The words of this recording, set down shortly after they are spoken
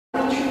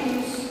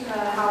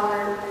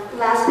our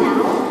last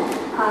panel.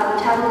 The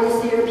title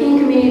is The European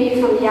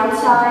Community from the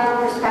Outside,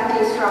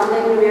 Perspectives from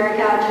Latin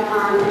America,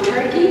 Japan, and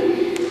Turkey.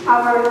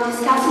 Our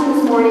discussant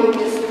this morning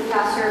is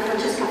Professor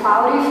Francesca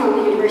Fauri from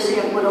the University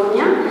of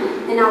Bologna,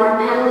 and our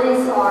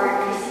panelists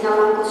are Cristina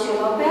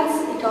Blanco-Lopez,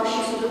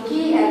 Hitoshi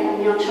Suzuki, and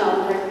Myon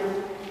Chandler.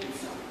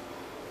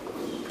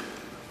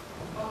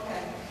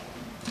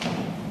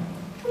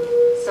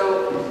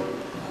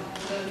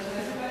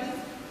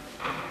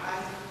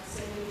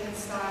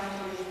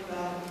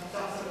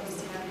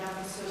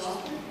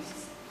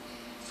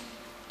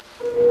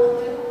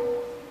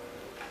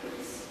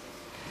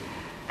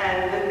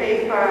 And the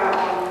paper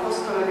on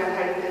post-colonial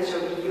heritage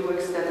of EU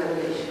external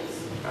relations.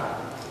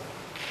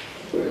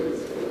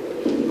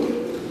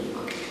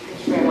 Okay, thank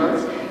you very much.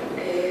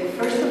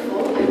 First of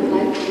all, I would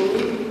like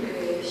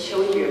to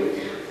show you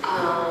a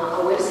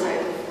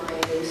website of my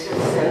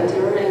research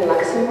center in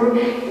Luxembourg,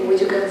 in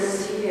which you can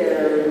see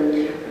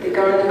the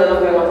current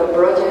development of the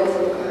project.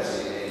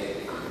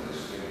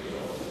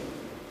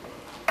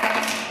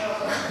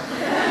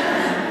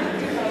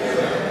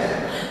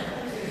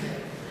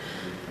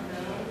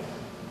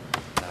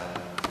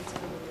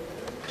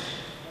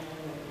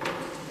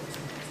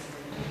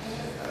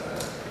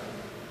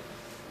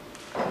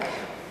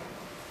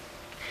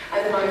 I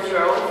don't know if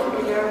you're all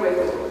familiar with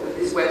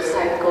this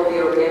website called the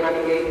European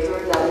Navigator,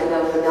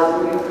 www.na.lu.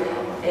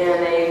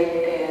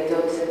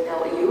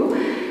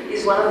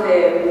 Is one of the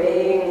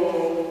main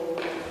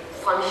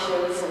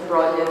functions and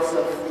projects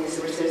of this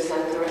research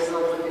center,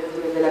 Centre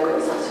de la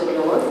Connaissance sur le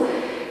Monde.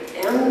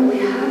 And we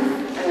have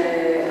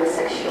a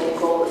section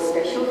called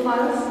Special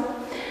Files.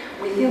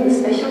 Within the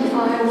Special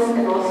Files,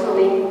 and also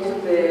linked to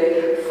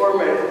the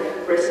former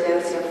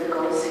presidency of the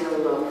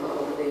Council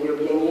of the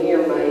European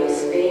Union by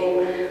Spain,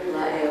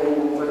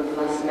 one of the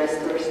last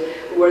semesters,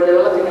 we were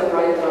developing a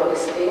project about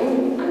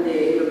Spain and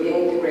the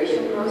European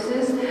integration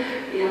process.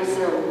 It has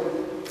a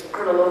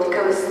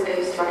chronological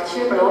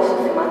structure, but also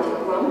a thematic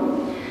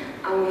one.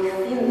 And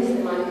within this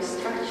thematic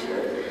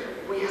structure,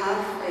 we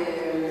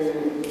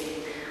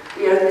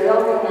are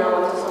developing now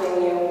a totally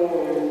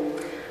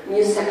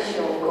new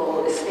section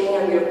called Spain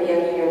and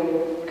European Union,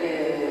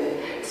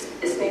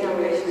 Spain and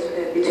relations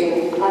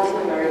between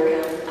Latin America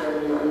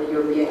and the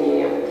European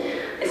Union,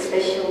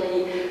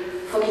 especially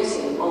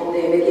focusing on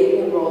the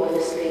mediating role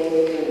of Spain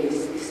between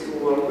these two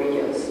world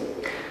regions.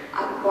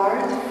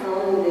 Apart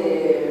from the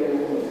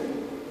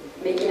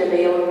making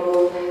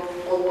available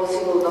all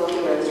possible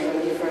documents from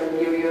different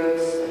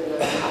periods,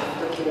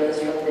 documents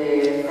from the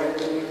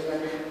Franquism,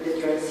 the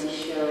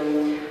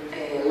transition,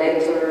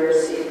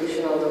 letters,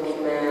 institutional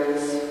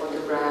documents,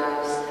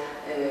 photographs,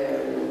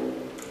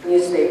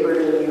 newspaper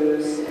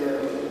news.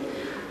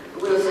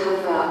 We also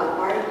have a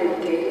part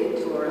dedicated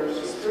to oral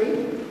history.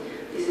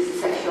 This is a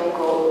section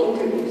called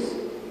Interviews.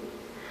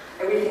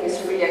 Everything is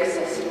freely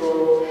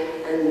accessible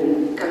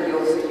and can be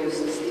also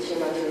used as teaching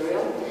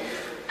material.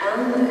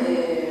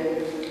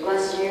 And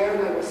last year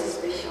I was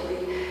especially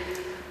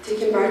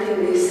taking part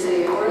in this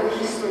oral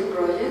history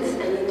project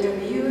and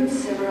interviewed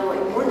several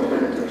important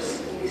actors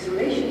in this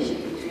relationship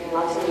between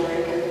Latin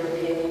America and the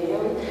European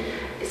Union,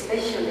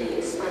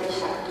 especially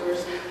Spanish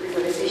actors with a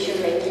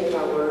decision-making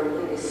power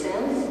in this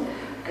sense.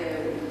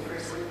 For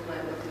example, I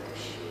wanted to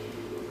show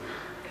you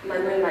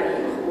Mangelli,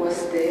 who was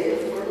the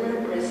former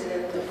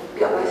president of,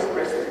 vice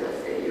president of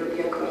the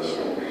European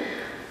Commission.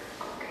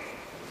 Okay,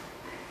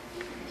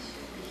 I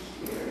should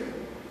be here.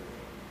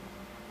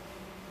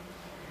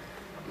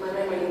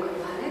 Mangelli.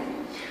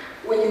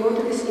 When you go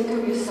to this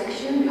interview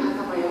section, you have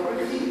a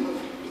biography of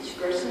each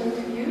person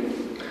interviewed,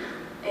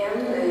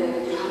 and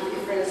you have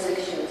different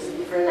sections,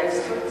 different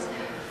extracts,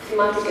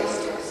 thematic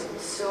extracts.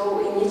 So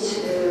in each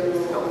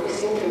of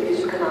these interviews,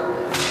 you can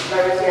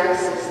directly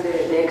access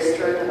the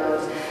extract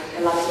about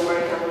Latin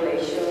American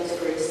relations,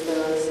 for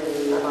instance,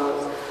 and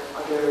about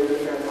other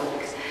different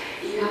topics.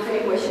 If you have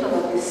any question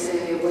about this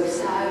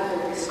website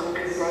or this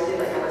concrete project,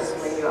 I can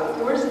explain you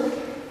afterwards.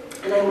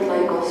 And I would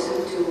like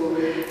also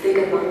to take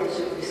advantage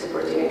of this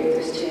opportunity to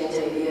exchange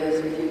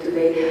ideas with you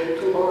today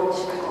to launch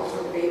a call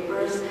for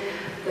papers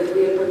that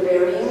we are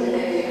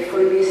preparing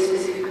for this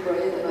specific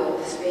project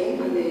about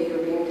Spain and the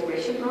European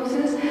integration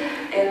process,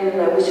 and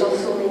which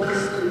also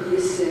links to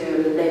this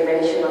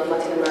dimension of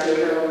Latin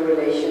American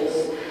relations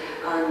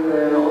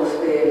and also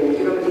the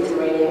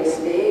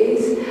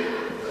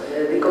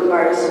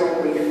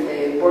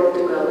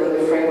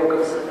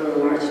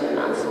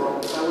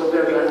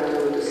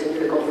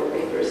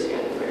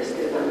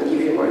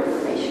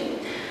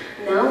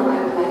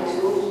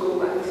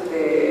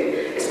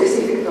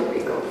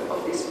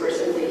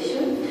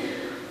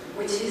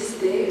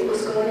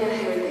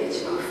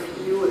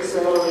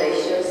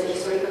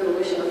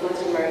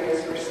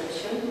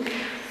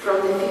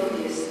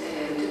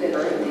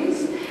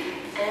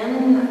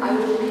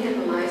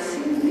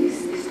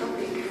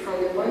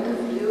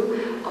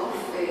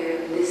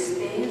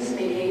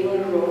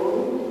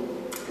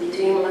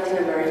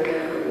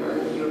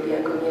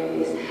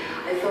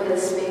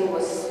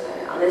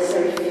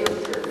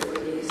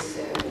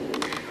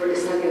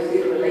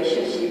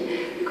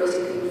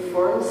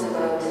reforms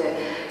about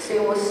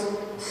Spain was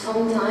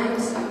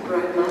sometimes a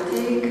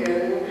pragmatic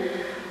and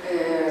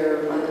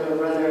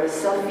rather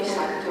selfish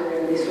actor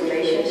in this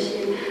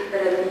relationship,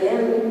 but at the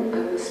end I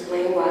will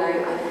explain why I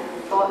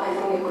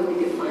think it could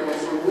be defined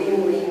as a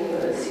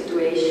win-win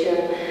situation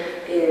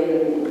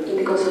in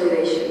the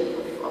consolidation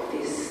of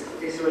this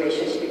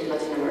relationship between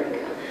Latin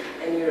America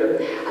and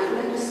Europe. I would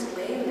like to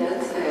explain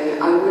that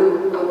I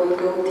will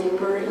go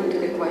deeper into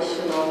the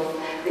question of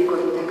the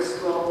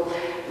contextual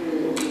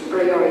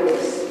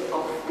priorities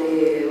of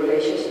the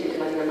relationship between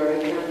Latin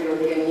America and the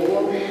European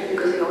Union,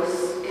 because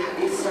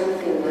it's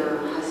something that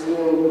has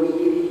been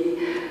really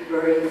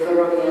very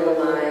thoroughly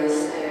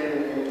analyzed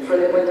from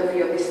the point of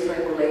view of this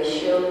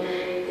triangulation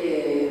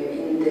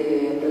in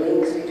the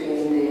links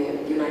between the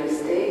United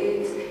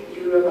States,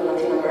 Europe and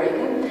Latin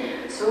America.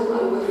 So I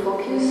will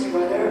focus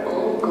rather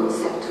on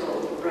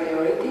conceptual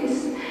priorities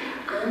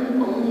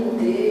and on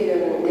the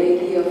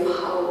idea of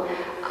how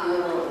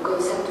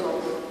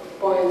conceptual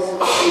points of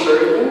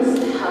convergence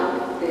help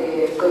the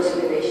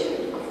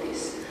consolidation of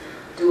this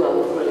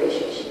dual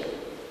relationship.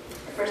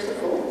 First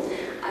of all,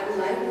 I would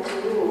like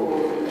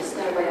to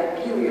start by a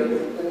period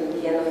in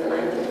the end of the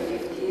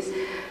 1950s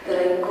that I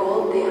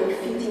call the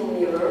unfitting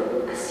mirror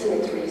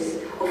asymmetries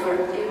of our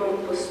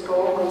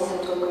ever-postponed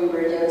conceptual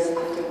convergence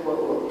after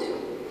World War II.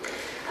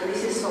 And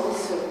this is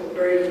also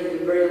very,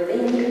 very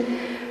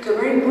linked to a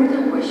very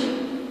important question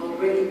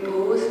already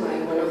posed by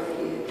one of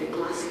the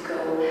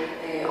classical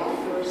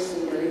authors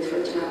in the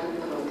literature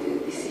about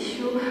this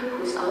issue,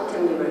 who's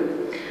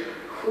Milward,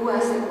 who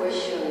asked the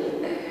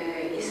question,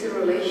 is the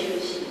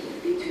relationship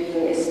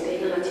between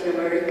Spain and Latin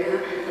America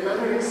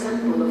another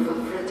example of a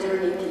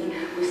fraternity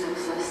without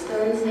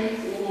substance,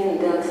 meaning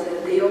that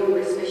they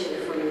always, especially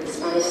from the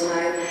Spanish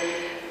side,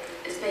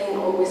 Spain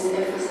always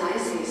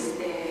emphasizes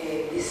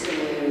this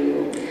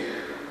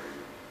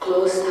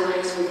close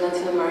ties with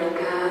Latin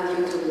America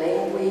due to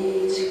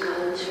language,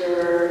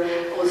 culture,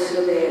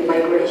 also the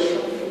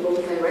migration in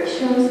both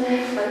directions.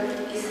 But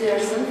is there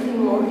something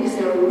more? Is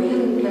there a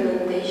real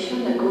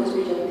implementation that goes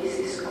beyond this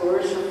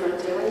discourse of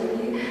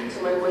fraternity?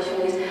 So my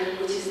question is,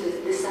 which is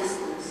the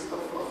substance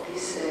of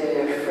this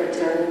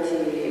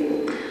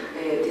fraternity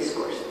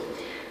discourse?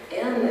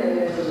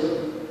 And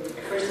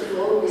first of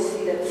all, we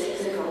see that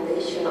since the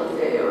foundation of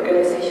the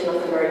Organization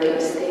of American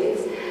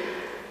States,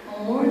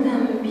 more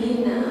than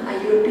being a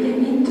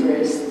European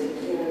interest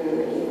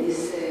in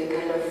this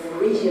kind of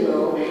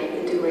regional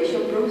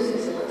integration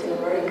process in Latin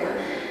America,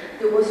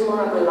 there was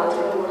more a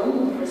bilateral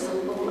one, for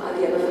example, at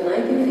the end of the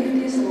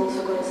 1950s, and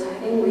also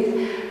coinciding with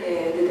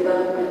the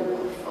development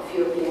of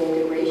European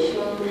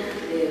integration,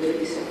 the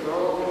Treaties of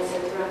Rome, etc.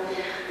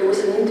 There was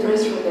an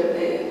interest from the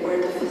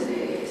part of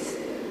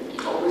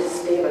always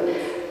Spain, but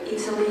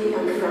Italy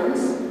and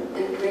France,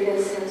 that created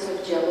a sense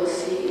of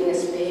jealousy in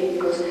Spain,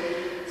 because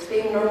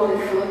Spain normally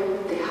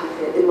thought they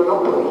had the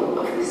monopoly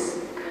of this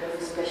kind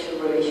of special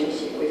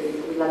relationship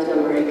with Latin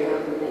America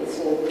and its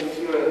with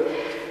Europe.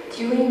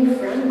 During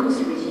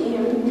Franco's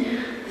regime,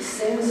 the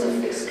sense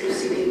of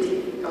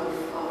exclusivity of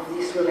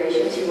this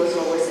relationship was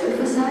always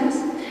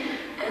emphasized,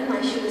 and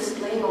I should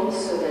explain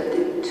also that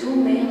the two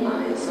main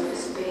lines of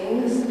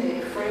Spain's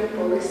foreign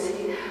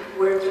policy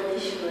were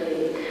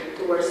traditionally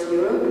towards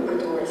Europe and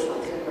towards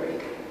Latin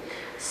America.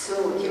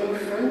 So during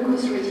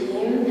Franco's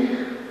regime,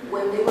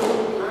 when they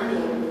were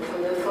planning,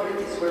 when the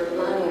authorities were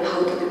planning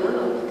how to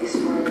develop these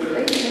foreign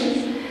relations,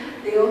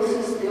 they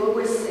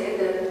always said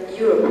that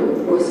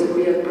Europe was a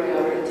real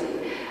priority.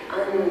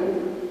 And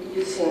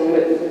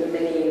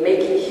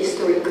making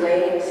history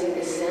claims in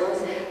this sense,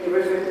 they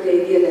refer to the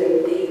idea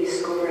that they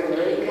discovered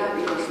America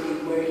because they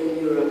were in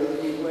Europe,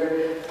 they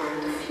were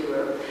part of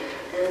Europe.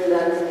 And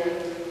that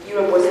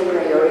Europe was a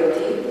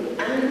priority,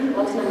 and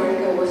Latin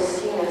America was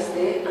seen as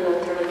an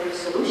alternative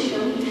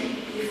solution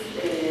if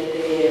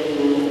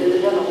the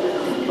development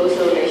of a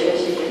closer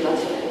relationship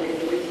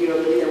with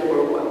Europe didn't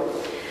work well.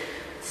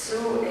 So,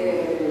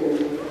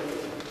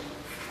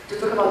 to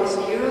talk about this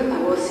period, I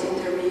was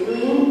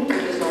interviewing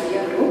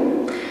Rodrigues, who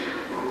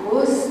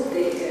was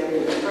the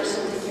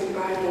person taking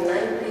part in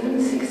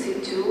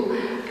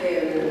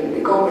 1962,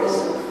 the Congress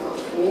of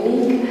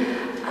Munich,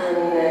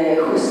 and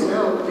who's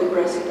now the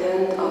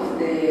president of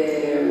the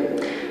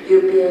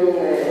European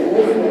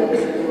movement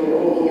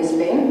in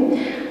Spain.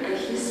 And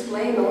he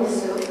explained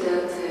also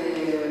that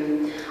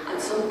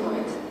at some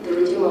point the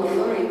regime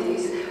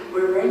authorities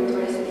were very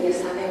interested in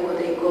studying what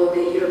they call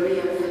the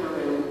European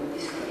phenomenon,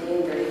 this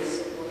thing that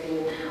is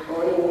going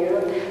on in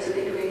Europe. So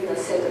they created a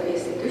set of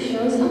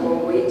institutions,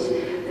 among which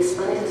the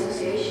Spanish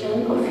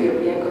Association of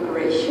European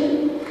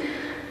Cooperation,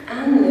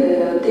 and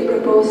they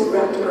proposed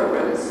grant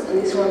programs,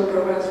 and these grant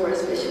programs were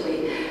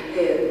especially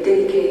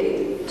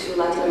dedicated to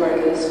Latin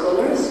American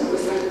scholars who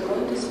started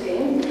going to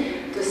Spain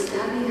to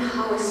study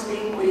how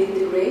Spain would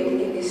integrate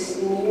in these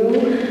new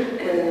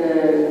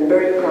and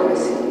very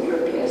promising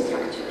European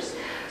structures.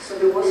 So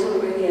there was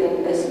already an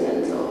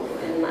investment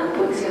and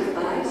policy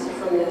advice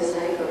from the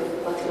side of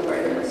Latin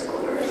American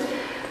scholars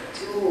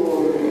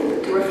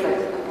to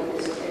reflect upon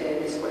this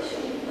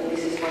question. And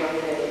this is one of the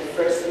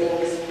first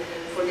links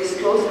for this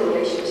close a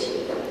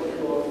relationship that would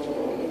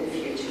evolve in the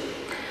future.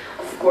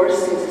 Of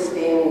course, since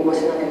Spain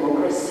wasn't a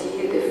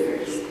democracy, the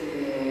first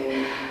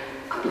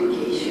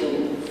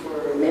application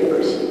for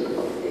membership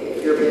of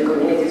the European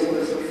communities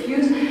was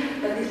refused,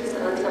 but this is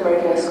Latin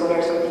American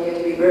scholars continue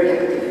to be very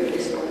active in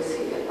this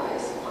policy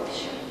advice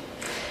function.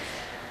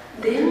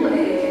 Then,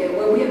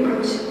 when we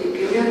approach the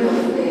period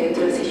of the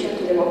transition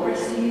to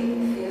democracy,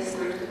 things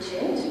start to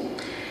change.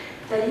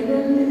 But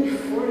even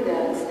before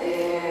that,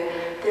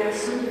 there are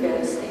some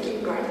events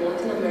taking part in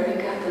Latin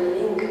America that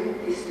link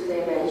these two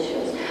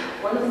dimensions.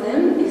 One of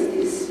them is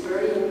this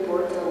very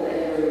important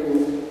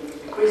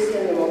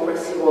Christian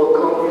Democracy World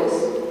Congress,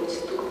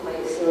 which took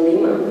place in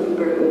Lima, in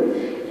Peru,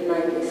 in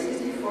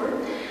 1964.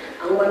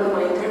 And one of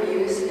my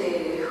interviews,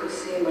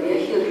 Jose Maria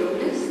Gil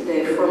Robles,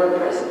 the former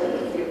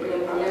president of the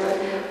European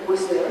Parliament,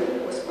 was there,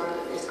 was part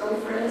of this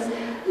conference.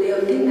 Leo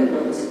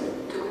Tindemans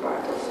took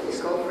part also in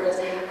this conference,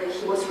 and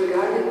he was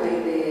regarded by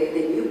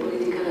the new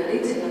political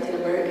elites in Latin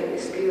America in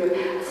this period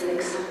as an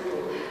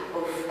example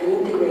of an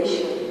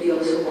integration we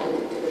also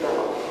wanted to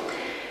develop.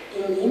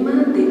 In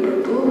Lima, they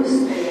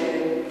proposed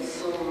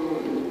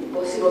some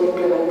possible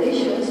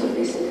implementations of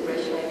this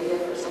integration idea,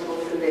 for example,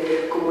 through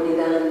the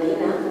Comunidad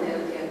Andina,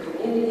 the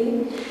community,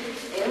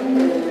 and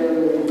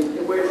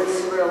there were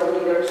several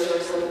leaders, for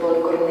example,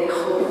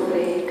 Cornejo,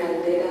 Frei,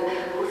 Caldera,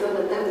 who thought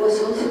that that was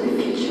also the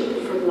future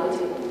for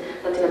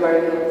Latin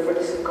America, for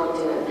the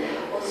subcontinent,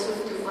 also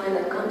to find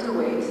a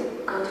counterweight,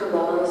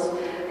 counterbalance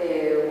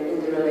in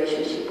the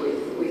relationship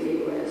with the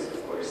US,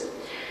 of course.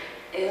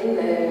 And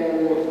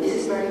this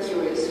is very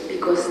curious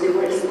because they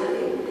were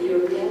studying the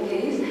European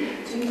case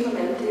to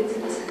implement it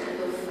as a kind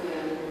of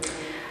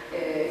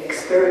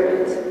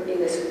experiment in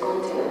the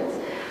subcontinent.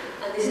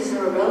 And this is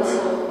a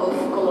reversal of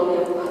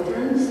colonial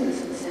patterns in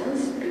some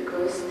sense,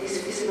 because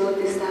this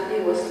feasibility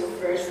study was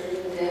first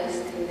being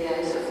tested in the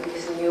eyes of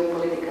these new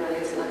political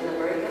elites in Latin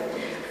America,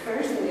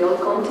 first in the old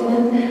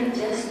continent,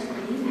 just to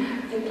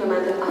be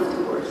implemented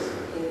afterwards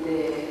in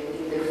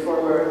the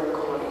former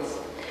colonies.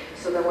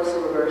 So that was a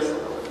reversal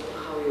of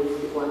how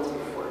we wanted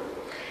before.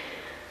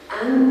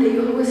 And they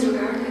always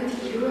regarded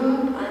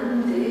Europe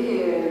and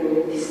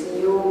this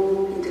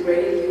new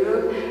integrated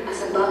Europe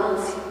as a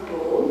balancing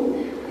pole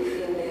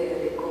within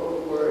the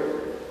Cold War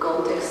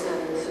context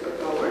and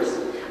superpowers,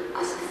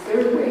 as a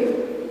third way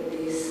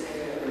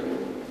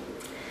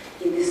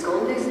in this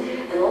context,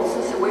 and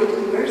also as a way to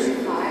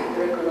diversify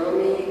their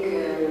economic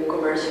and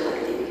commercial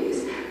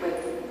activities by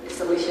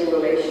establishing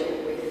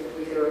relations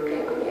with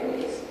European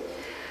communities.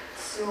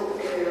 So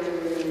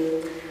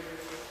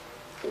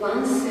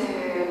once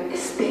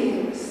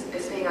Spain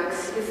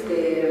accesses the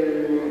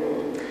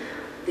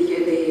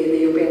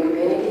European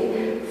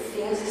community,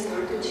 things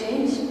start to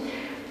change,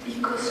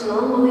 because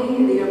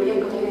normally the European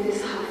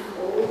communities have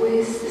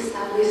always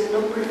established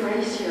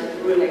non-preferential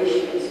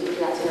relations with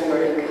Latin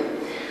America.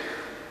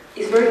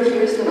 It's very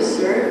curious to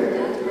observe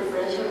that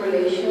preferential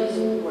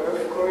relations were,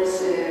 of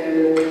course,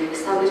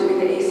 established with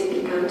the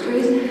ACP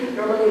countries,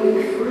 normally with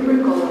the former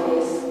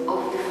colonies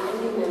of the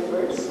founding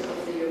members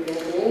of the European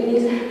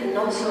communities, and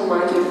not so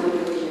much with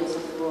the regions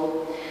of the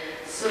world.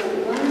 So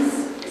once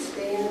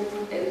Spain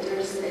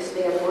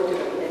and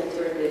Portugal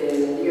enter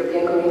the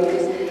European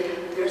communities,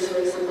 there's, for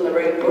example, a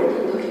very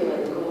important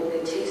document called the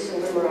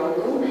Jason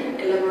Memorandum,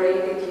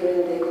 elaborated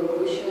during the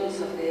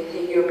conclusions of the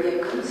European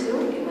Council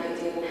in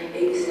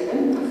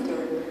 1987, after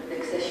the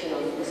accession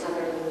of the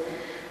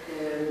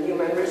southern new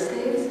member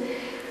states.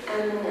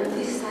 And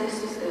this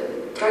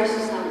tries to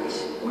establish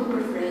more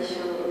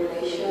preferential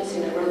relations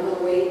in a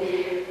gradual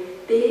way.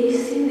 They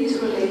see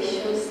these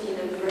relations in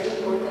a very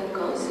important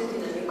concept,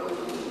 in a new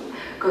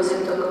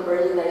concept of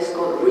convergence that is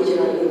called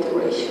regional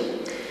integration.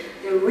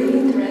 They're really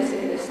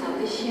interested in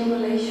establishing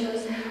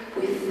relations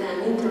with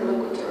an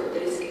interlocutor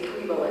that is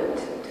equivalent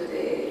to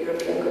the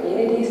European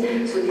communities,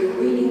 so they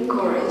really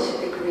encourage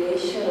the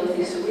creation of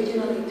these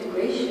regional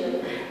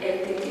integration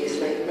entities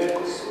like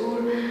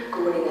Mercosur,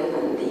 Comunidad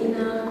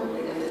Andina,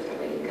 Comunidad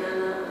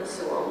Centroamericana, and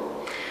so on.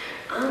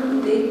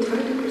 And they try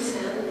to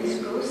present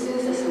this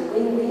process as a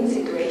win-win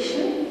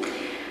situation,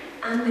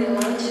 and they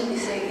launch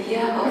this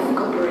idea of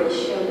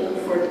cooperation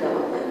for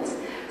development.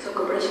 So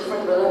cooperation for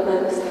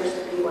development starts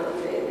to be one of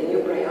the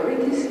new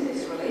priorities in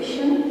this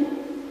relation,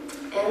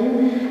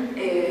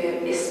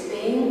 and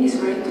Spain is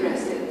very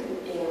interested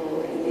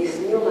in this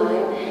new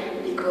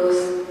line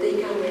because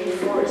they can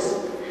reinforce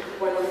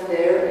one of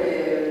their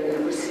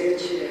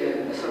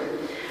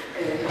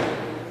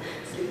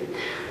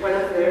one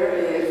of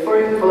their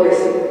foreign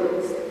policy.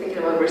 I'm thinking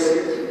about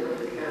research.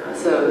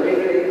 So I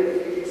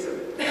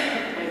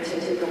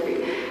changed the topic.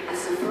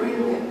 As a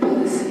foreign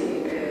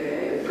policy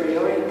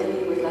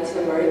priority with Latin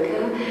America,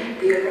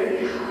 they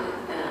already have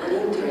an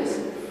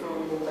interest from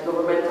the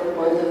governmental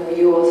point of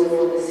view, also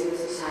from the civil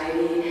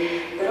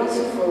society, but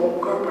also from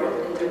corporate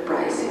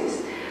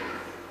enterprises,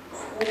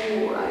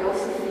 who I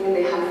also think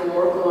they have a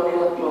more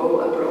colonial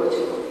approach.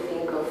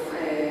 Think of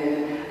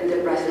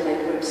enterprises like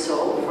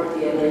Repsol for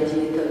the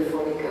energy,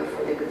 Telefonica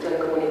for the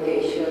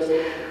telecommunications,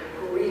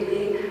 who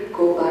really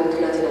go back to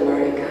Latin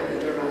America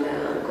in a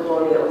rather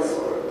colonial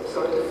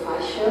sort of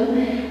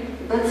fashion,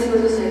 but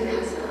civil society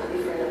has a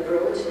different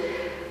approach.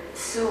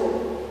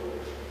 So,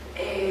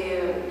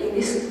 in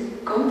this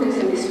context,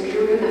 in this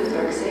period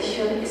after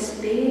accession,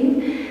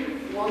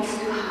 Spain wants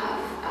to have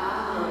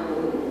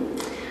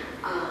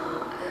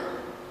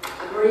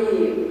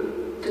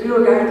to be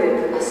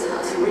regarded as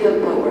a real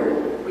power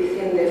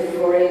within the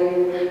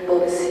foreign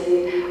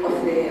policy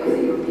of the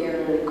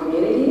European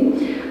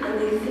community, and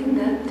they think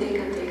that they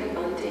can take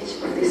advantage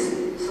of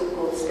this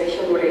so-called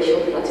special relation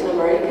with Latin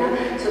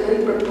America, so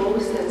they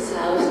propose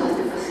themselves as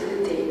the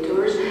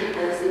facilitators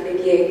and as the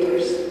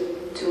mediators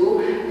to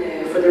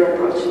further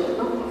approachment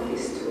of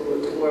these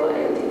two world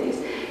entities.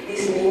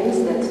 This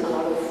means that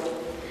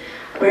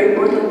a very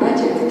important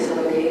budget is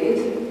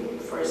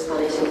allocated for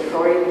Spanish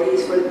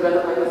authorities for the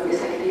development of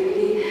this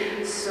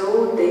activity,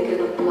 so they can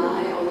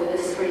apply all the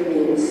necessary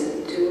means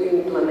to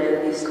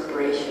implement this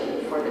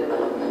cooperation for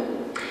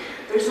development.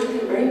 There's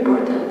something very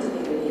important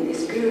in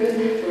this period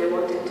that I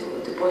wanted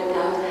to point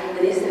out, and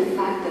is the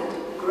fact that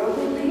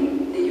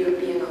growingly the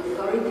European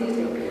authorities,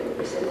 the European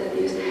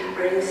representatives,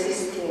 are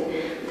insisting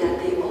that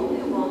they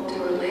only want to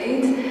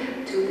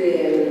relate to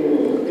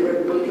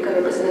the political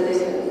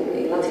representatives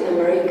in Latin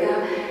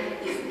America,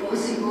 if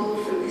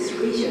possible, through these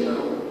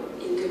regional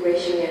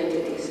integration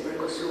entities,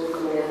 Mercosur,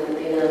 Commonwealth,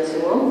 and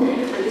so on.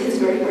 And this is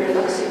very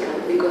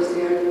paradoxical because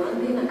they are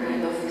demanding a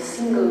kind of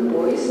single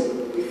voice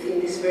within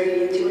this very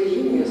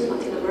heterogeneous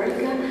Latin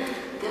America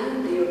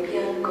that the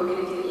European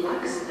community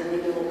lacks. And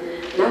even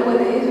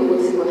nowadays, we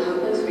will see what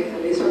happens with the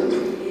Lisbon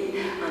Treaty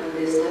and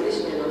the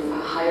establishment of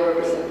a high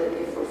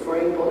representative for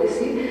foreign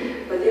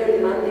policy, but they are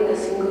demanding a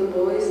single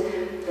voice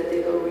that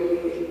they don't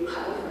really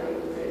have.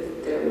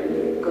 There are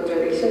many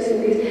contradictions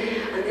in this,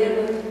 and they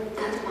are not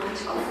that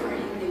much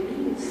offering the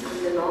means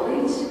and the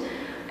knowledge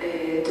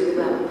to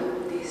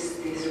develop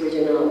these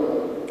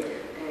regional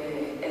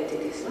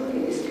entities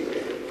in this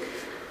period.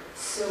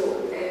 So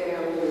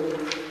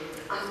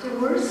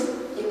afterwards,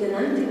 in the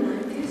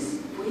 1990s,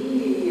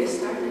 we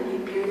started a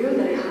new period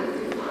that I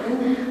have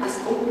defined as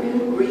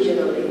open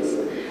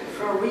regionalism.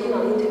 From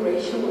regional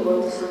integration, we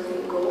go to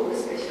something called,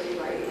 especially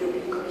by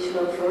European Commission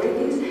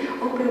authorities,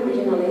 open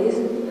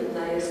regionalism, and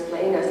I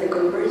explain as the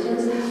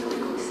convergence of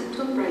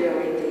conceptual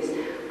priorities,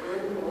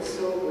 and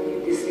also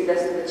this leads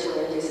us to the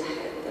challenges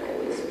ahead that I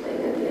will explain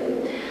at the end.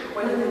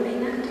 One of the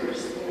main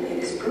actors in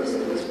this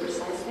process was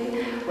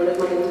precisely one of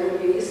my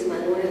interviewees,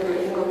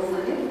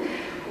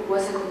 who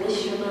was a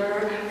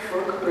commissioner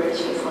for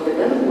cooperation for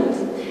development,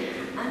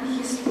 and he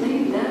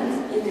explained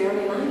that in the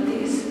early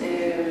 90s,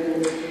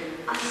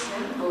 Asia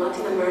and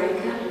Latin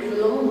America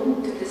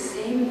belonged to the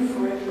same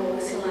foreign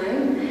policy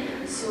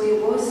line, so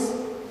it was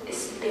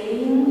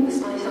Spain, the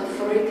Spanish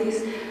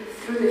authorities,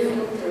 through the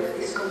filter of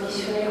this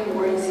commissioner who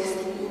were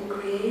insisting in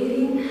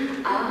creating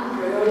a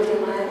priority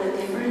line and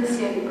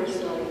differentiating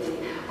personality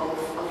of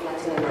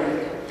Latin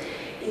America.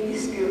 In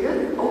this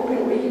period, open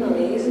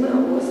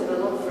regionalism was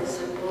developed, for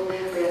example, by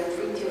a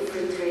treaty of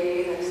free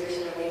trade, and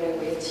special agreement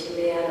with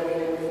Chile, and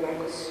agreement with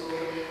Mercosur,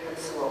 and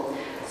so on.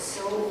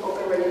 So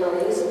open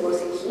regionalism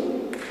was a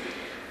key.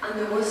 And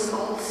there was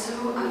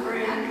also a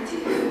very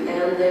active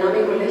and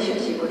dynamic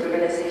relationship with the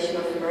Organization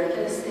of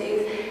American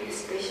States,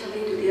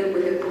 especially to deal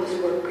with the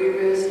post-war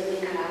periods in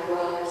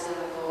Nicaragua, El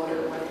Salvador,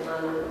 and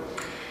Guatemala.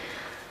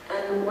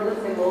 And one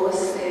of the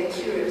most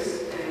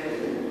curious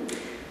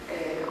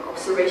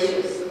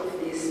observations of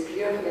this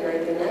period of the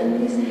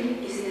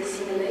 1990s is the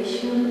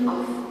assimilation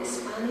of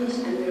Spanish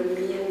and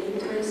European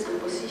interests and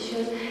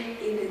positions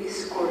in the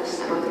discourse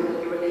about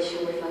the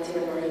relation with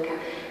Latin America.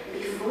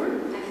 Before,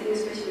 I think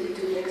especially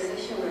between the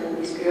accession and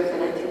this period of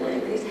the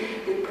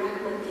 1990s, the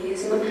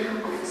pragmatism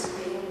of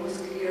Spain was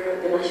clear,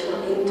 the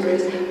national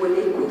interest, what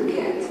they could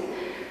get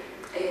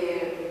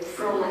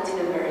from Latin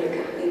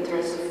America in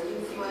terms of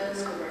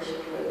influence, commercial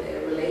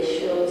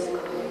relations,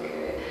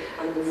 economic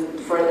and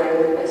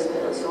foreign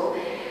investment and so on.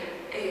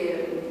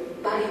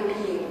 By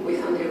being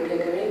within the European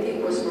community,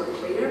 it was more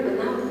clear, but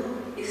now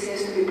it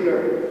seems to be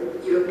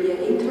blurred. European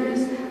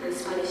interest and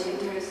Spanish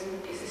interest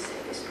is the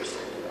same, is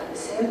presented as the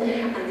same,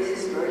 and this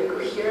is very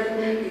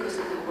coherent because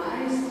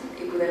otherwise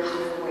it wouldn't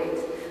have weight.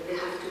 They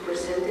have to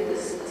present it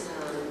as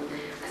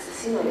a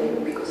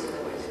synonym because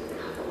otherwise it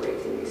wouldn't have a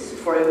weight in this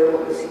foreign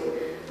policy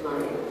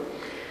line.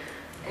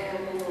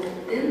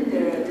 Then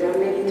there are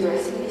many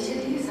interesting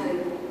initiatives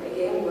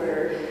again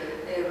were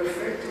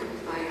referred to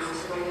by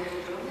José María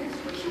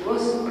when he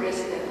was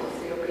president of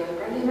the European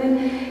Parliament.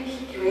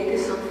 He created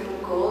something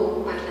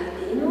called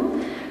Parlatino,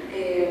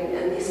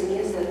 and this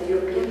means that the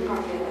European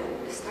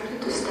Parliament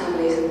started to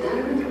establish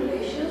direct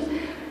relations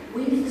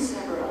with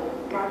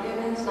several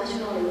parliaments,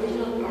 national and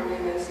regional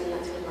parliaments in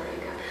Latin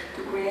America,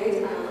 to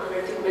create an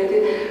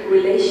articulated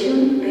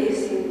relation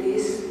based in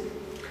this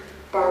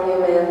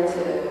parliament,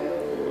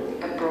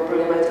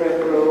 parliamentary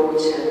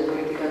approach and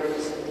political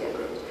representative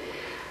approach.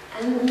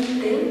 And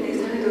then they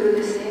started to do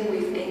the same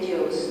with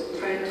NGOs,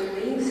 trying to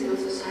link civil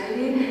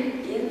society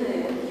in the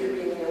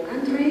European Union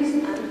countries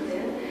and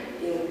then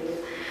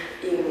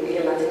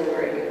in Latin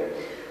America.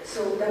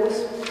 So that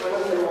was one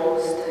of the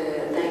most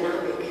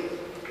dynamic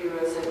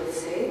periods, I would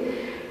say.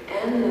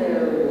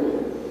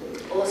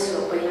 and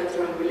also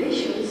bilateral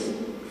relations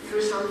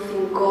through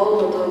something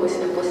called, not always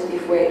in a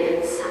positive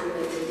way,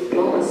 summit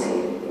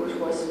diplomacy, which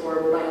was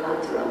more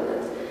bilateral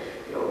than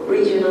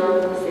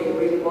regional, as they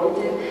really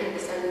wanted,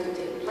 started to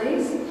take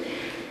place.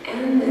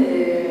 And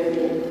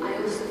I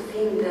also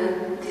think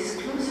that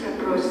this closer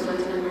approach to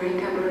Latin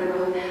America brought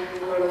about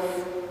a lot of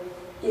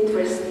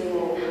interesting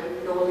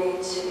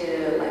knowledge,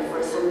 like for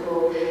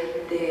example,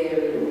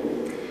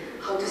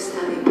 how to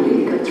study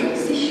political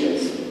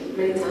transitions.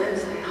 Many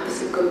times I have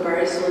seen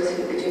comparisons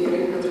between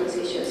political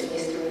transitions in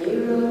Eastern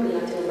Europe and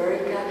Latin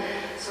America.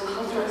 So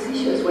how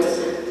transitions were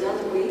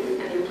dealt with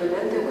and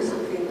implemented was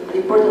something, an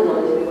important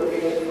knowledge we were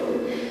getting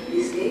from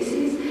these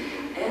cases.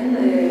 And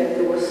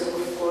there was,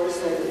 of course,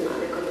 an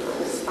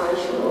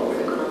expansion of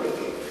economic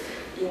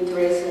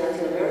interest in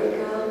Latin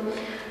America.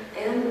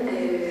 And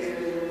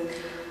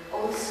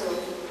also,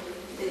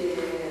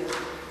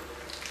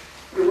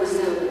 there was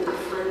a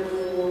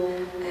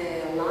funding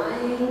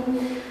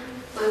line.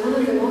 But one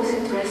of the most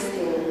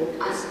interesting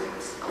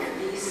aspects of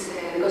this,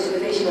 the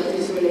consolidation of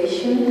this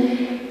relation,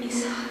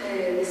 is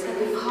the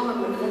study of how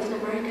Latin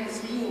America has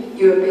been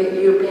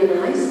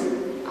Europeanized,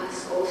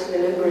 as also the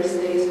member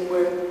states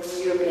were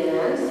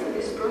Europeanized through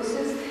this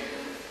process,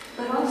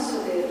 but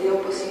also the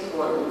opposite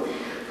one,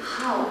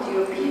 how the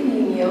European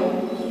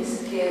Union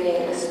is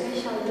getting a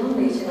special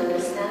knowledge and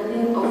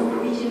understanding of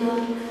regional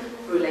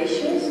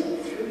relations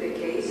through the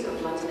case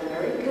of Latin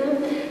America,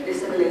 the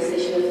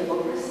stabilization of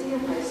democracy,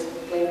 as I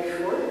explained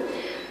before,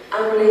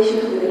 and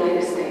relations with the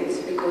United States,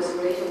 because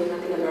relations with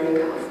Latin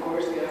America, of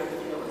course, they are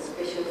a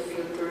special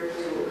filter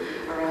to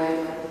arrive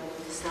at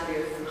the study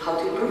of how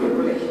to improve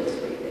relations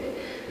with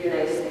the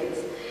United States.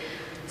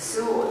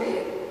 So,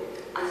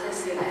 as I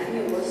said, I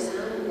think it was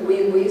a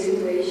win-win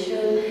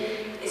situation.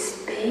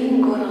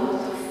 Spain got a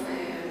lot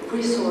of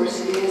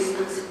resources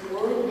and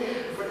support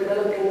for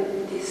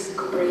developing this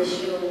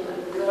cooperation,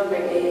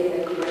 development aid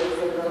and cooperation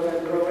for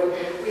development program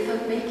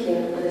without making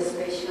a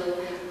special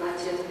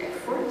budget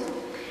effort.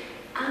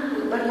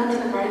 But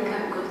Latin America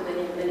got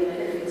many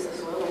benefits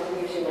as well. I can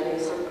give you many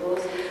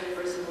examples.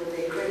 For example,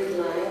 the credit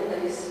line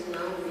that is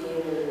now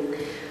being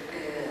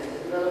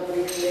developed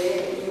with the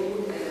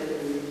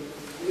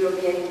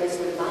European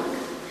Investment Bank.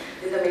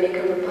 The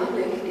Dominican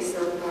Republic is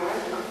now part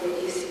of the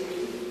ECB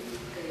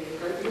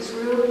countries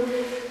group.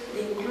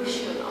 The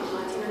inclusion of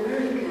Latin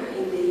America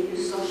in the EU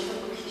social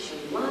cohesion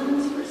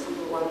plans, for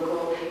example, one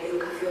called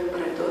Educación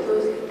para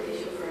Todos,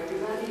 education for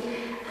everybody,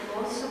 and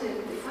also the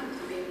fact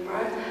of being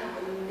part of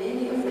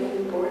many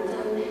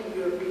important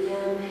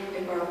European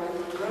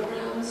environmental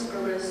programs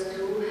to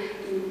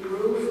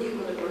improve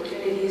equal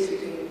opportunities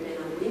between men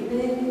and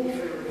women in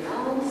different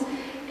realms,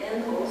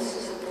 and also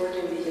support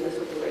indigenous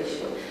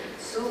population.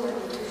 So my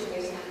conclusion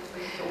is that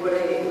what I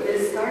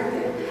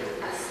started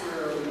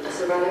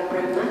as a rather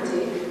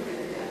pragmatic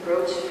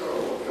approach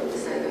from the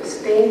side of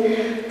Spain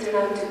turned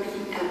out to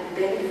be a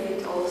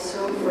benefit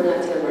also for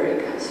Latin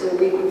America. So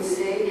we could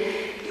say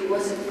it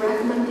was a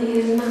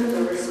pragmatism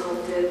that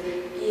resulted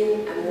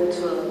in a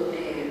mutual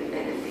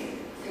benefit.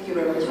 Thank you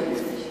very much for your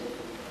attention.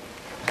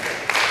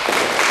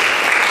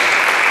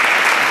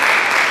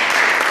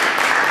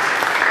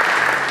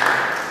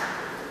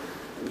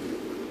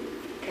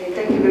 Okay,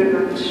 thank you very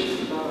much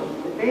for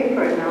the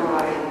paper. Now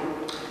I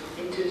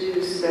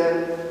introduce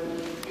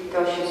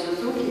Hitoshi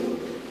Suzuki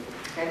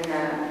and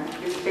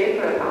his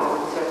paper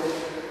about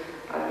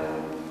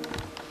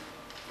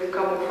the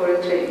common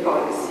foreign trade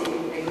policy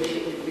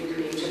negotiated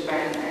between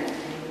Japan and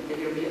the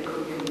European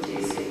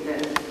communities in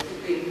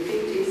between the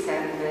 50s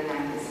and the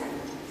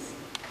 1970s.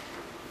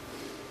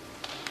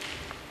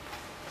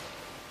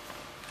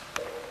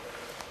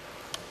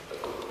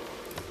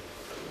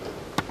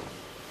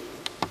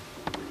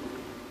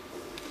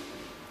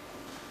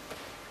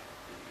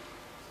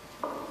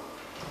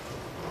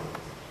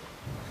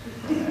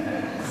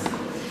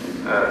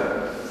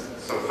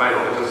 Some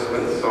final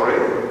adjustments, sorry.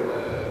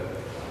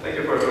 Thank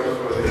you very much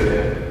for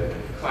the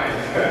client.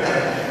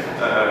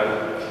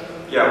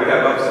 Yeah, we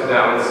have ups and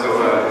downs, so,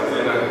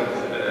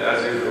 as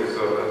usual.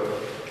 So,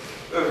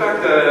 in fact,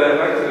 I'd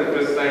like to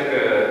just thank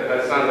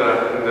Alessandra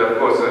and, of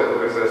course,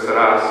 Professor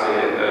Sarasi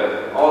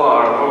and all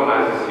our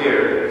organizers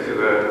here to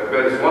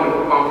this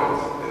wonderful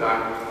conference. And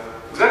I'm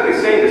exactly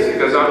saying this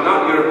because I'm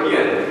not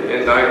European,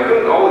 and I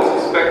couldn't always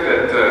expect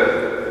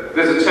that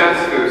there's a chance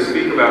to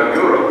speak about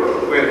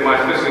Europe when my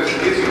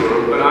specialty is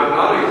Europe, but I'm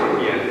not a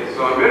European.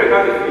 So I'm very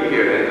happy to be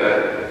here and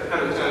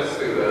have a chance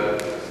to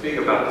speak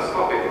about this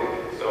topic.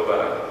 So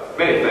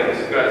many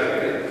thanks,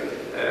 gratitude.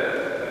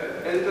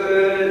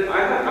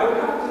 I would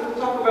have to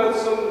talk about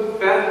some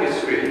bad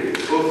history,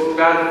 both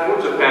bad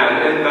for Japan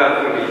and bad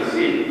for the EC.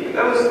 And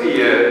that was the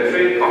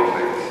trade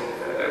conflict,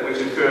 which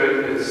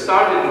occurred. It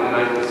started in the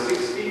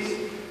 1960s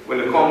when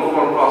the common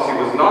foreign policy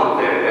was not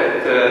there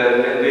yet,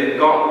 and it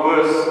got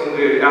worse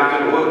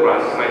after the oil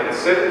crisis,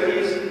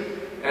 1970s.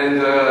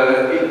 And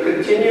it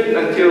continued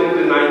until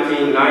the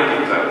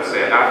 1990s, I would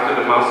say, after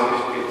the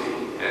Maastricht Treaty.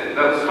 And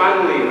that was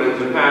finally when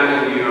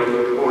Japan and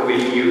Europe, or the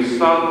EU,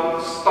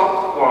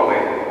 stopped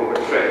quarreling over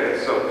trade.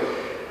 So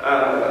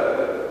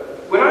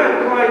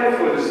preparing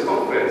for this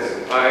conference,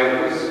 I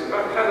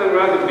had a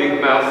rather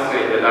big mouth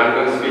saying that I'm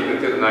going to speak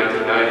until the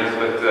 1990s,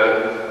 but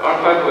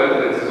archival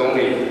evidence is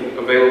only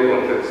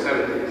available until the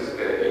 70s,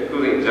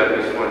 including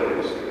Japanese foreign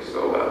ministry.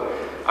 So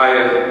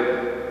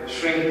I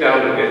shrink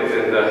down a bit,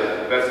 and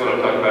that's what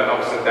I'm talking about,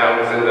 ups and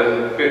downs, and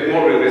a bit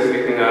more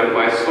realistically now,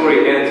 my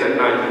story ends at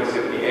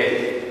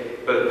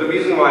 1978. But the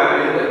reason why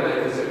I end at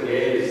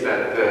 1978 is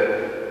that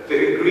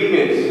the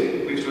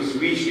agreement which was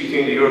reached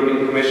between the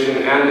European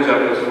Commission and the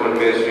Japanese Foreign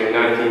Ministry in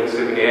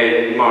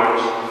 1978, in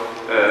March,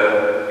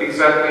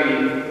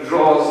 exactly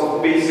draws the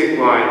basic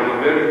line, the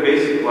very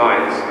basic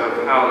lines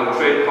of how the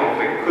trade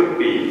conflict could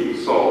be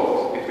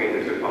solved between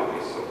the two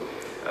parties. So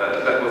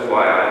that was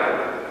why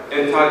I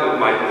entitled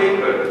my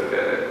paper,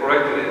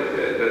 corrected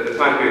it, that the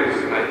time period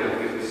is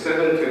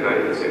 1957 to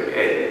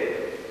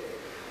 1978.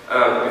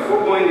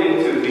 Before going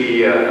into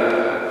the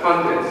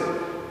contents,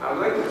 I'd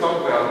like to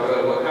talk about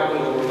what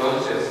happened over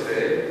lunch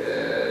yesterday.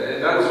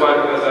 And that was why,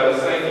 because I was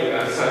thanking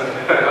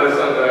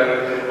Alessandra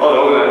and all the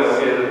organizers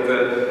here,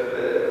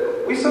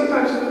 that we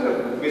sometimes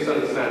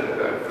misunderstand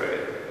it, I'm afraid.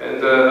 And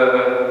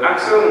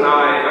Axel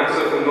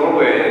from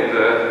Norway and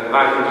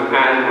I from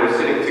Japan were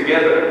sitting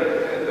together.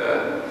 And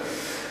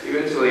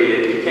eventually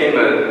it became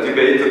a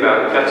debate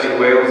about catching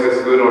whales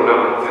is good or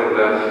not. And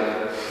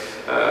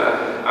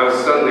I was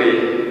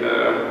suddenly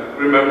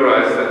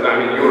rememberized that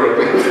I'm in Europe.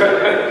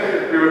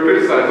 We were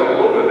criticized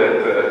all over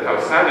that how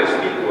savage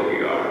people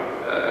we are.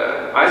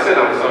 I said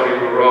I'm sorry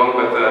we were wrong,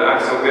 but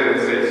Axel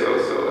didn't say so.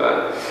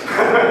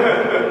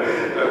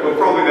 Well,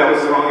 probably that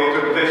was the wrong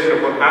interpretation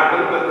of what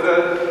happened, but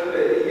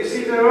you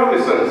see, there are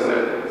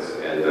misunderstandings.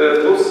 And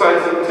both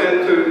sides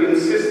tend to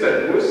insist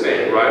that we're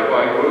saying right,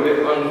 while we're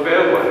the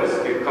unfair ones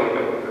keep coming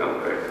up with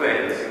unfair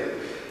claims.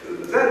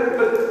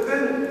 But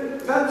then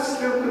that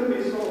still could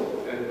be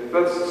solved. And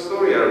that's the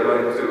story I'd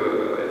like to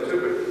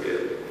interpret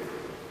here.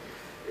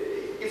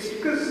 It's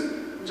because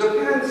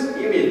Japan's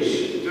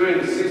image during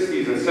the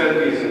 60s and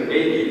 70s and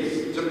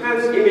 80s,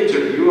 Japan's image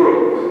of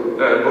Europe,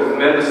 both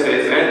member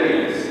states and the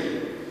EC,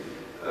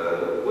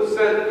 was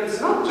that it's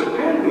not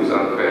Japan who's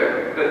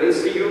unfair, that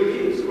it's the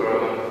Europeans who are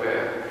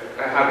unfair,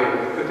 having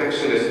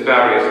protectionist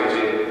barriers,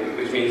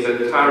 which means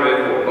that tariff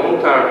or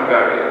non-tariff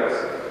barriers,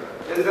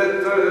 and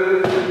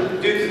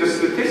that due to the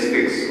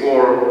statistics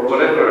or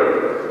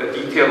whatever, a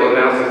detailed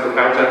analysis of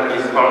how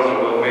Japanese cars are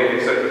well made,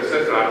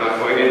 etc., I'm not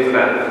going into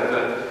that.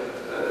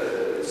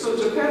 So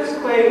Japan's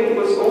claim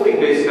was only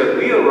based that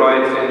we are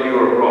right and you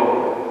are wrong.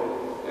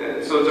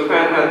 And so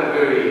Japan had a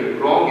very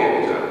wrong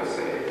image, I would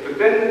say. But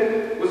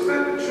then, was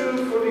that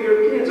true for the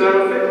Europeans? I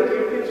would think that the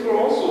Europeans were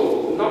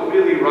also not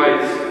really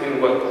right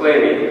in what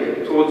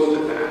claiming towards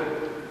Japan.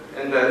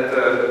 And that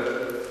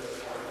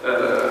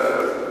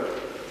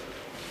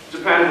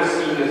Japan was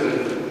seen as an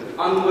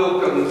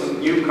unwelcomed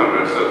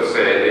newcomer, so to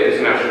say, in the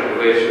international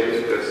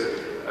relations, because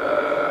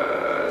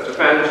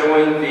Japan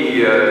joined the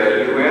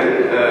UN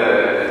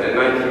in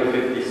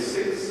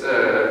 1956.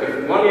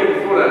 1 year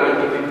before that,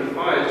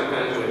 1955,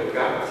 Japan joined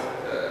GATT.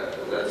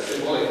 That's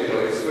symbolic, you know,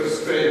 it's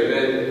first trade and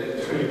then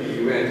joined the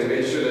UN to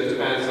make sure that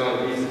Japan's not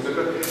easy.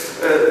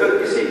 But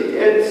you see,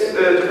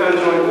 Japan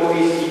joined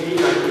OECD in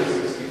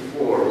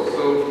 1964.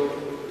 So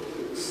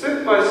step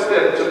by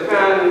step,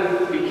 Japan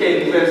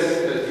became less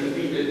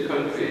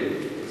country,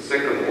 the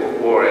Second World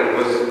War, and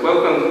was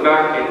welcomed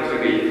back into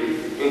the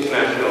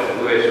international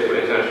relation for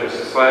international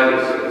society,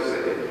 so to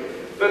say.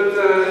 But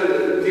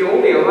the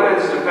only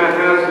alliance Japan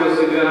has was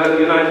the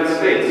United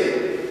States.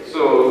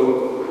 So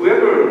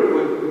whoever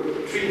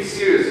would treat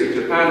seriously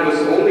Japan was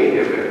only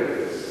the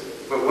Americans.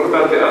 But what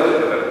about the other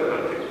developed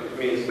countries, which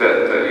means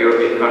that the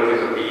European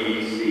countries of the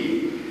EEC?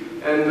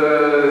 And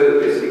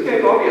this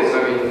became obvious. I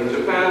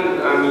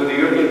mean, the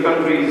European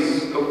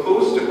countries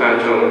opposed Japan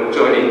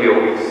joining the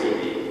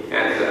OECD.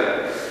 And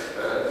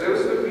there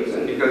was good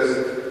reason, because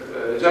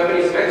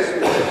Japanese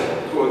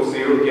export towards the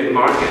European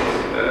market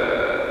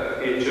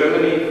in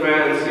Germany,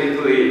 France,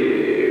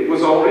 Italy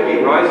was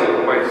already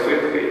rising quite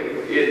swiftly.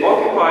 It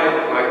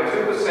occupied like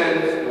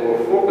 2% or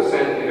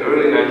 4% in the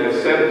early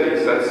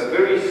 1970s. That's a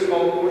very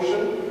small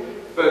portion,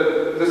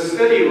 but the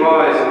steady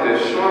rise and the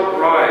sharp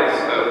rise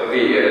of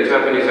the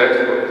Japanese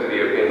export to the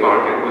European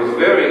market was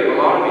very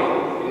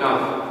alarming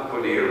enough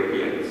for the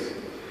Europeans.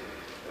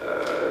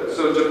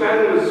 So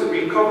Japan was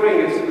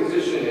recovering its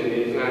position in the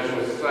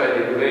international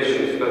society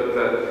relations,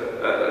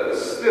 but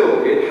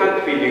still it had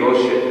to be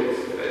negotiated.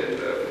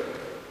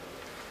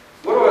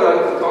 What do I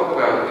like to talk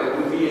about? It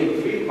would be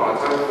in three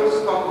parts. I will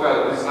first talk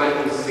about this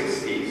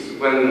 1960s,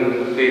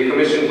 when the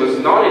Commission was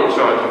not in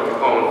charge of the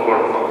common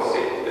foreign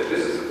policy.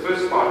 This is the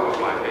first part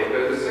of my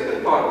paper. The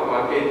second part of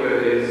my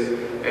paper is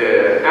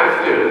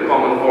after the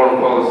common foreign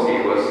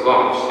policy was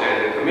launched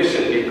and the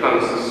Commission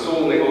becomes the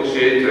sole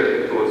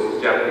negotiator towards the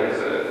Japanese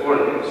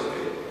foreign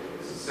ministry.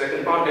 This is the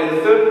second part. And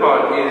the third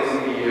part is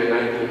the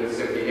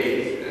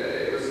 1978.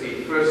 It was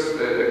the first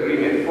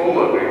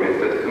formal agreement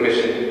that the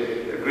Commission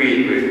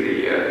agreed with the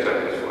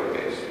Japanese foreign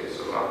ministry.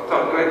 So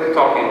I'd like to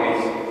talk in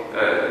these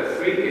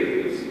three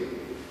periods.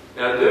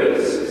 Now, during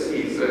the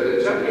 60s,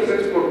 the Japanese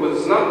export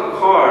was not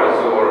cars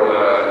or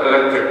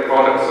electric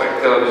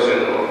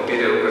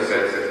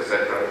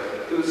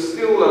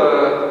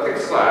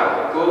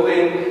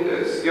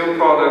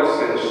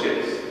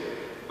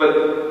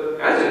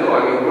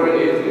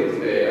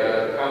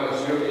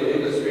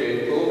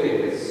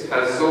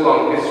so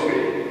long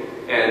history,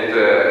 and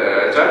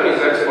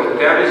Japanese export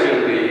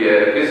damaging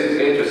the business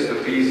interests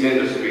of these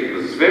industries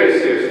was a very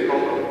serious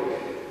problem.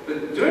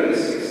 But during the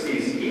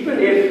 60s, even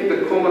if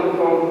the common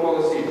foreign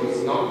policy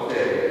was not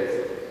there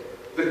yet,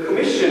 the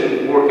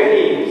Commission or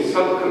any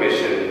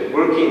sub-commission,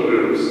 working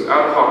groups,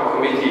 ad hoc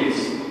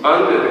committees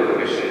under the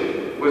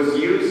Commission was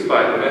used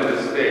by the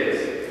member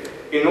states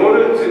in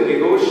order to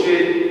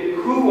negotiate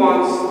who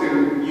wants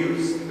to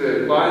use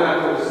the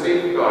bilateral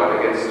safeguard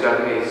against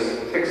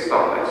Japanese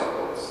textile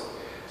exports.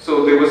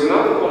 So there was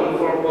not a common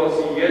foreign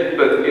policy yet,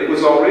 but it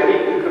was already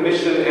the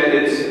Commission and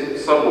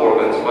its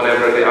sub-organs,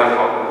 whatever the ad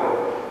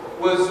hoc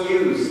were, was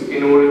used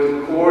in order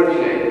to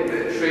coordinate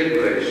the trade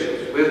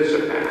relations with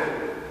Japan.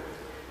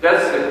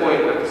 That's the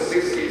point of the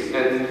 60s.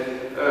 And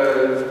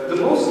the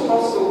most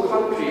hostile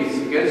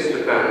countries against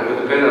Japan were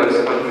the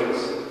Benelux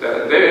countries.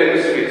 Their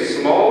industry is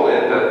small,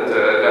 and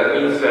that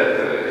means that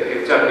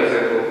if Japanese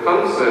export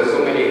comes,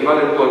 so many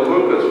unemployed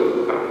workers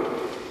will come.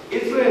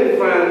 Italy and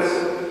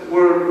France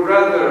were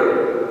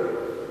rather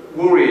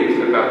worried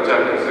about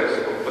Japanese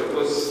export, but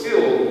was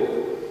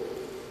still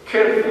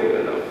careful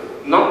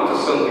enough not to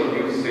suddenly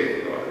use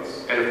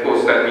safeguards. And of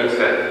course that means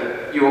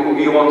that you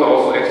want to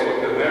also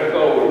export to America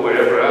or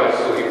wherever else.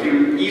 So if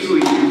you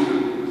easily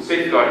use the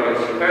safeguard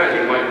against Japan,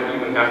 you might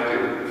even have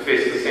to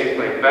face the same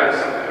plane back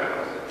somewhere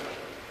else.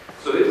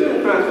 So Italy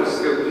and France was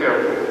still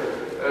careful.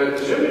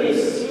 Germany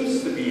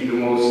seems to be the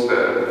most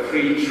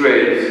free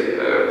trade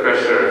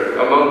pressure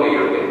among the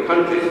European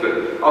countries,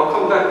 but I'll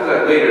come back to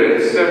that later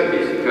in the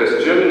 70s,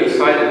 because Germany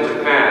sided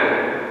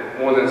Japan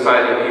more than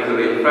siding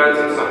Italy and France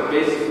in some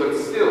cases, but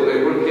still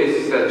there were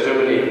cases that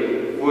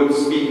Germany would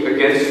speak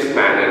against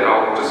Japan, and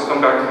I'll just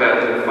come back to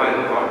that in the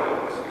final part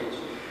of my speech.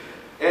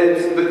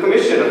 And the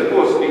Commission, of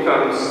course,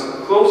 becomes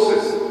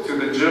closest to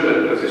the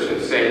German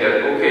position, saying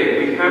that,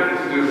 okay, we have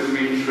to do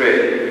free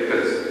trade,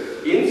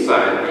 because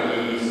inside the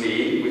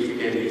EEC, which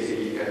became the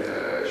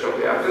EEC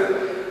shortly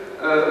after,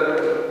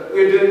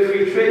 we're doing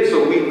free trade,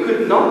 so we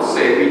could not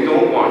say we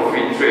don't want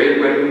free trade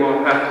when we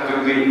have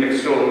to do the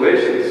external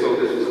relations. So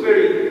this was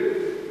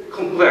very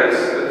complex,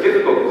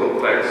 difficult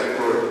complex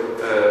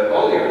for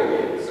all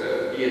Europeans,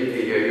 be it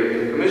the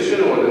European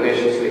Commission or the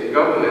nation-state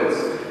governments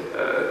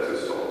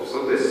to solve.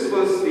 So this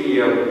was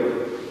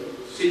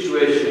the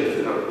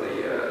situation of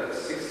the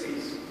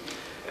 60s.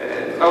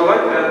 And I would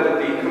like to add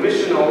that the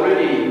Commission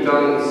already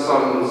done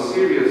some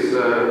serious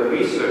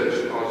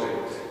research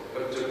project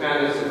of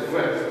Japan as a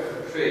threat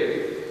for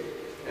trade.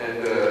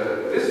 And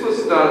this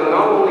was done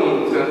not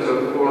only in terms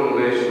of foreign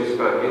relations,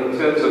 but in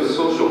terms of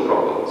social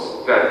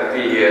problems. That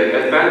the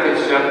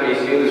advantage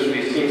Japanese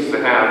industry seems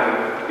to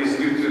have is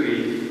due to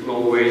the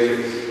low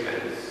wages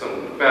and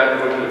some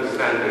bad working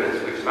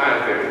standards, which I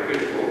am very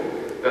critical.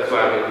 That's why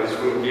I'm in this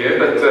room here.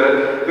 But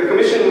the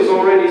Commission was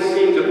already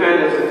seeing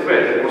Japan as a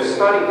threat, or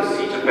starting to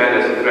see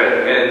Japan as a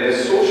threat, and the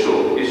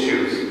social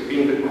issues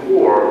being the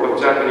core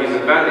of Japanese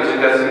advantage,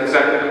 and that's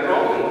exactly the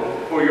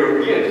problem for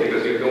Europeans,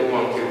 because you don't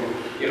want to,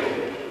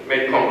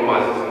 make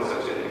compromises on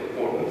such an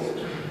important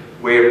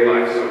way of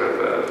life sort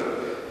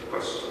of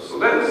question. So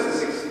that was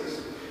the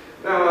 60s.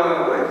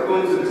 Now, I'd like to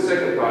go into the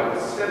second part,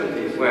 the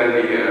 70s, when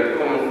the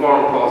common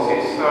foreign policy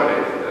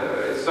started.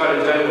 It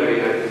started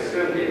January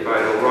 1970, if I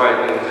know right,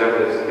 in the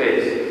Japanese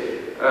case.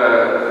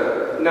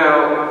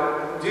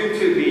 Now, due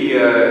to the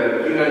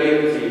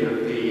unanimity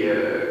of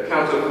the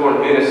Council of Foreign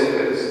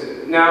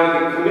Ministers,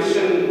 now the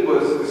Commission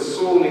was the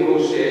sole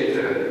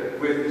negotiator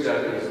with the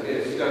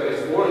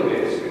Japanese Foreign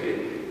Ministry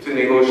to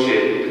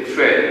negotiate the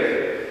trade.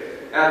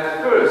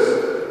 At first,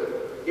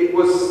 it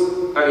was,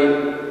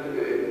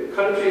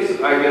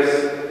 countries, I guess,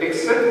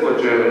 except for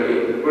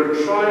Germany, were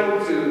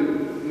trying to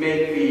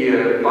make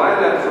the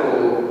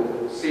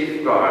bilateral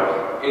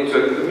safeguard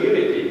into a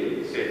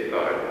community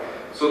safeguard,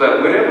 so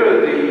that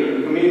whenever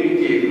the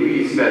community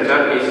agrees that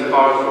Japanese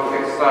cars or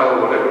textile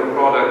or whatever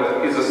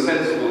product is a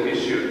sensible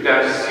issue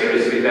that's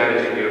seriously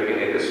damaging European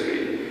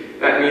industry,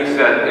 that means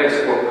that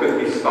export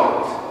could be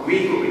stopped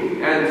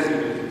legally and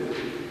legally.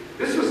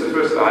 This was the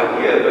first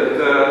idea, but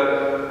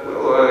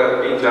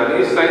in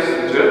Japanese, thanks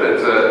to the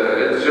Germans,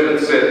 the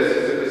Germans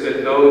simply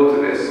said no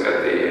to this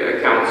at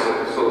the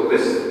council. So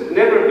this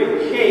never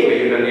became a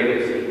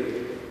unanimity.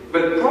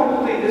 But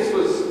probably this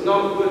was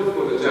not good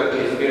for the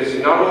Japanese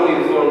ministry, not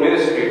only the foreign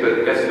ministry,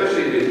 but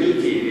especially the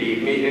MITI,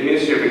 the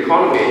Ministry of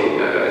Economy,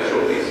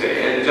 shall we say,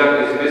 and the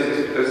Japanese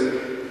business, because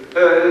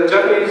the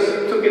Japanese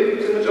took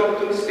it too much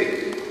optimistic.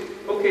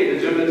 Okay, the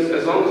Germans,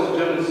 as long as the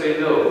Germans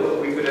say no,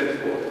 we could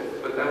export.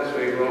 But that was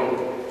very wrong.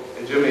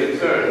 And Germany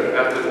turned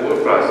after the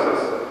war crisis,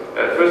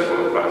 First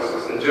World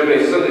Crisis, and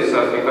Germany suddenly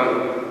starts to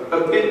become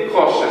a bit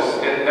cautious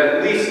and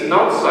at least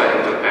not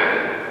siding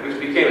Japan, which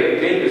became a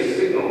dangerous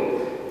signal.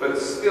 But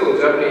still,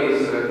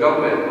 Japanese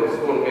government, both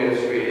foreign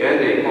ministry and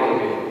the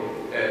economy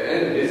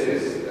and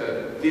business,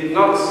 did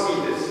not see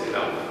this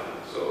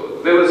enough.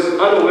 So there was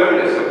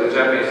unawareness of the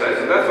Japanese side.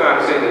 So that's why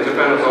I'm saying that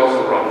Japan was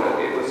also wrong. That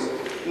it was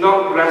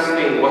not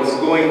grasping what's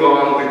going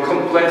on, the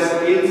complex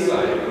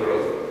inside of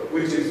Europe,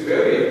 which is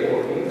very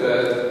important,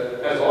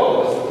 as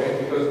all of us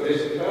think,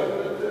 because Japan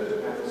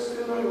was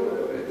still not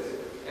aware of it.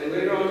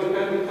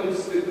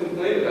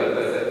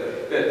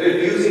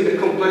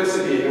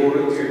 complexity in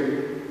order to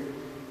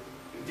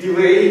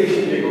delay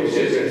the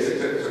negotiations,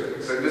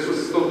 etc. This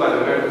was still by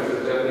the Americans,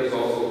 the Japanese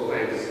also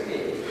planned the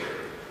same.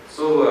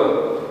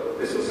 So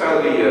this was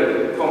how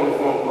the common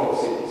foreign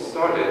policy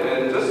started.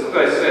 And just as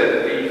I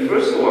said, the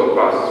first war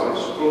process,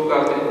 which broke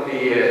out at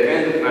the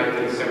end of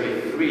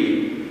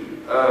 1973,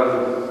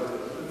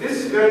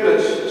 this very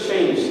much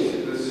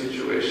changed the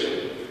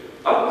situation.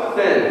 Up to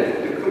then,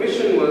 the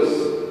Commission was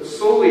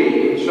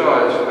solely in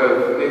charge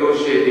of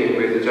negotiating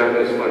with the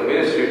Japanese Foreign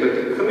Ministry, but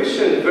the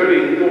Commission,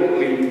 very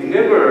importantly,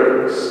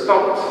 never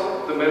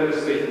stopped the member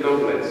state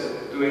governments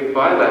doing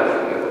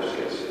bilateral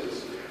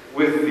negotiations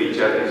with the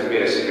Japanese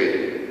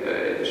Ministry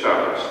in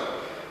charge.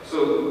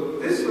 So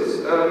this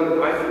was,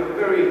 I think,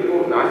 very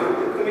important. I think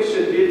the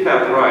Commission did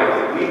have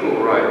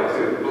legal right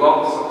to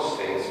block such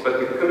things, but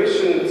the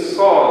Commission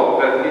saw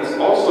that it's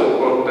also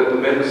important that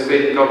the member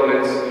state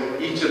governments,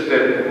 each of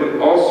them,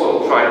 would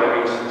also try to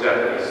reach the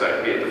Japanese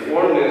side, be it the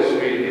foreign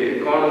ministry, the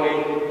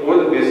economy, or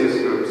the business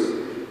groups.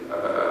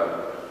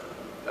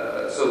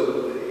 So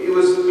it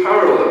was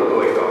parallel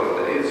going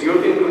on. It's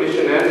European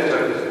Commission and the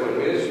Japanese Foreign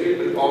Ministry,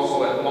 but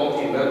also at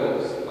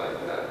multi-levels like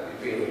that,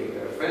 between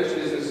French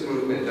business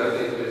group and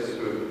Japanese business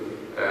group,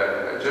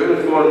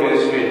 German Foreign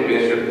Ministry and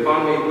Ministry of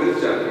Economy with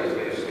Japanese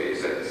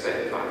ministries at the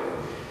same time.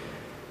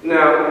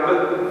 Now,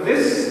 but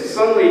this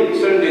suddenly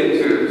turned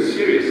into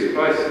serious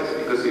crisis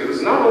because it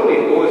was not only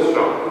oil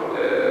shock,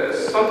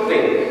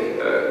 something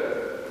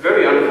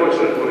very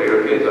unfortunate for the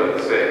Europeans, I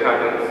would say,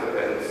 happened.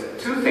 And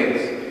two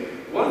things.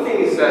 One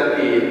thing is that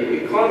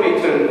the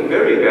economy turned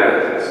very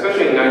bad,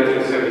 especially in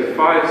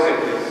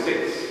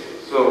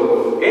 1975-76.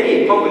 So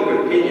any public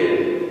opinion,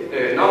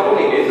 not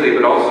only in Italy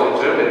but also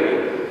in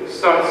Germany,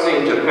 starts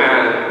seeing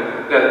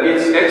Japan that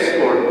its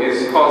export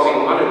is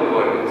causing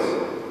unemployment,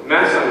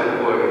 mass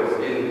unemployment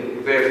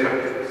in their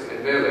countries,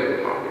 in their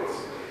labor markets.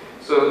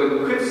 So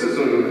the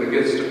criticism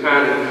against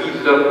Japan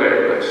heated up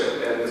very much.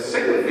 And the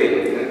second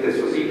thing, and this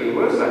was even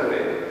worse, I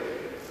think,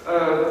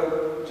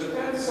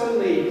 Japan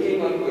suddenly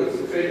came up with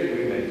a trade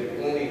agreement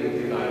only with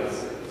the United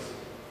States.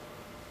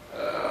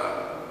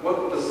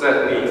 What does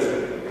that mean?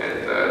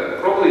 And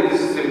probably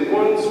this is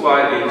important why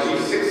the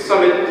G6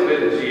 summit,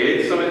 the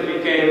G8 summit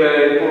became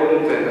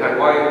important, and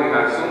why we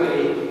have so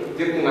many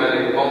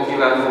diplomatic,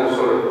 multilateral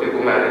sort of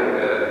diplomatic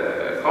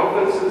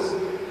conferences.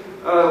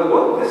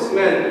 What this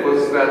meant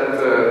was that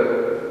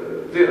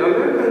the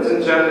Americans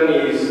and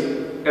Japanese,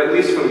 at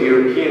least from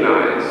European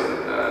eyes,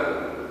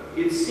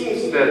 it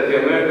seems that the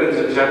Americans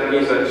and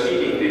Japanese are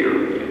cheating the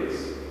Europeans.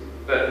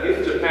 That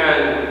if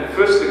Japan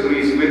first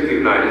agrees with the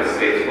United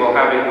States while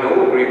having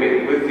no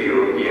agreement with the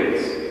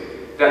Europeans,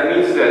 that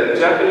means that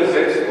Japanese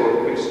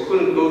export, which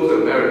couldn't go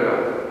to America,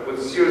 would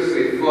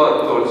seriously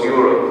flood towards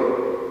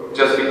Europe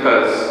just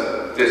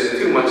because there's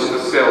too much to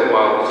sell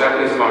while the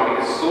Japanese market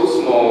is so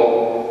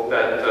small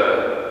that,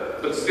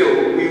 but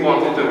still, we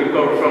wanted to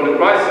recover from the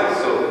crisis,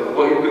 so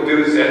what you could do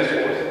is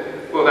export.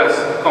 Well, that's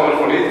common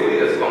for Italy,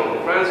 that's common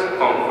for France,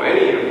 common for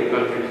any European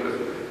country,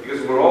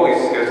 because we're always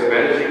scarce of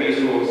energy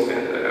resources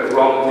and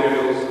raw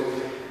materials.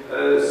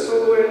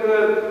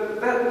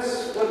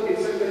 That's what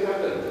exactly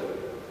happened.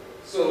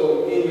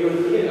 So, in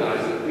European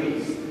eyes at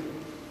least,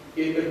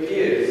 it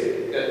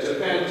appears that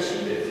Japan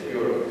cheated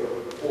Europe,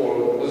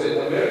 or was it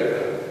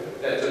America?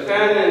 That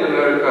Japan and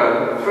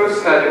America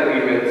first had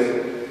agreements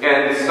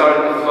and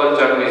started to flood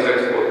Japanese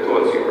export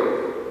towards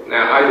Europe.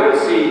 Now, I don't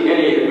see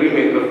any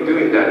agreement of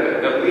doing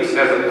that, at least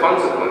as a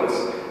consequence.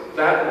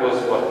 That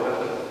was what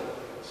happened.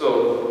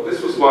 So,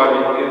 this was why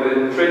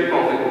the trade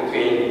conflict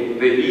between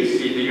the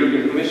EC, the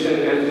European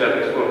Commission, and the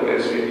Japanese Foreign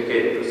Ministry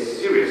became a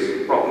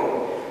serious problem.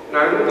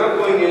 Now, I'm not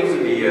going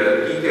into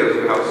the details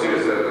of how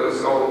serious that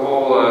was,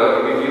 all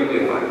reviewed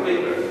in my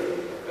paper.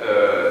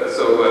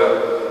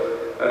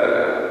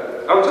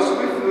 I'll just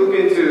quickly look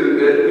into,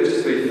 which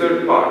is the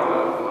third part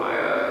of my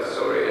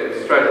story,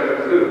 and try to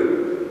conclude.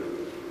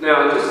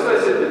 Now, just as I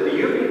said, that the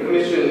European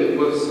Commission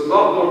was a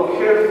lot more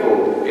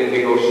careful in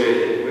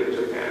negotiating with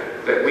Japan,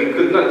 that they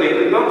could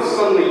not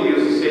suddenly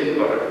use a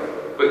safeguard.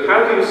 But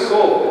how do you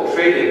solve the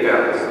trade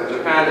imbalance of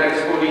Japan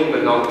exporting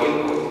but not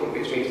importing,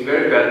 which means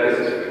very bad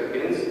business for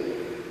Europeans?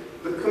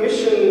 The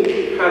Commission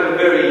had a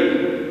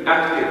very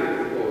active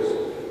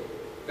proposal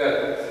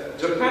that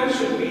Japan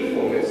should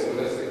reform its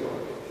domestic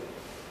market.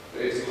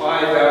 Its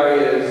high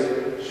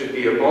barriers should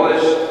be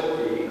abolished.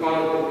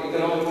 The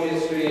economic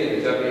ministry and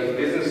the Japanese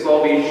business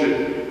lobby should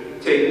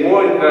take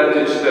more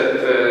advantage that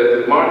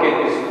the market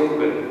is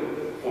open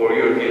for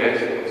European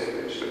exports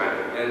to Japan.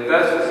 And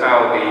that's how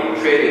the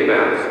trade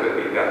imbalance could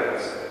be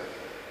balanced.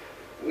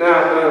 Now,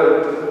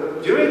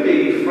 during the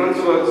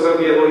François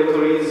Xavier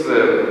Loitouri's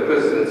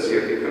presidency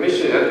of the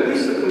Commission, at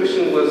least the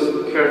Commission was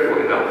careful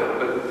enough.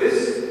 But this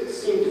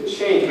seemed to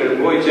change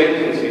when Roy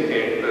Jenkins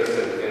became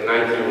president in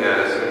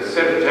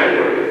 1977,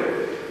 January.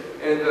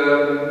 And,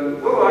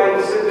 well,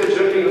 I said that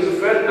Germany was a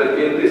threat, but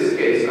in this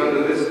case,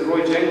 under this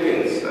Roy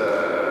Jenkins,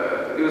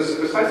 it was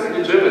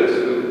precisely the Germans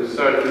who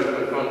started to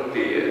confront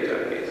the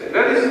Japanese. And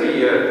that is the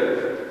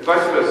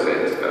Vice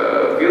President,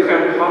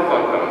 Wilhelm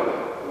Haferkamp,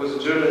 who was a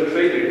German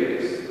trade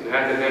unionist, an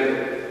academic.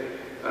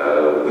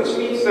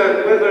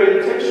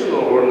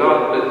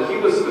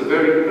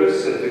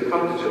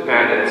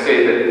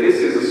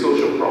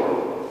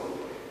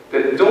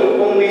 that don't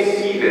only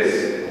see this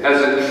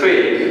as a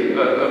trade,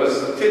 a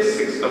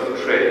statistics of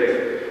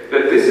trade,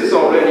 that this is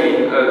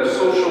already a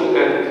social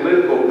and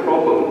political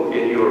problem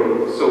in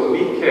Europe, so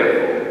be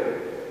careful.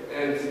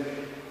 And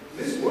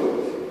this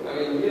worked. I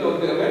mean, you know,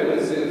 the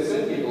Americans didn't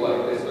send people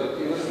like this, but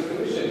it was the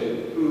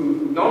Commission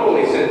who not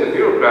only sent the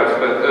bureaucrats,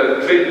 but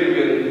a trade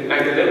union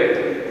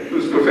academic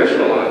who's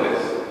professional on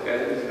this.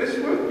 And this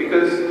worked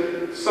because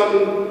some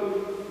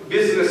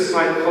business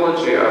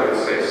psychology, I would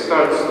say,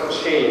 starts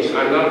to change.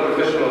 I'm not a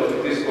professional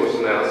of discourse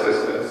analysis,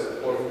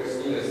 as or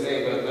Christina is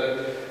saying,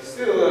 but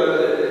still,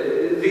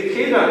 the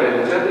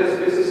Keidan, the Japanese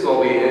business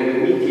lobby, and the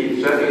Miki,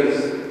 the Japanese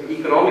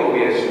economic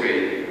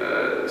ministry,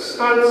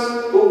 starts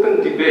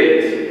open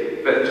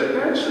debate that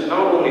Japan should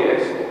not only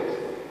export.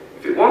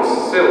 If it wants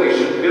to sell, it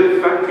should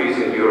build factories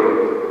in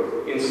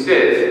Europe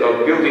instead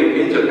of building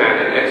in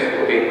Japan and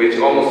exporting, which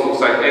almost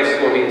looks like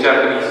exporting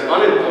Japanese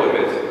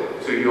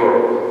unemployment to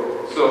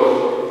Europe.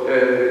 So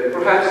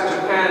perhaps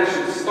Japan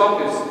should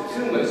stop its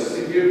too much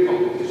severe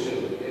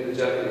competition in the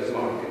Japanese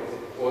market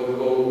or the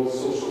low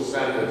social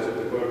standards of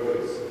the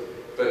workers,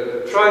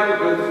 but try to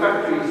build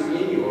factories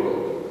in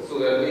Europe so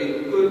that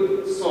it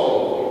could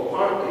solve or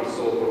partly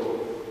solve or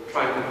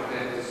try to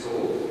pretend to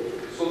solve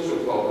social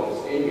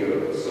problems in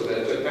Europe so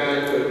that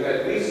Japan could,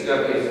 at least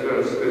Japanese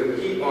firms, could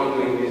keep on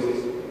doing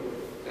business.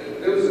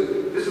 And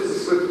this was a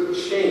sort of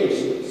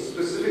change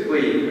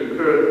specifically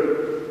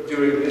occurred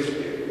during this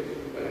period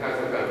when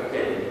Hakka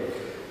came.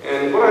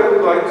 And what I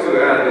would like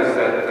to add is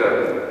that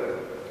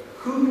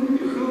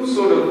who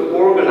sort of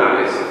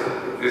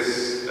organized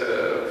this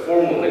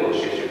formal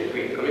negotiation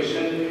between the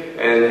Commission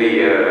and the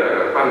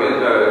Prime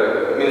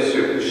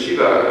Minister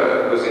Kushiba,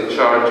 who was in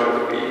charge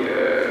of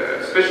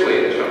the,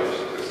 especially in charge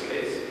of this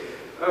case,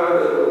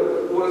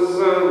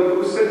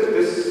 who said that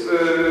this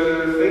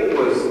thing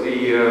was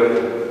the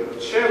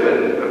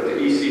chairman of the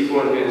EC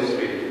Foreign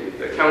Ministry,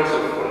 the Council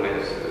of Foreign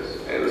Ministers,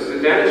 and it was the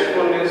Danish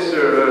Foreign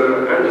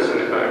Minister Anderson,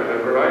 if I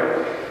remember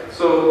right.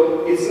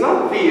 So it's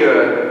not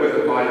the with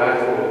the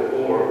bilateral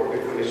or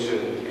the Commission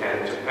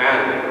and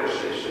Japan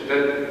negotiation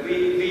that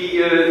the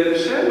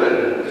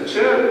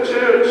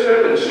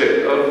chairmanship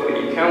of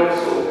the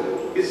Council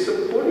is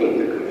supporting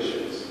the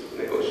Commission's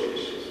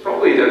negotiations.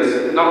 Probably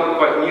that's not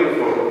quite new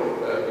for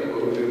people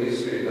who do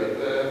history, but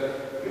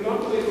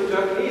remarkably for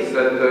Japanese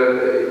that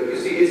you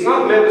see it's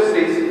not member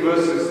states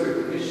versus the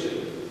Commission.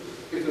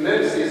 If the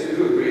member states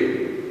do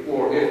agree,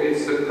 or if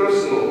it's the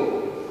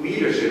personal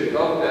leadership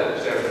of that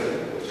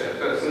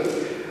chairperson,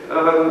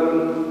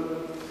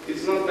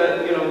 it's not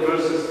that, you know,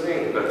 versus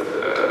thing, but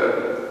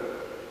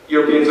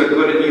Europeans are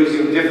good at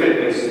using different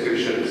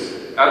institutions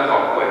ad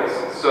hoc ways.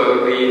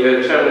 So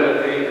the chairman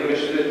of the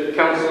Commission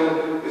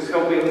Council is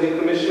helping the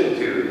Commission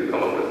to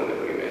come up with an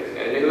agreement.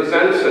 And it was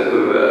Anderson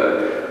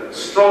who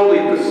strongly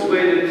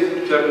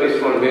persuaded Japanese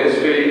Foreign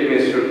Ministry,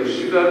 Minister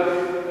Kushiba,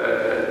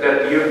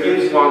 that the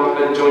Europeans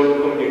want a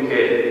joint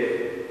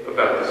communique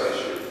about this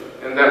issue.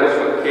 And that was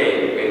what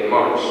came in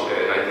March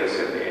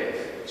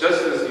 1978,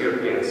 just as the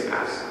Europeans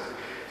asked.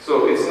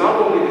 So it's not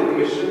only the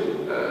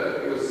Commission,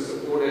 it was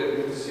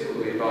supported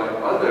considerably by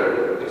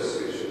other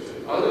institutions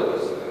and other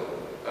personnel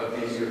of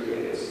these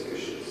European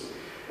institutions.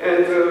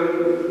 And,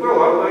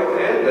 well, I would like to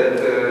add that,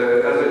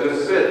 as I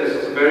just said, this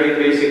is a very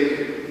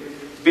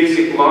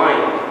basic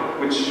line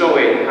which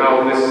showing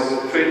how this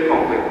trade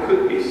conflict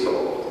could be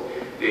solved.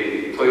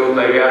 The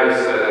Toyota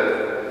Yaris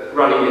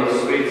running in the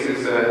streets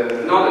is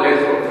not an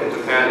export from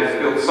Japan. It's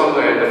built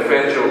somewhere in the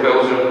French or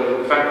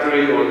Belgian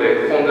factory, or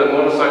the Honda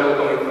motorcycle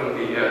coming from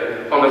the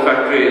Honda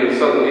factory in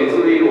southern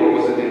Italy, or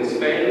was it in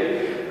Spain?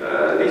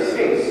 These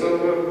things. So,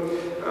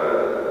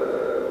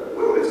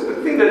 well, it's a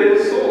good thing that it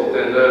was solved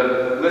and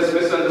less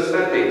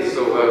misunderstandings.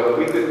 So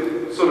we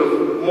could sort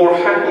of more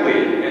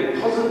happily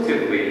and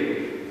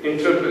positively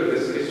interpret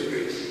this history.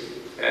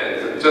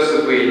 And just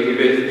as we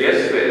debated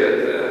yesterday,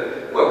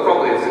 that, well,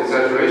 probably it's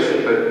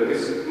exaggeration, but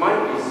this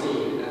might be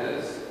seen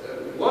as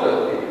one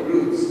of the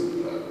roots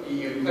of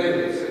EU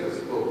claimants in this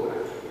global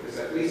action. Because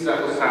at least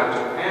that was how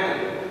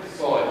Japan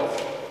saw it.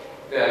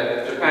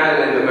 That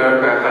Japan and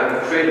America had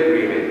a trade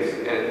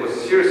agreement and was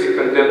seriously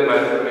condemned by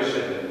the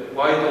Commission.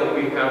 Why don't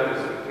we have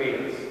this between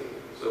us?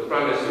 So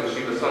Prime Minister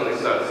Kushiba suddenly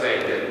started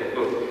saying that,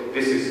 look,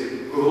 this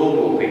is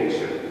global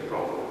nature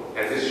problem,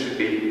 and this should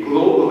be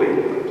globally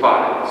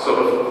applied. So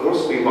of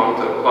course we want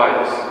to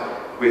apply this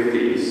with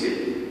the EC.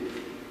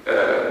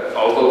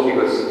 Although he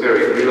was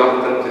very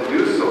reluctant to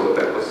do so,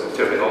 that was the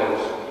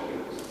terminology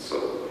he used. So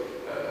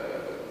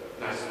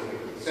nice that we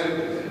consent,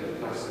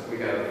 and nice that we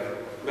have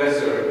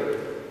lesser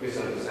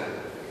misunderstanding.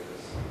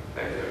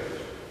 Thank you very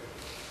much.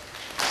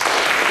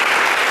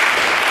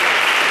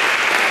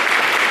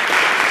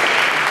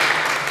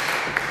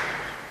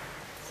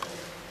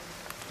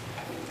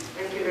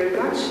 Thank you very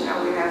much.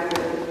 Now we have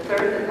the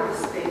third and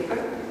last paper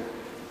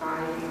by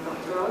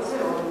Dr. Orsi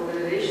on the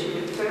relation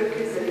with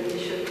Turkey as an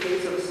initial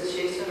phase of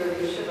association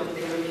relation of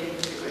the European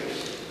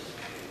integration.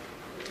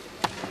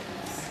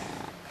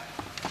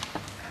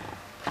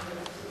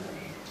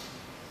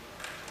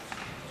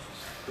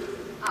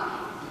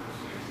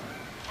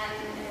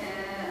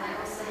 And I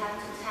also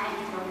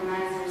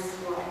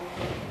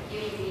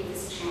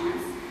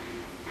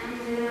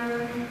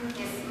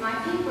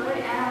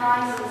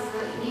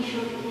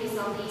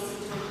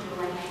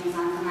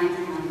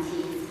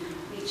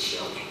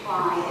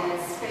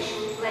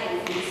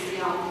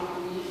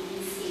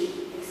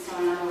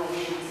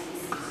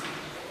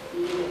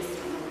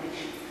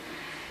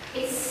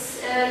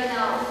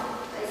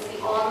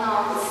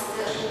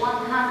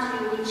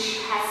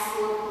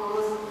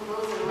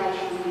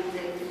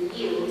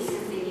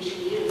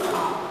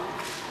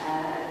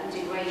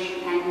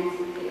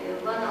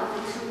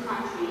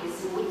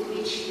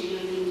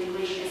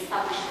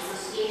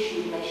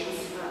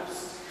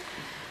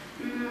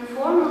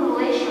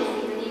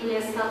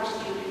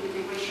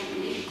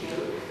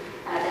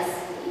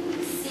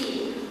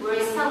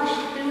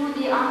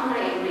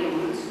Ankara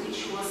Agreement,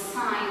 which was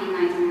signed in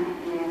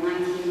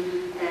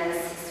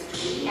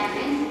 1963 and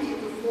entered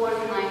into force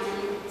in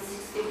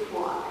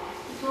 1964.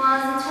 It was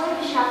the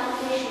Turkish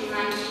application in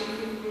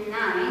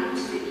 1959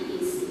 to the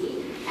EEC,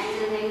 and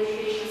the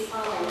negotiations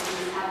following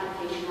this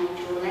application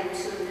actually led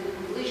to the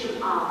conclusion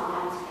of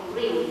that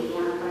agreement, the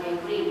Ankara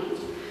Agreement.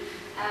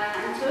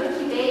 And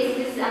Turkey based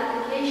this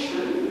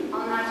application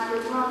on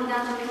Article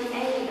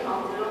 228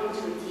 of the Rome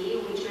Treaty,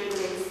 which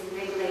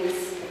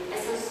regulates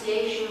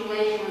association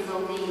relations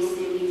of the EEC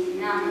with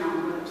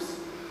non-members.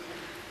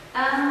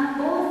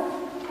 Both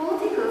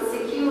political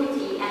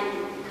security and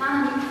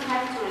economic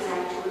factors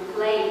actually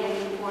played an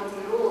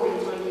important role in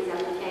Turkey's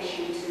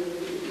application to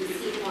the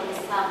EEC for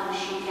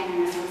establishing an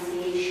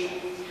association.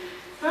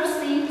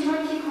 Firstly,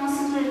 Turkey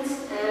considered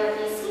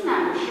EEC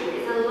membership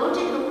as a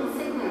logical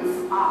consequence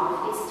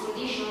of its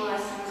traditional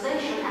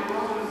westernization and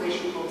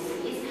modernization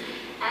policies,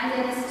 and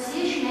an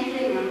association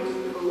agreement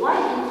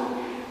providing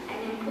an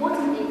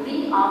important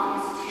degree of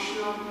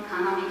institutional,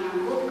 economic, and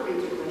political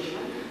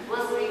integration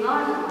was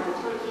regarded by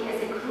Turkey as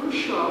a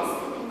crucial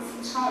stepping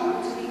stone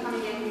to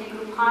becoming an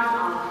integral part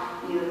of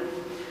Europe.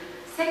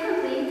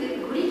 Secondly, the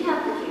Greek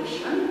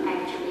application,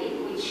 actually,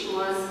 which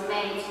was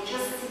made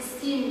just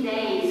 16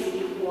 days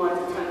before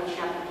the Turkish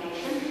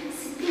application,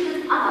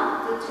 speeded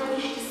up the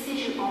Turkish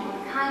decision on the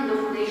kind of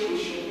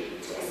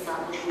relationship to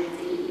establish with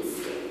the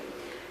EEC.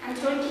 And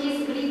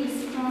Turkey's quick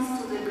response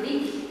to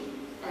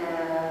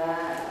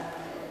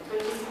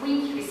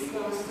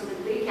the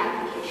Greek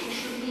application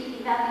should be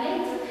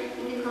evaluated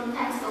in the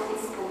context of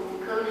its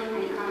political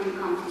and economic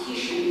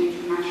competition in the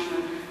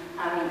international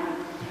arena.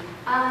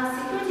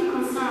 Security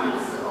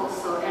concerns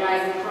also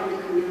arising from the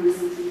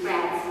communist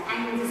threats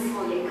and the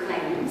Soviet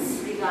claims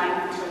regarding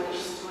the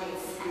Turkish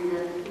Straits and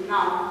the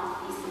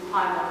northeastern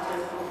part of the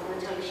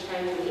Turkish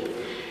territory,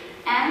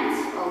 and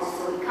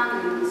also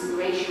economic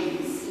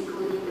considerations,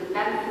 including the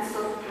benefits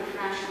of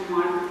preferential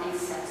market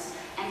access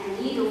and the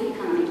need of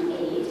economic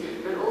aid,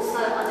 but also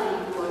other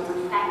important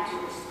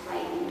factors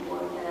play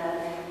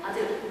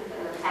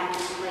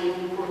an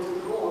important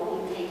role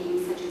in taking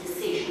such a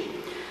decision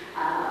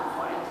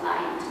for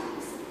applying to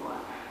this for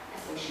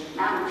associate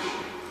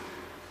membership.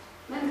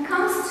 When it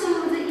comes to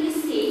the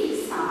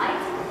EEC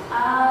side,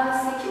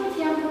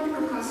 security and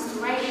political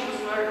considerations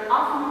were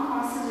often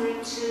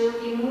considered to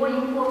be more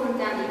important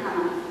than the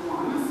economic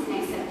ones in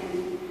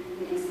accepting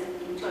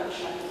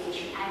Turkish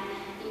application and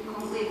in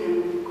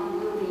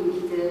concluding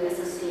the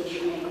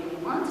association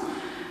agreement.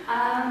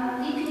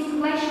 Deepening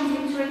relations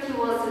with Turkey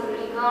was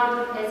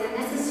regarded as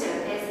necessary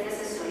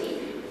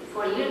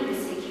for European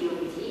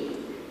security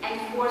and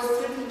for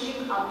strategic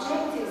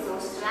objectives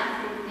of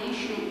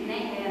strengthening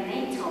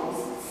NATO's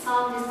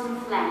southeastern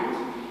flank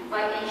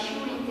by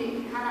ensuring the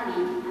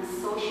economic and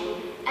social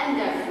and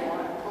therefore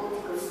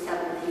political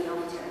stability of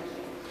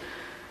Turkey.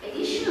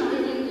 Additionally,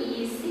 the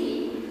EEC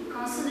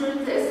considered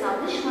the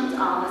establishment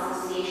of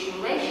association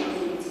relations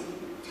with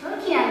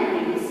Turkey and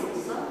Greece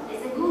also as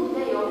a good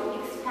way of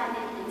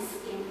expanding its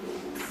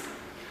influence.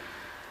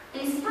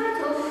 In spite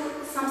of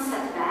some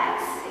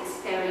setbacks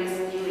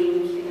experienced during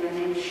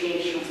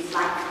negotiations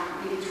like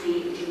military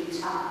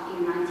junta in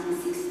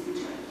 1960 in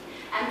Turkey,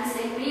 and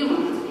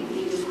disagreement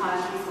between the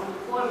parties on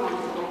formal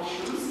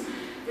elections,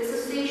 the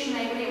association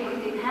agreement,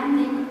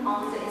 depending on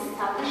the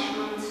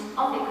establishment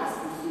of a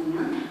customs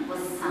union,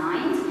 was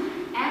signed,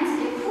 and a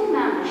full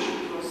membership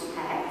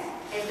prospect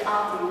as the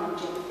ultimate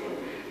objective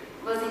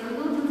was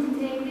included in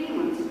the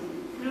agreement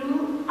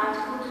through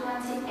Article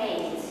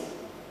 28,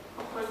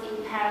 of course in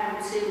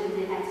parallel to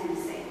the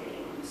Athens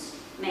agreement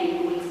made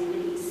with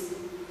Greece.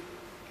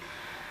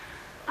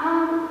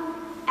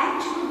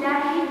 Actually, there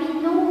had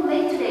been no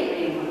later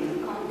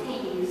agreement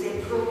containing a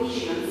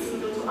provision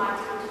similar to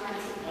Article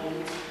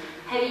 28,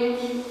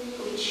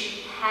 which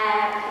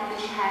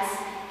has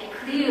a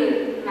clear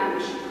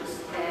membership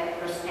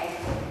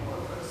perspective or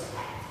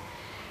prospect.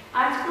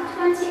 Article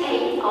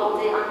 28 of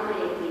the Ankara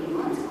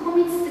Agreement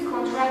commits the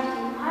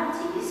contracting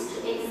parties to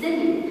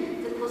examine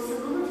the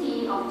possibility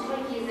of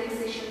Turkey's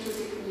accession to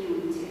the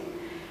community.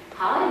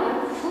 However,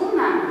 full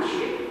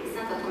membership is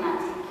not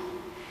automatic.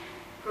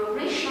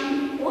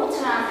 Progression or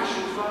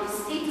transition from the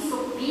status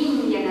of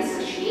being an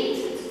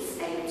associated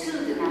state to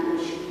the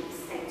membership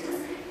status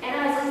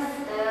arises,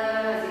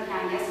 as you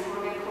can guess,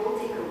 from a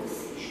political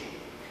decision.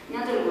 In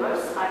other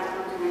words,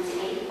 Article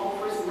 28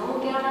 offers no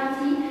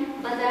guarantee,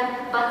 but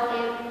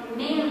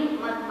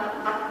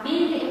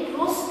merely a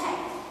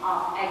prospect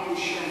of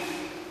admission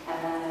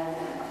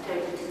of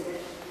Turkey to the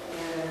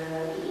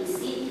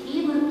EEC,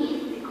 even if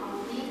the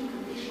complete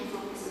conditions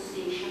of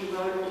association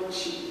were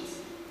achieved.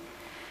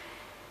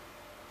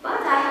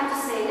 But I have to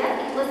say that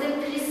it was a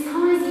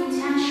precise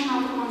intention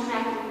of the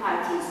contracting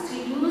parties to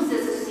use the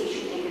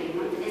association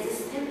agreement as a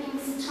stepping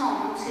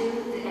stone to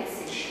the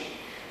accession.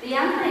 The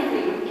Ankara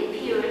Agreement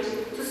appeared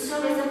to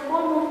serve as a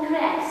form of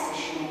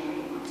pre-accession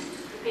agreement to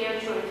prepare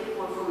Turkey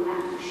for full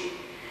membership.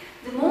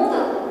 The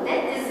model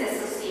that this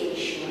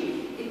association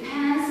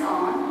depends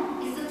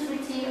on is the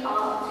Treaty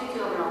of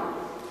Rome.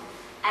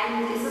 And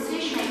the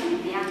association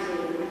agreement, the Ankara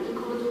Agreement,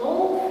 includes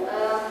all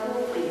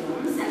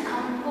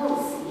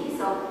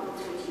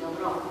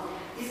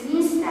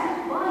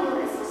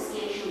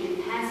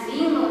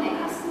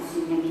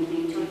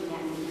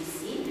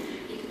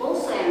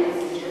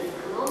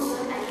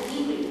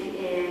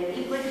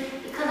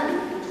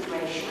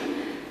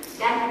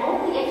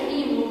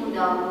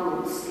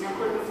of goods in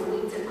accordance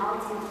with the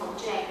ultimate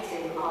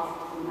objective of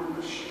the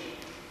membership.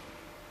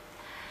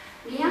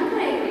 The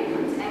Ankara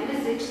Agreement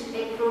envisaged a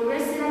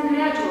progressive and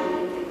gradual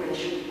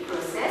integration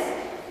process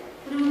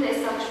through the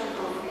establishment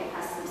of a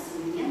customs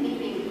union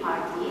between the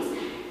parties,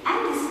 and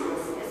this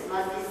process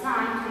was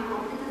designed to be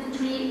completed in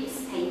 3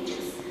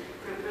 stages: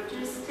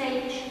 preparatory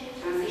stage,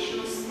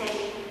 transitional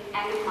stage,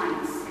 and the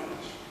final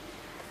stage.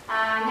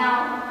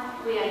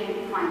 Now we are in the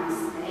final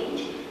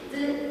stage.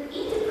 In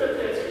the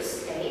preparatory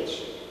stage,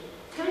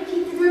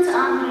 Turkey didn't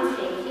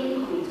undertake any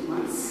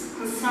commitments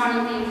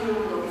concerning the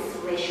improvement of its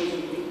relations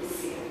with the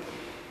EC.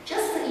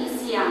 Just the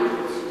EC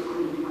undertook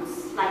commitments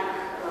like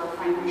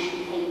financial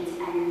aid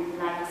and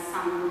like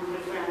some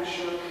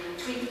preferential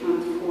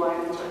treatment for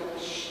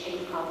Turkish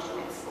agricultural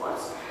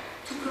exports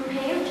to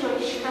prepare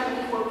Turkish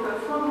economy for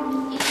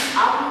performing its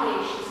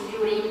obligations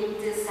during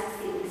the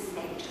succeeding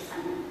stages,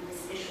 and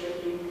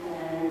especially in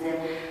the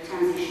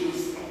transitional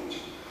stage.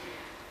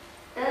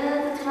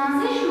 The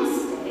transitional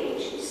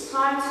stage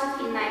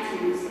started in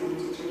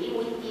 1973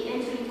 with the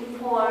entry into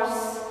force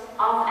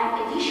of an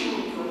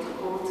additional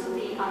protocol to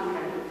the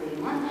Ankara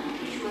Agreement,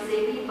 which was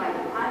agreed by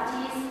the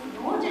parties in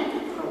order to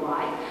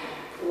provide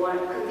for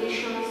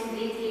conditions,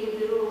 detailing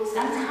the rules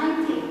and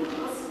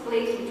timetables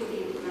relating to the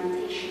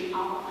implementation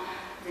of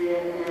the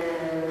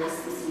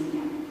customs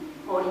union,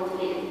 or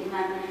relating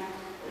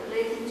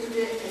to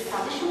the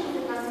establishment of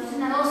the customs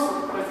union, and also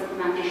for the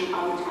implementation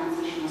of the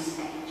transitional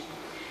stage.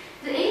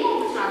 The aim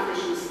of the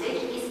transitional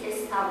stage is to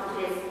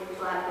establish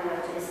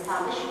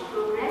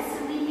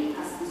progressively a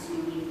customs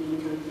union between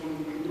Turkey and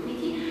the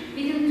community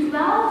within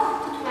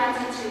 12 to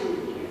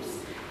 22 years,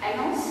 and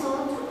also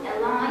to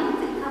align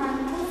the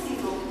economic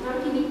policies of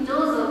Turkey with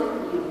those of the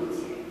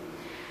community.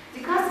 The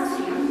customs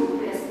union will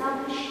be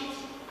established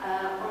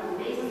on the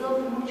basis of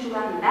mutual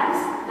and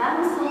balanced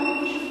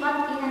obligations, but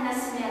in an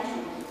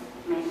asymmetric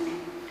manner.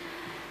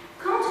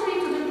 Contrary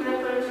to the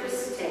preparatory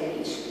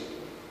stage,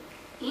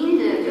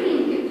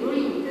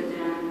 during the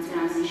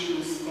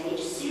transitional stage,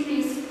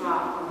 serious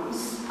problems,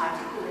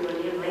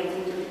 particularly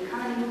relating to the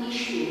economic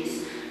issues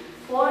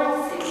for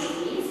the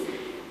 70s,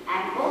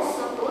 and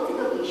also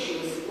political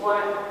issues for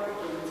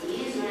the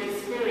 80s, were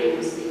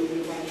experienced in the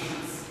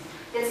elections.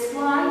 That's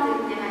why the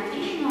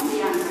implementation of the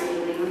Ankara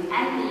Agreement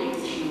and the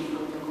additional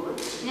protocol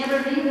never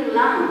really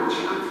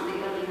launched until the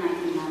early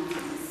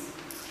 1990s.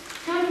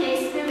 Turkey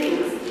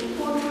experienced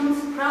important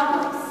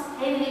problems,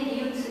 heavily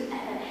due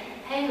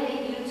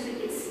to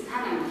its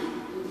economic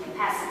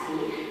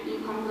incapacity in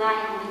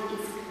complying with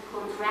its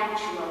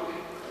contractual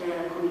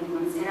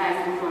commitments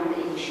arising from the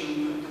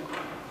additional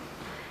protocol.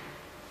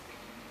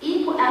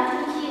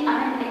 Turkey,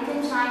 at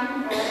that time,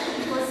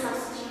 equal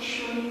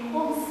substitution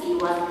policy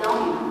was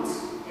dominant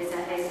as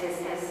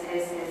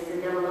the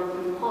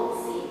development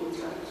policy in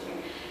Turkey.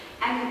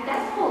 And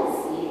that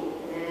policy,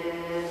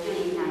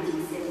 during the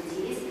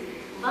 1970s,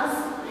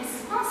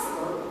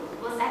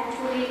 was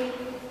actually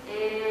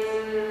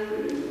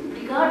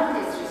regarded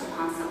as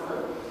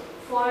responsible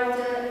for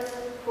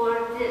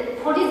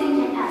this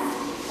incapacity,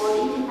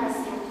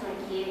 of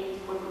Turkey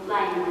for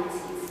complying with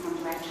its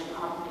contractual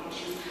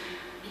obligations,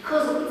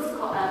 because of its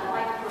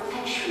quite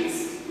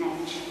protectionist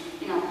nature.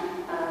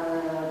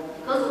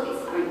 Because of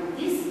its,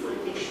 this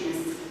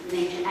protectionist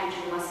nature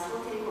actually was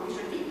totally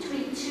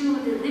contradictory to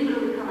the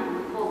liberal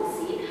economic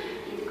policy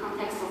in the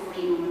context of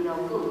free movement of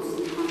goods,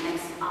 in the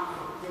context of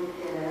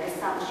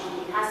establishing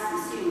a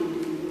customs union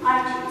between the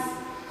parties.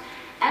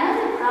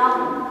 Another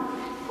problem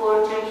for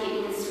Turkey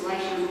in its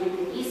relations with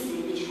the EC,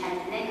 which had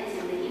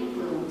negatively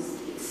influenced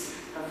its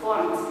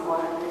performance for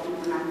the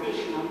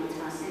implementation of the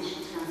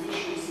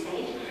transition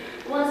stage,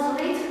 was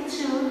related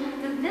to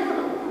the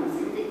developments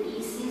in the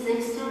EC's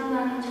external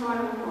and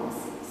internal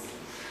policies.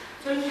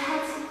 Turkey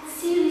had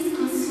serious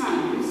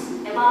concerns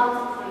about,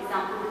 for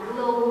example, the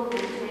global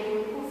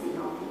Mediterranean policy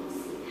of the EC,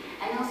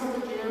 and also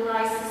the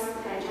generalized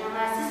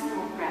system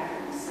of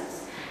preferences,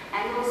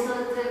 and also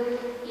the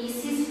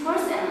EC's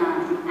first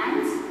enlargement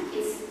and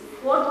its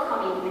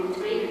forthcoming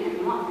Mediterranean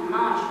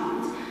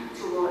enlargement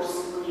towards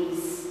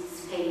Greece,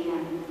 Spain,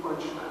 and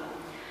Portugal.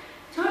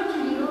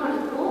 Turkey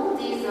regarded all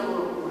these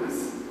developments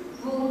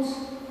would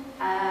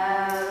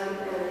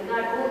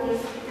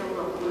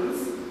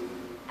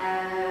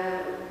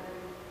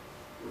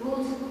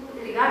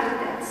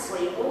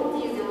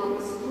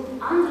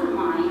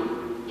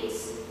undermine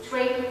its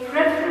trade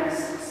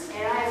preferences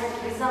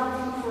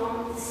resulting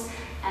from its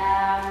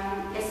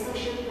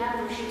associate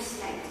membership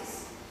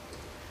status.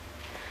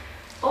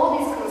 All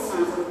these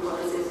concerns, of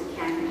course, as you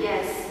can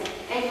guess,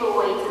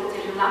 aggravated the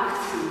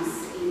reluctance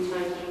in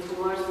Turkey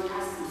towards the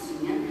customs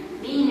union,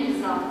 being a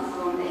result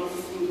from the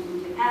existing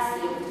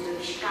incapacity of the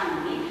Turkish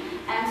economy,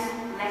 and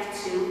led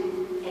to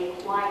a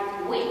quite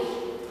weak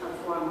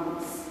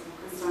performance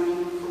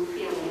concerning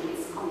fulfilling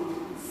its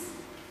commitments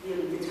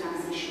during the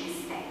transition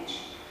stage.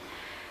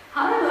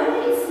 However,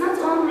 it's not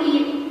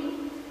only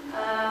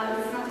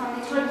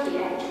Turkey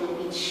actually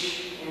which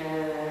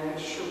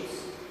should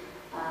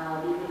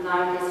be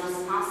regarded as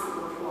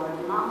responsible for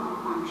the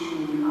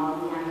non-functioning of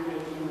the Ankara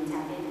Agreement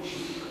and the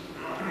additional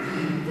protocol.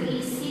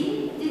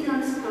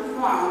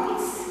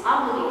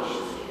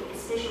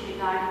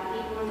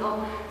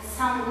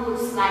 some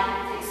goods like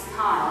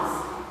textiles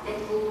that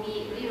will be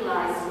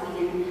realized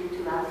within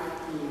 12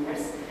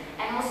 years,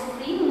 and also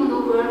free movement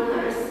of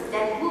workers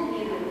that will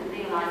be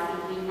realized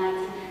between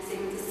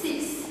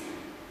 1976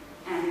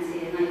 and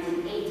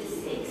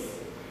 1986,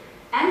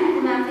 and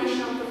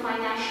implementation of the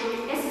financial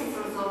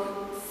assistance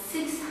of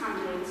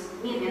 600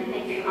 million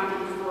under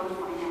the fourth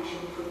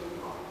financial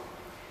protocol.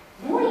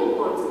 More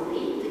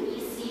importantly, the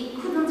EC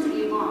couldn't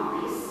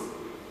revise,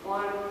 or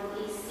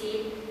the EC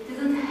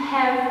didn't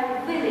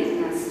have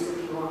willingness to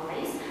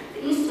revise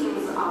the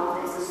instruments of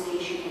the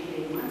association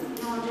agreement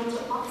in order to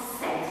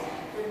offset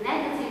the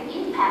negative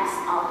impacts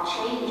of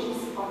changes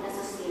of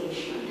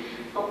association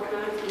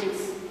occurred in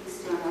its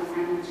external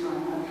and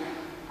internal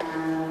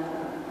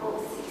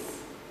policies.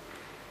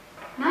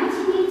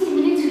 1980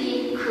 military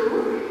coup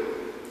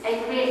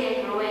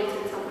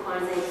aggravated, of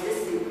course, the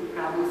existing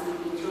problems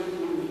between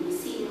Turkey and the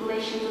EC in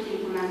relation to the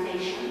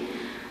implementation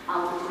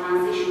of the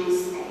transitional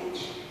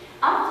stage.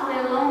 After a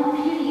long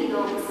period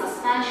of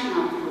suspension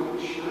of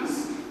relations,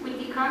 with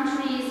the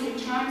country's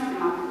return to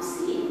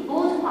democracy,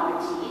 both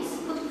parties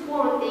put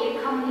forward their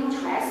common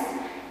interest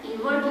in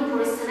working for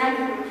a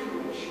strengthened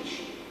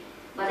relationship.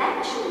 But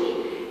actually,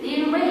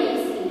 their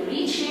ways in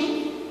reaching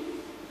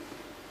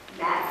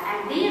that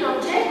and their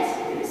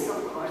objectives, of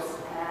course,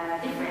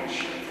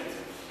 differentiated.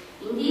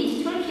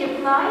 Indeed, Turkey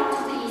applied to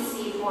the EC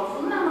for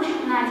full membership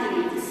in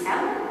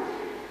 1987,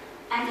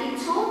 and it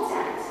thought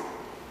that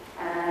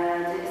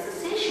the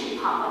association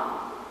power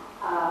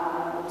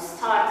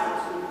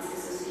started with its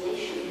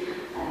association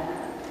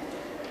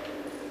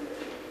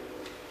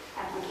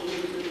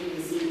application to the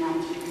EC in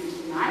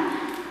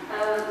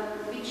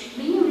 1959, which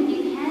mainly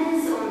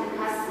depends on the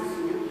customs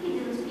union. It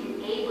hasn't been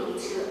able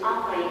to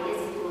operate as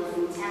it was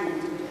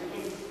intended,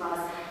 as it was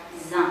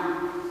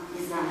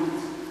designed.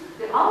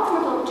 The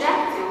ultimate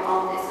objective of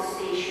the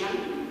association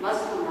was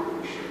full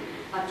membership,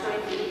 but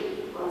Turkey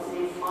was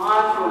very far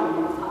from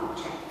the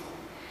objective.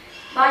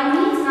 By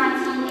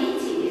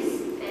mid-1980s,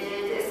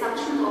 the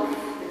establishment of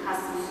the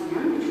customs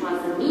union, which was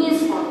the means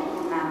for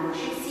full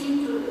membership,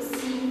 seemed to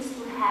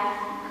have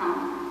become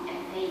a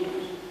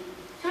failure.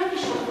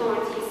 Turkish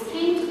authorities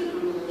came to the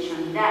conclusion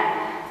that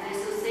the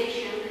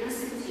association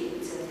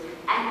constituted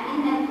an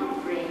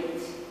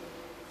inappropriate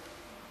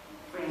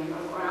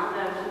framework or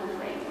unworking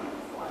framework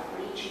for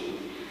reaching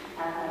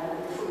the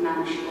full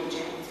membership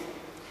objective.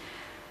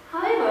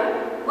 However,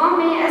 one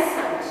may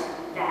assert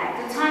that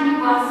the timing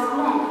was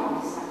wrong for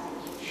this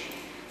application.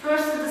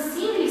 First, the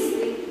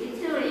seriously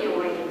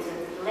deteriorated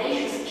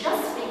relations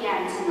just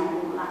began to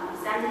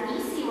normalize, and the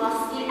EC was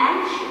still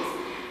anxious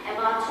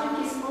about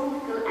Turkey's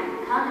political and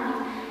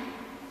economic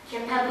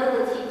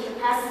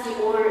capacity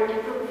or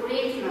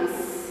appropriateness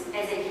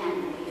as a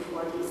candidate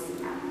for this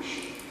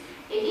membership.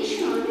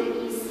 Additionally, the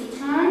EC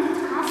turned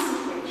its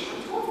concentration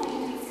totally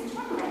into its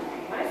internal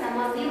affairs and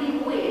was dealing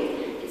with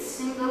its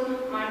single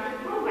market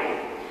program.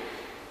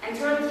 And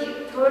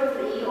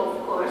thirdly, of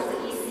course, the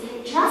EC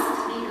had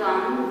just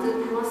begun the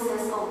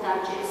process of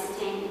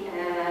digesting the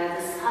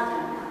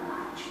southern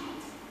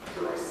enlargement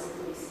towards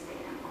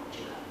Spain and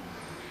Portugal.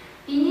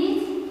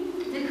 Indeed,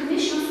 the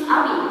Commission's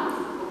opinion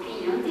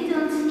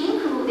didn't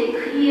include a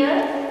clear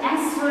and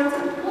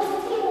certain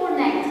positive or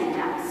negative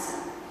answer.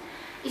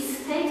 It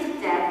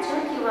stated that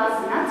Turkey was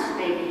not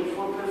ready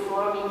for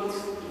performing the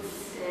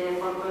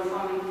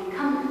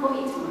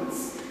commitments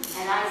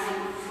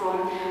arising from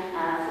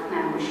full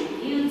membership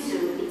due to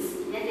its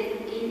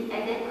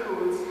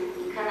inadequate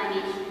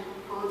economic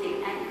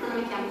and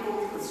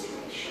political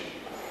situation.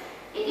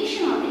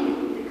 Additionally,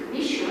 the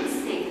Commission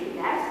stated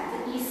that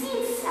the EC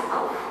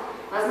itself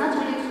was not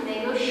ready to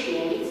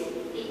negotiate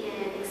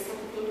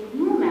accepting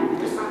new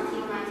members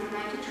until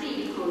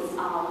 1993 because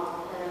of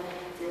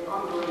the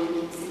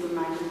ongoing single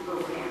market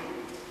program.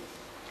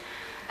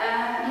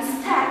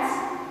 Instead,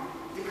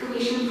 the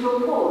Commission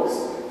proposed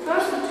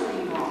first to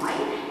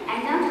revise and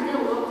then to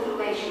develop the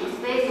relations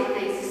based on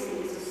the existing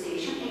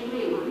association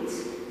agreement.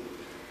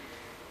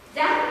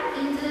 Then,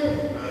 in the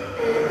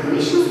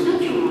Commission's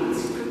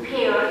documents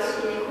prepared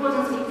in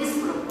accordance with this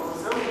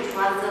proposal, which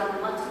was the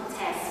bottom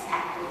test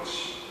package,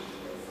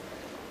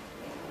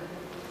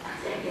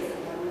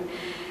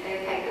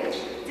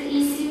 the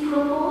EC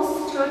proposed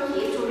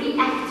Turkey to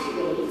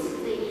reactivate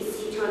the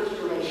EC-Turkey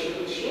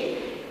relationship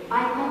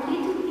by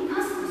completing the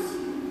customs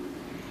union.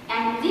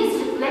 And this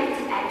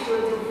reflected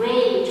actually the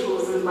way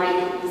chosen by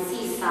the EC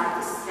side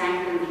to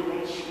strengthen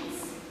relations.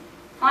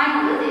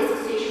 Finally, the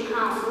Association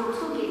Council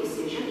took a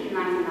decision in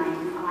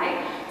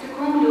 1995 to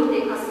conclude the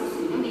customs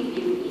union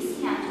between the EC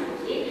and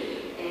Turkey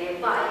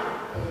by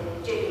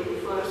January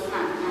 1st,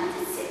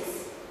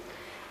 1996.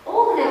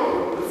 All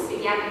developments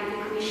began with the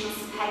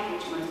Commission's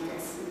package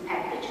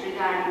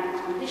regarding the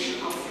completion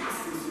of the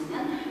customs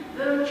union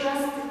were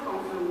just the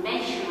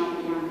confirmation of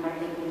the Ankara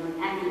agreement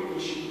and the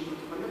addition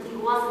protocol. Nothing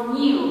was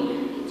new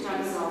in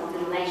terms of the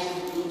relations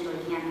between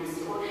Turkey and the EC,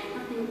 or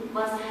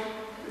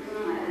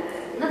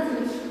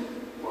nothing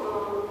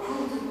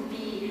could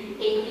be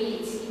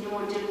agreed in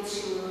order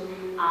to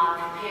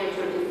prepare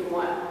Turkey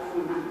for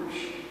full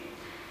membership.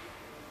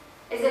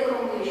 As a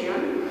conclusion,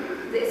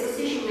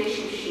 association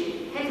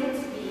relationship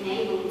hadn't been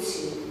able to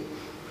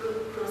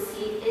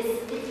proceed as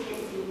it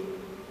had been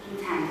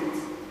intended.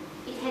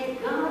 It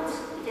had got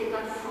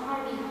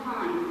far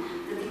behind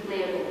the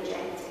declared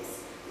objectives.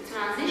 The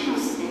transition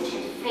stage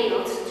had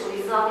failed to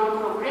result in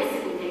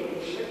progressive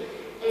integration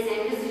as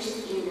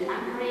envisaged in the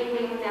Ankara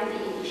Agreement and the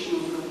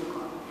additional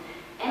protocol.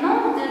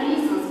 Among the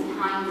reasons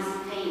behind this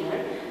failure,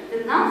 the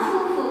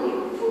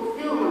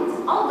non-fulfillment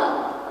of the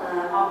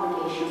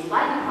obligations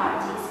by the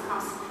parties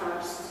comes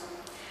first.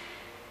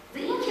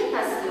 The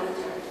incapacity of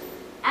Turkey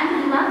and the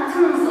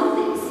reluctance of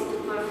the EC to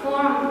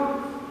perform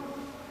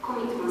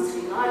commitments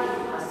regarding the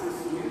customs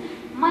union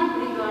might be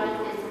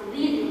regarded as the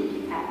leading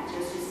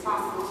factors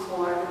responsible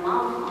for the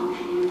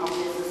malfunctioning of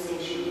the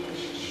association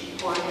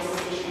relationship or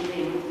association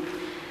agreement.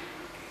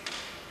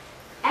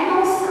 And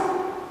also,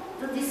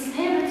 the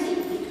disparity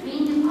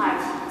between the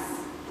parties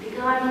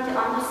regarding the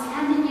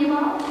understanding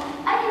about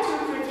and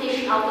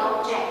interpretation of the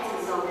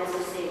objectives of the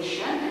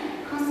association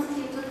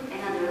constituted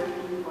another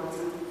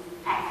important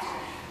factor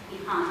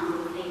behind the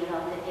failure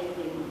of the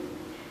agreement.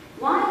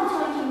 While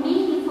Turkey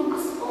mainly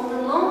focused on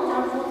the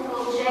long-term political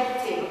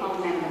objective of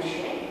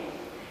membership,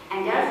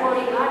 and therefore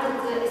regarded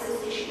the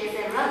association as a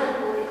rather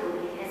political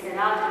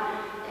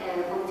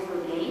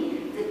game,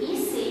 the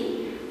EC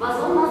was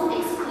almost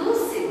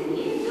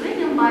exclusively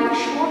driven by the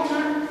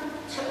shorter-term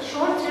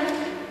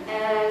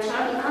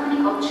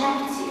economic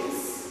objectives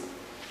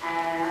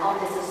of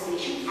the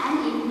association and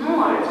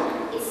ignored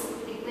its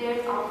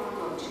declared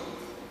ultimate objective.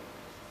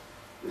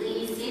 The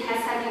EC has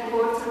had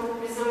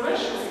important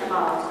reservations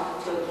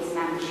about Turkey's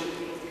membership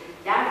rate.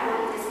 Therefore,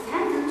 it has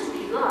tended to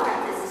regard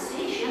the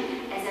association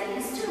as an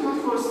instrument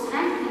for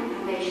strengthening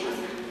relations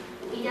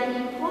with an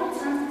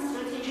important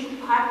strategic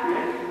partner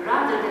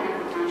rather than a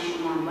potential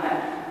member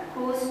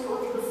whose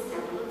political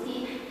stability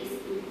is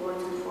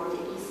important for the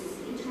EC's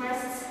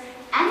interests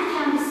and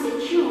can be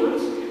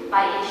secured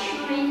by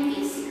ensuring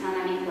its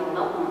economic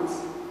development.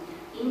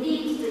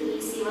 Indeed, the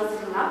EC was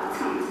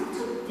reluctant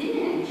to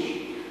diminish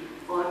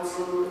or to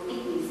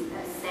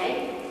say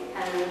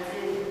the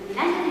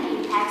negative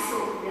impacts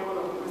of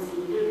developments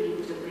in European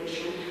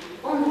integration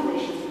on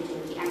relations with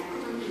Turkey and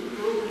couldn't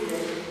improve the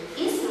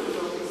instruments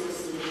of the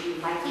association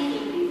by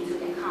taking into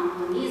account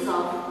the needs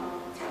of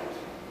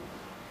Turkey.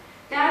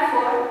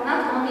 Therefore,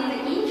 not only the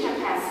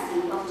incapacity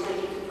of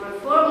Turkey to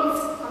perform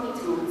its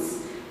commitments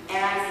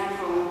arising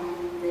from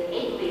the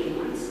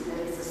agreement, the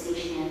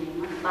association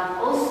agreement, but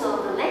also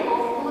the lack of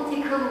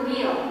political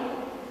will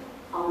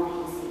on the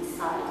EC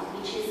side,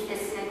 which is a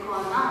sine qua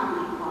non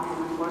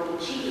requirement for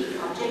achieving the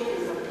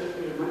objectives of the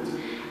agreement,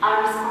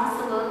 are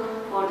responsible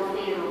for the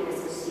failure of the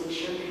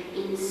association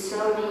in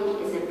serving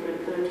as a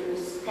preparatory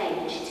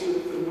stage to the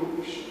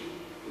membership.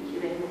 Thank you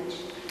very much.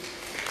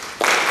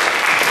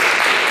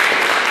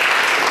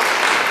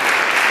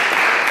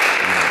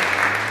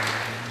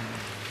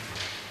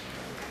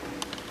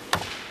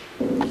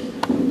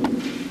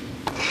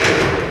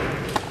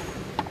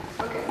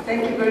 Okay,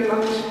 thank you very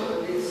much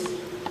for this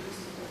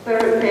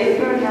third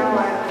paper. Now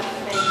I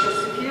will make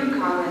just a few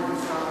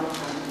comments on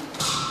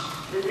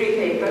the three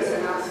papers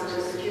and also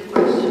just a few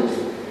questions.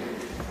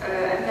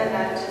 And then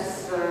I'll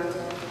just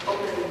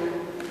open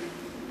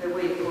the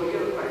way for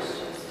your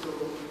questions to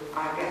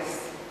our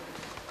guests.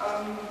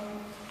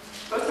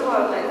 First of all,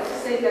 I'd like to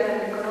say that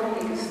I'm an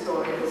economic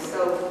historian, so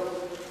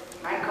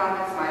my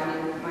comments might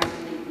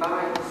be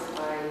biased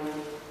by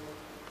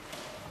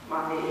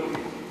my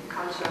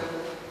cultural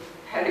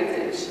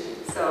heritage.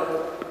 So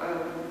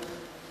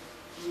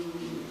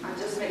I'll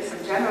just make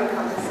some general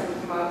comments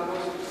and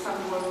some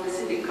more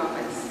specific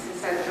comments,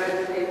 since I've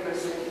read the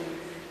papers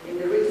in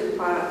the written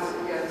part,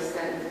 you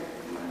understand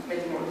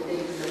many more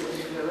things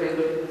which we were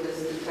able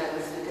just to tell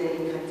us today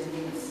in 20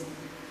 minutes.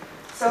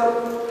 So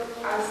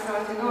I'll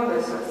start in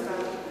order. So I'll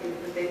start with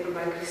the paper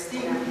by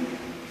Christina,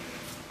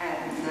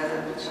 and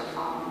which I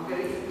found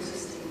very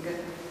interesting.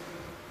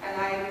 And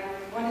I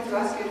wanted to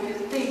ask you if you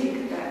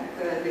think that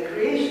the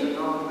creation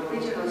of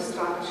regional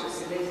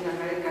structures in Latin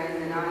America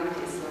in the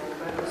 90s, like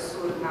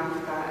Mercosur,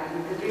 NAFTA, and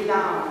the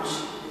relaunch,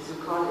 as you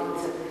call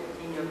it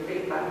in your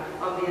paper,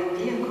 of the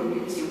Andean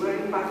community were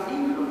in part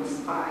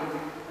influenced by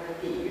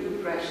the EU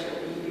pressure,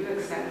 the EU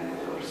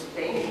example, or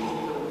Spain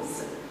influence.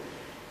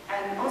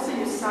 And also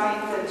you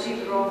cite Gil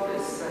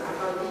Robles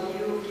about the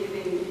EU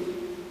giving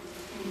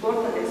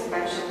important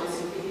expansion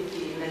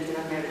possibility in Latin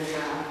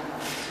America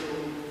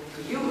to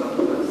Europe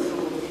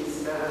through this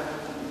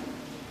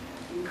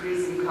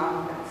increasing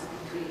contacts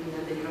between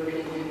the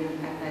European Union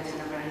and Latin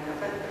America.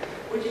 But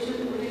would you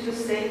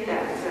just say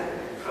that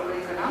from an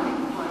economic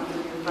point of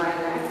view,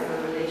 bilateral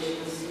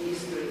relations in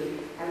history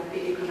have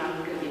been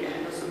economically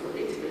and also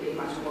politically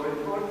much more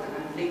important?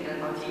 I'm thinking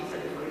about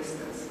Italy, for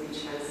instance,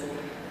 which has a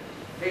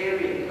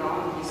very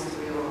long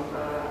history of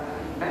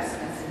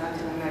investments in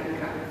Latin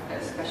America,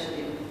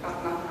 especially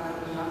not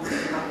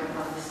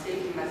the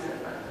state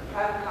investment, but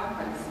private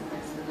companies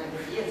investment, like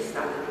Fiat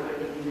started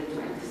already in the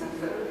 20s and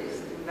 30s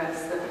to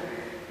invest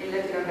in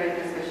Latin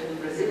America, especially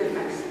Brazil and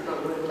Mexico.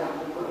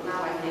 Well,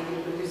 now I think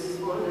it produces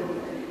more than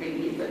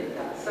Italy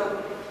does. So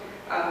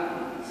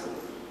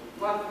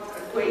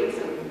weight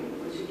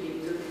would you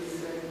give to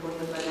these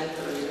important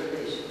bilateral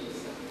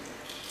relations?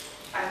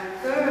 And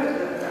third,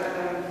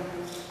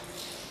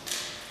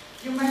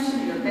 you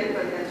mentioned in your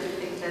paper that you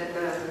think that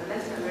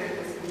Latin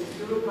America has been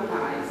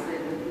Europeanized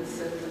in a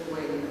certain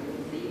way.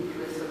 The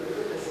influence of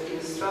Europe has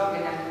been strong,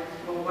 and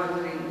I'm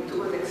wondering to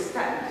what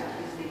extent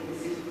you think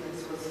this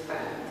influence was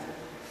felt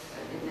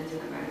in Latin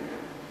America.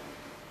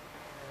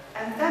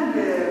 And then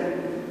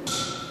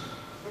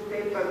the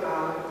paper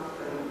about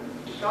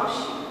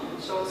Toshi,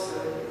 which also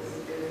is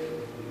very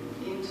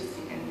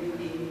interesting and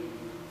really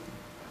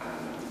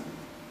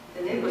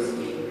enables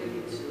me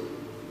really to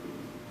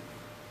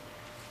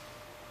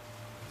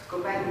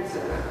comment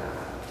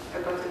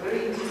about a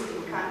very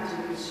interesting country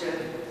which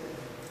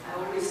I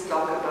always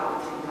talk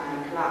about in my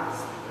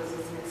class because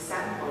it's an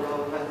example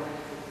of a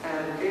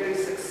very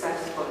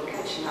successful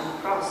catching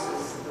up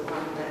process, the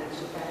one that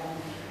Japan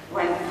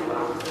went through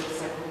after the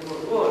Second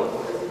World War,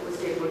 because it was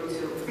able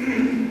to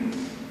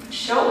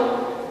show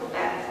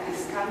that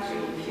this country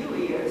in a few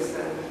years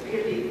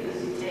really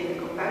attained a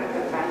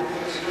comparative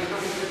advantage not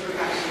only in the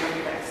production of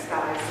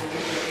textiles and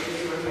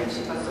as you were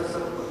mentioning, but also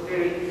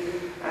very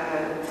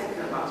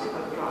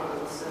technological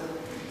products.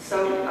 So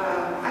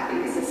I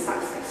think it's a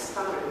success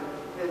story,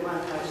 the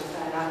one that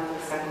Japan after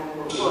the Second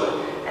World War.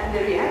 And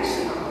the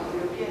reaction of the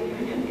European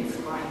Union is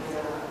quite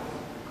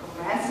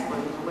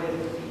comprehensible in a way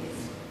to be.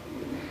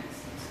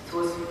 It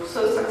was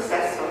so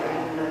successful,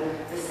 and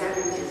the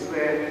 70s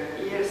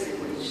were years in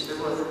which there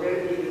was a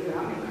very big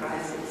economic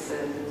crisis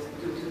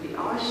due to the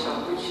oil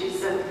shock, which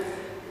is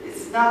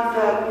it's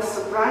not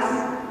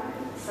surprising,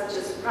 such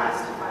a surprise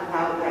to find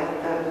out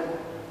that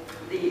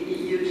the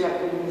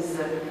EU-Japanese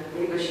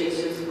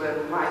negotiations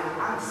were quite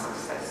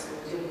unsuccessful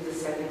during the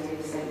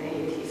 70s and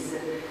 80s.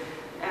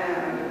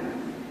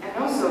 And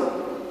also,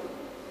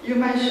 you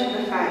mentioned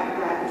the fact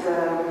that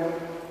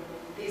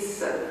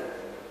this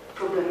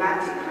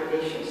problematic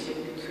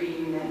relationship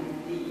between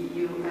the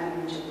EU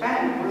and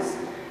Japan was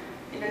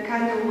in a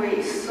kind of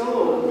way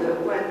solved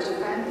when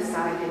Japan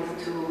decided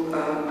to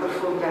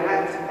perform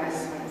direct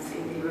investments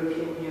in the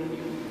European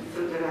Union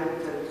through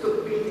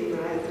building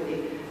directly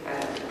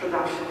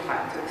production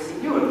factories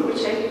in Europe,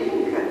 which I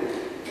think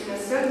in a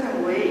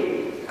certain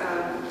way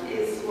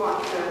is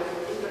what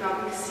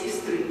economics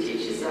history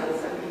teaches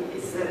us. I mean,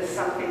 it's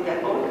something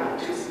that all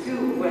countries do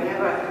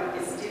whenever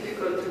it's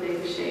difficult to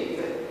negotiate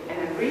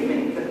an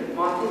agreement.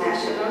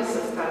 Multinationals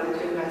have started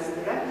to invest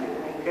directly,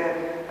 like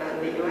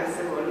the US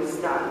have always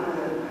done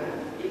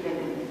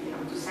even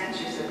 2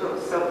 centuries ago.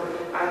 So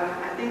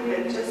I think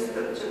that just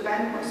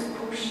Japan was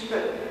pushed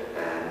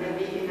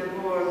maybe in a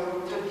more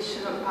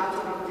traditional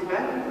pattern of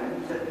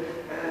development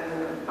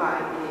by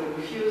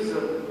the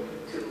refusal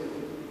to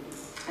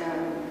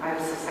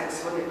have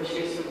successful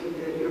negotiation with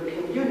the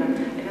European Union.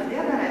 And on the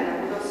other hand,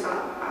 I would also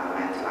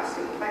like to ask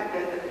you the fact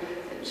that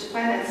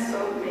Japan has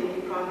so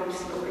many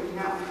problems opening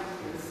up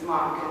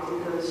market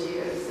in those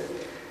years.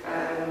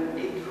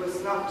 It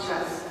was not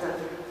just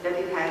that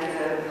it had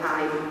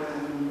high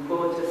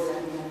quotas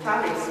and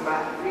tariffs,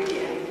 but really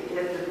it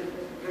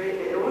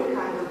had all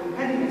kinds of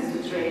impediments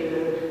to trade,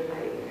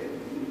 like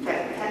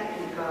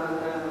technical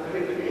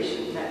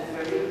regulations that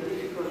were really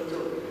difficult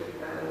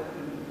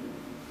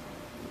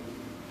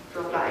to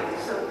apply.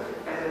 So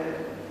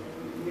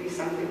maybe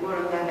something more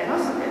on that. And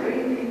also a very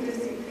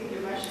interesting thing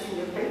you mentioned in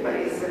your paper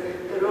is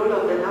the role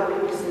of the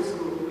lobby business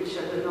group, which I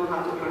don't know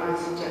how to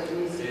pronounce in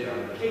Japanese.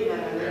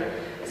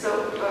 So,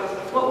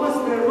 what was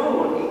their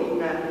role in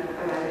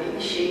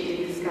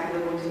initiating this kind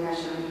of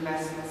multinational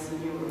investments in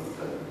Europe?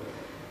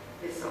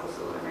 This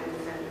also an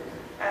example.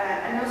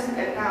 And also,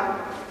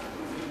 now,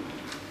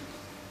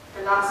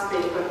 the last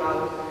paper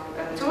about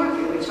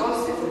Turkey, which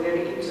also is a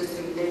very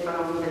interesting paper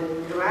on the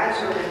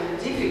gradual and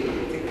difficult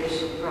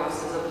integration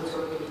process of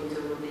Turkey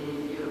into the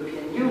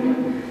European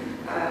Union.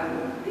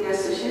 The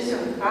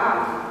association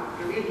path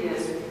really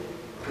has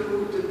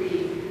proved to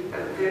be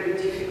very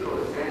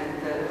difficult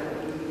and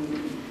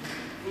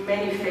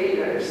many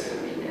failures. I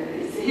mean,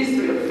 it's a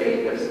history of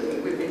failures,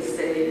 we may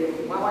say,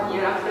 one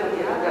year after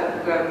the other,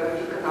 where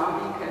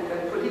economic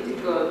and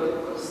political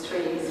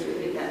constraints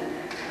really then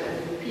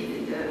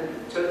impeded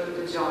Turkey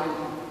to join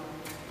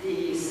the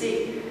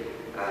EEC.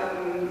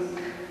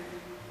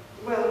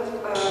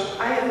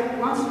 I have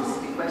one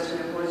specific question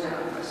and one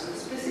general question. The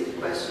specific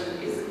question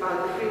is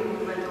about the free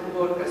movement of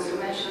workers. You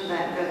mentioned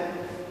that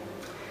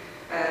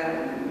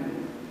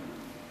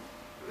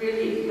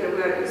really there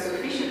were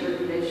insufficient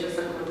regulations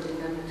according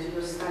to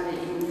your study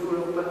in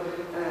Europe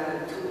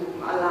to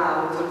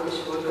allow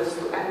Turkish workers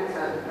to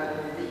enter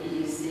the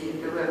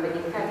EEC. There were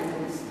many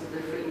impediments to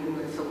the free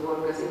movements of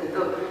workers, even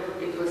though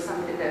it was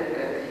something that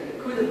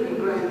could have been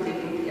granted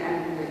in the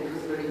end. It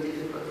was very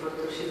difficult for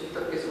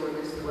Turkish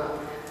workers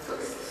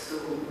to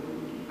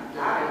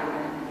apply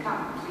and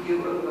come to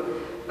Europe.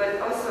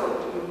 But also,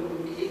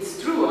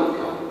 it's true on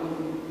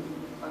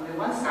the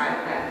one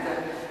side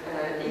that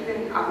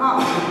even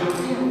among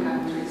European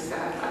countries,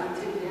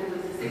 until the end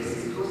of the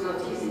 60s, it was not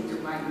easy to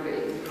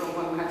migrate from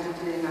one country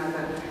to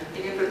another.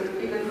 And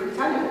even for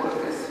Italian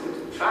workers who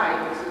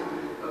tried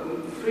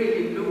to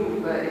freely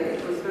move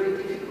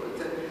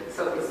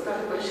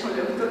question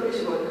of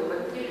Turkish water,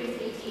 but During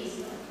the 80s.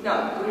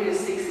 no, during the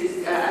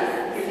 60s,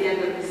 till the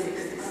end of the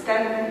 60s,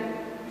 then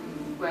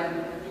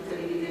when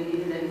Italy didn't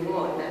need it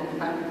anymore, then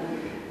finally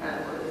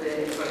the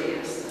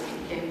barriers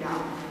came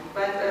down.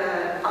 But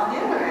on the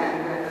other hand,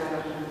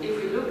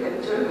 if we look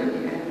at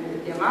Germany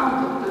and the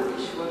amount of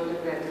Turkish water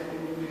that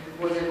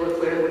were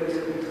able to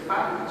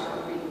find a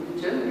job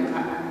in Germany,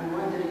 I'm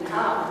wondering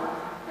how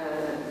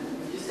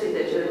you say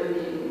that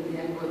Germany in the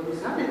end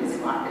was not an easy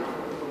market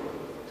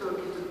for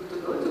Turkey to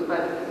go to,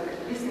 but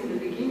at least in the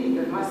beginning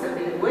there must have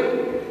been a way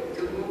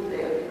to move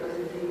there, because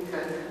I think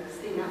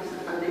still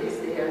nowadays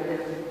they are the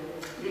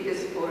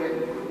biggest foreign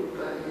group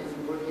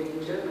working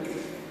in Germany.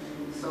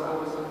 So I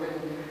was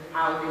wondering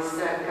how this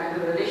kind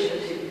of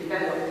relationship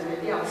developed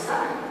maybe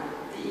outside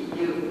the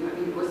EU. I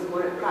mean, it was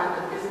more a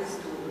private business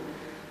to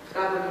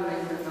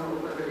governmental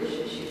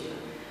relationship.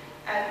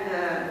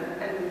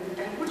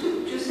 And would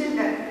you say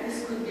that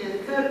this could be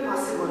a third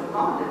possible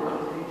model of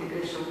the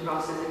integration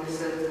process in a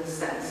certain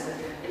sense,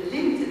 a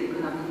limited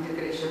economic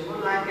integration, more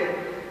like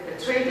a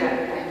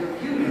trader kind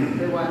of union,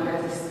 the one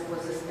that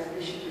was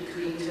established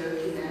between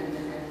Turkey and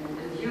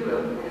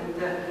Europe. And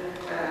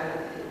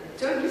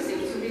Turkey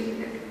seems to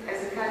be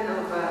as a kind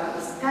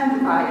of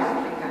standby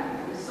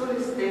African. It's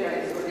always there,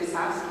 it's always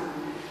asking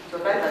to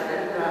better,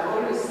 and there are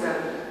always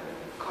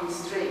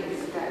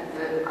constraints that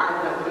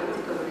either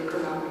political or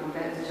economic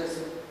that just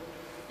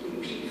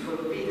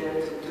forbid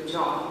to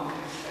join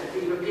the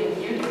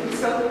European Union.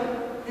 So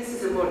this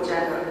is a more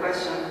general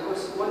question. Of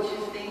course, what do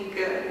you think,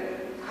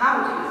 how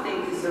do you think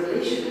this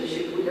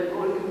relationship will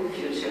evolve in the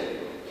future?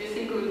 Do you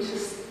think it will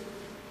just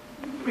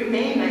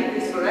remain like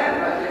this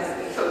forever?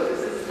 So this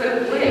is the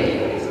third way,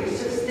 it will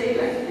just stay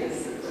like this.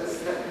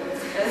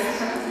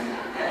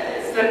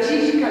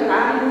 Strategic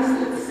alliance,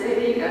 let's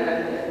say,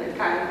 a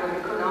kind of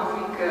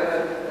economic,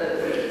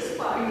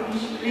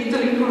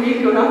 little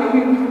economic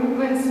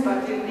improvements,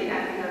 but in the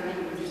end, I mean,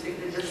 would you think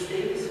they just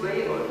stay this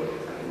way, or I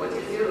mean, what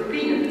is your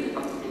opinion?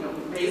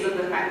 Based on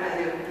the fact that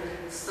you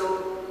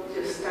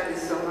study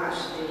so much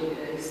the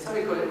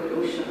historical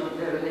evolution of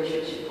the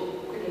relationship,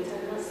 can you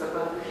tell us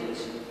about the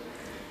future?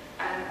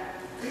 And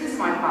this is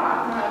my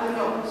part. I don't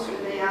know,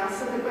 should they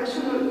answer the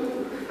question, or do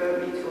you prefer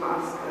me to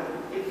ask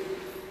if?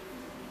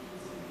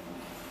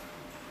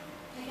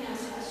 I can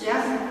answer questions.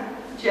 Yes?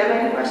 Do you have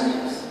any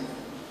questions?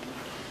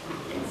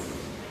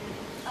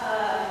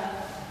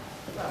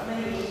 Well,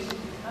 maybe.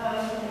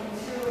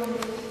 To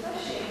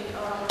discussion,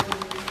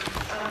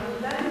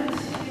 we'd like the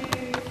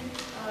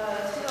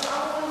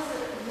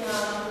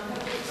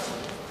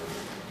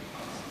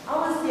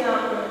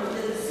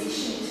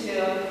decision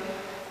to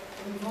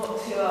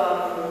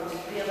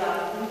build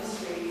up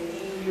industry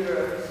in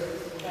Europe, so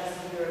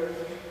Western Europe,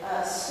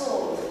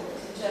 sold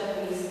to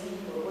Japanese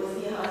people. Was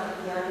the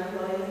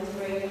unemployment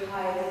rate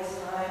high at the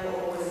time, or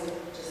was it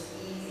just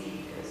easy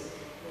because it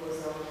was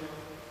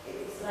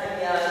it's like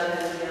the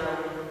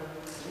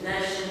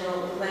national,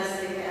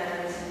 domestic,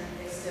 and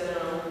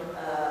external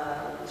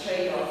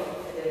trade-off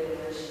Federico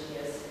mentioned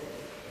yesterday.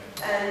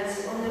 And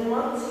on the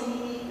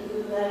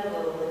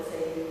multi-level, let's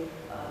say,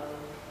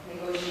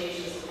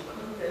 negotiations of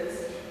contracts,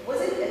 was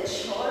it a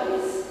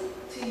choice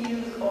to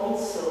use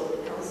also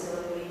the Council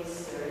of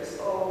Ministers,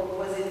 or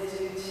was it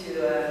due to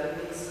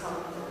mixed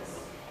competence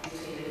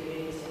between the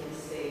community and the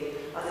state?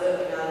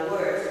 In other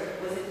words,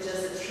 was it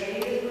just a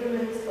trade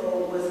agreement, or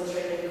was it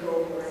trade and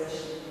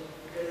cooperation?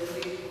 Because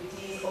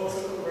these also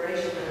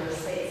cooperation member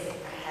states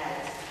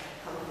had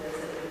competence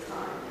at the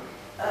time.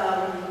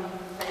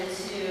 And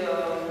to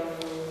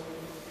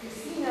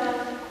Christina,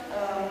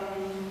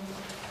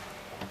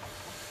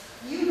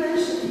 you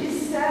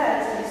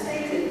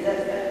stated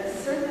that at a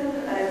certain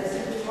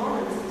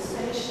moment, the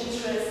Spanish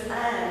interest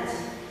and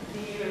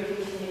the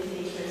European community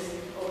interest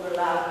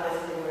overlapped as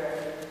they were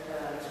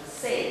the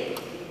same.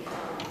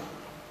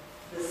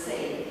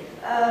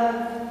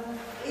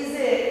 Is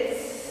it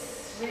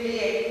really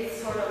a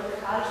sort of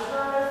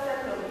cultural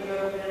effect of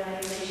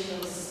Europeanization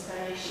of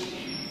Spanish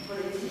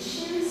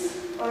politicians,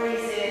 or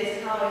is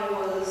it how it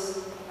was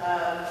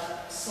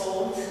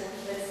sold,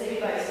 let's say,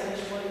 by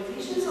Spanish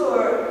politicians, or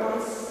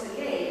once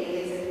again,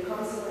 is it a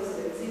consequence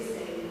of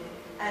existing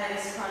and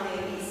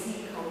expanding EC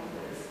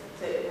competence?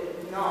 So it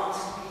would not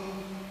be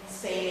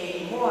Spain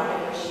anymore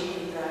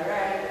negotiating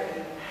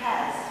directly, it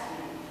has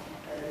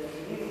to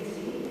be the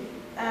community.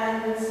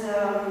 And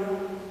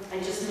I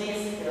just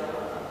missed,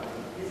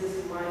 this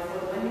is my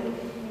fault, when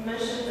you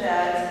mentioned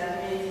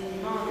that the community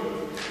demanded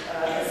a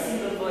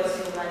single voice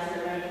from Latin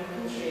American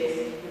countries,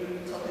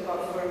 you talked about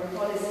foreign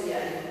policy,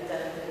 and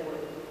definitely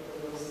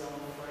there was no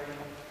foreign,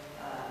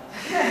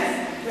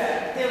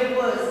 there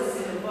was a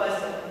single voice,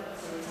 but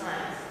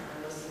sometimes, and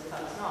most of the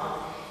times not.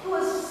 It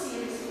was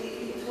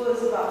seriously, it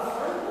was about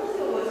foreign policy,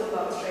 or was it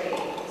about trade?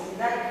 Because in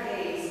that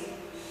case,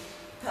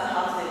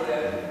 perhaps they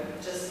were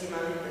just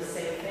demanding the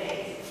same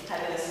thing,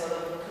 having a sort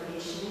of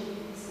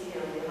commission,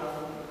 speaking on behalf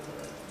of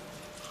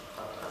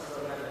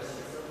members.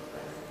 So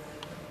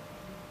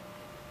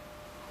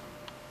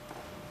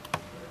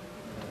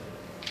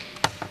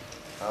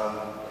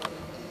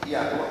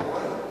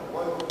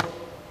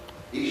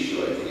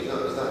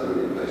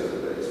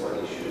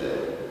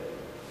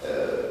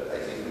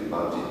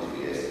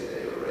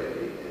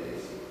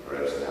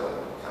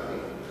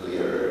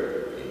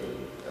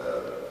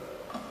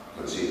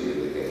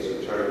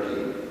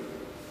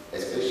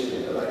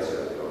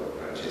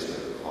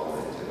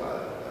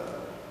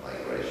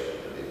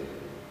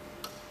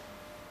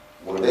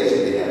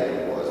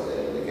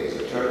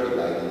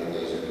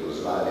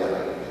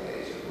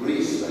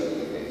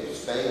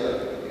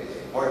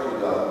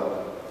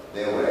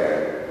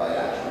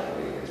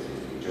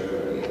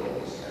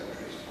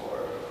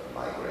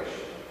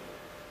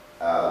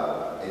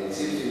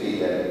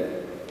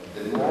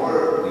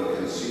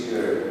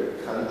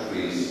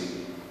countries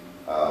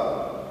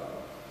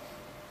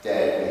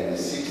that in the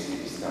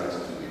 60s started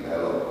to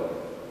develop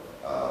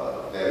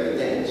very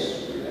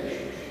tense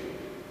relationship,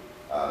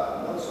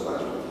 not so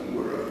much with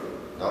Europe,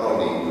 not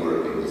only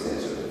Europe in the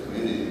sense of the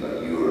community,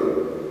 but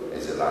Europe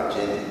as a large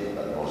entity,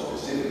 but more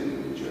specifically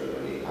with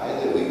Germany.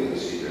 Either we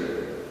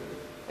consider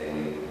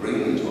and we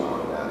bring into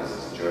our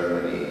analysis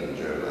Germany and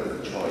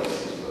German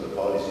choices, or the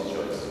policy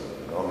choices,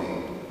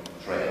 economic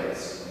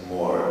trends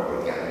more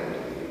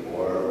organically,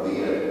 or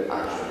we are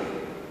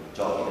actually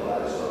talking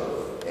about a sort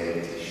of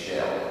empty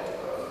shell.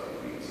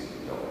 We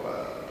simply talk about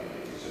the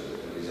community. So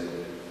there is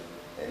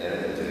an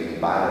element of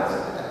imbalance in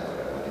the type of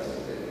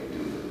analysis that we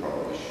do that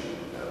probably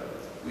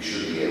we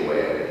should be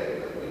aware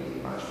that we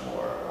need much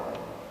more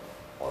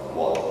on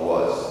what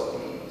was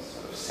the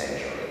sort of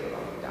central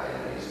economic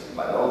dynamism,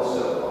 but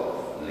also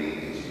of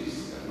linkages,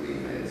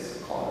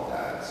 agreements,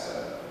 contacts,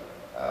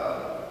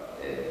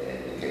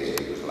 and in case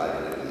of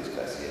Yugoslavia that we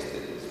discussed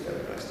yesterday, it's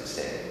very much the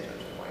same in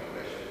terms of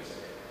migration.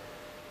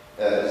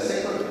 The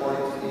second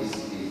point is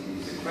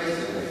a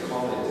question and a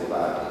comment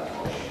about the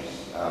emotions.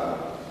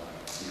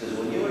 Because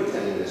when you were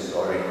telling the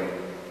story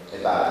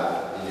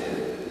about the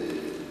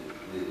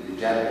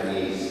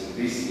Japanese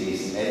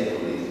business and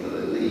political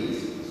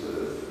elite sort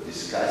of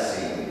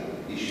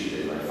discussing issues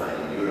they might find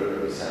in Europe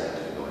and deciding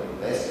to go and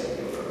invest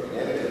in Europe,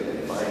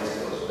 inevitably the mind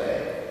goes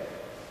back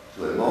to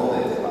a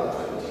moment about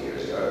 20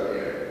 years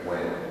earlier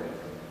when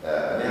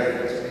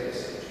Americans made the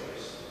same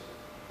choice.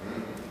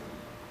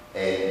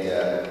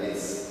 And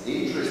it's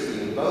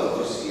interesting both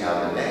to see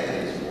how the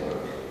mechanism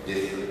works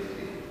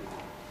differently,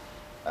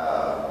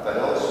 but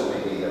also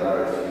maybe there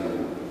are a few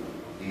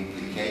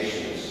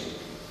implications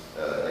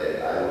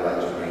that I would like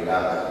to bring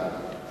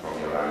out from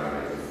your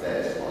argument, if that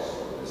is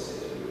possible, in the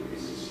state of your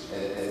business.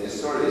 And the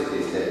story is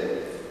this,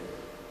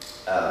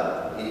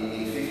 that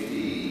in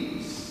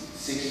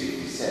 56,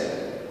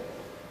 57,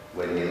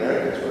 when the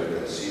Americans were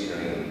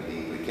considering the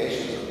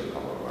implications of the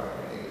common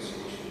market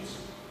negotiations,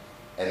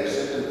 at a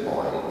certain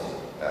point,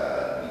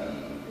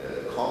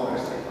 the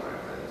Commerce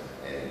Department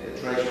and the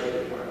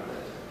Treasury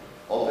Department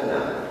opened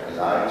up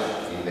large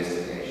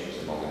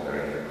investigations among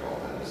American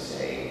companies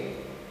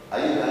saying, are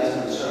you guys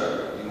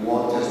concerned? You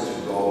want us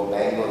to go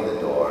bang on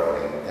the door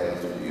and tell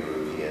to the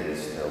Europeans,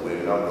 no,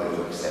 we're not going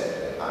to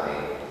accept a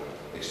high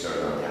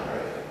external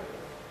tariff.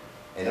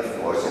 And of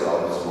course, a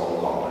lot of small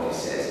companies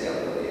says, yeah,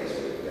 well, yes,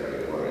 we're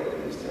very worried,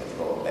 please don't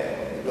go bang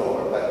on the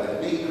door. But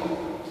the big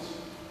companies,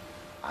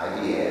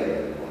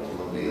 IBM,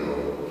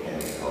 automobile,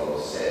 chemical,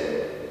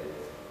 said,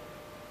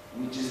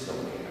 we just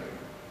don't care,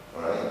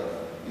 all right?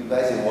 You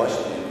guys in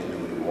Washington can do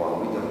what you want,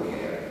 we don't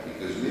care,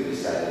 because we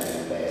decided to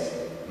invest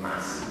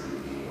massively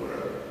in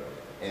Europe,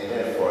 and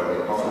therefore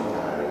the common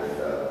tariff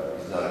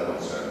is not a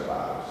concern of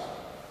ours.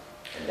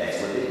 And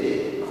that's what they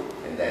did,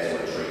 and that's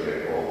what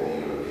triggered all the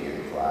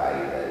European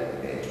pride that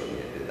eventually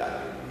ended up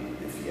in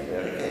the Fiat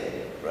American,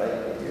 right?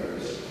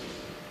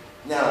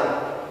 Now,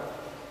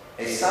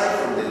 aside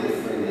from the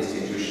different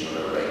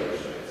institutional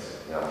arrangements,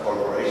 now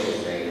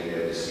corporations making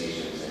their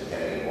decisions and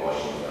telling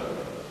Washington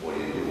what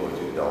you do,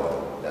 what you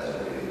don't,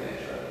 doesn't really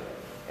matter.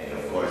 And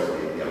of course,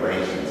 the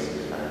arrangements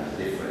in Japan is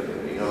different,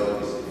 and we know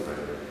that it's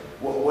different.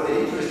 What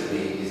interests me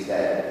is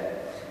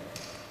that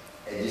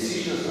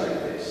decisions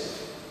like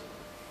this,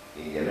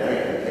 in the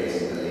American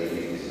case in the late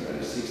 50s and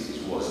early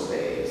 60s, was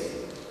based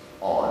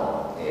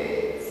on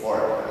a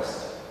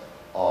forecast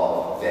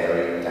of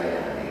very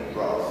dynamic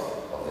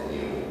growth of the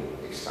new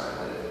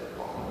expanded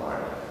common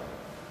market.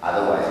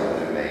 Otherwise, it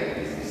would have made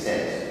business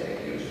sense to make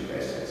huge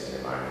investments in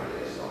a market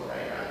that is not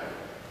dynamic.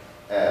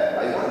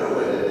 I wonder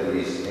whether there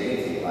is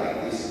anything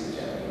like this in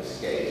the Japanese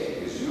case,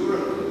 because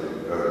Europe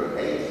in the early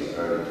 80s,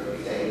 early to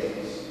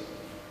mid-80s,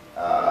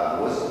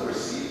 was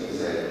perceived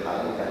as a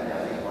highly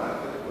dynamic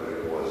market where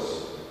it was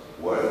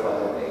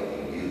worthwhile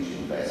making huge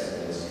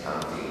investments,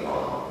 counting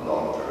on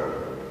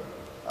long-term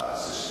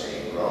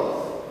sustained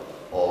growth,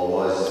 or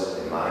was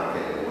a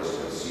market that was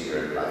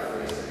considered, like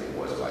for instance it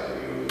was by the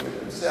Europeans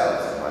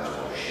themselves, a much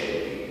more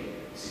shaky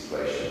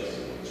situations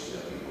in which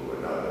people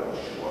were not at all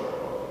sure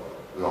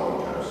of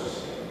long-term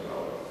sustained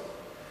growth.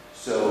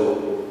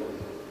 So,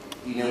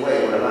 in a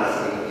way, what I'm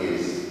asking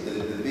is the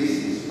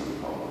business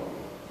component,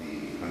 the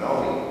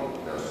economic,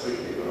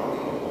 strict economic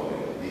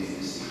component of this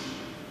decision.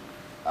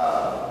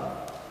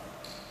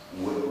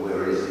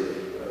 Where is it?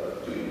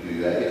 Do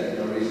you have it in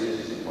your research?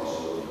 Is it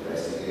possible to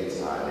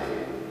investigate? Are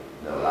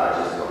the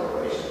largest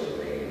corporations that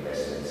make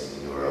investments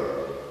in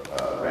Europe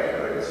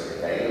records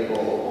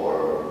available, or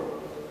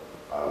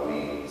are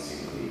you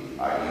simply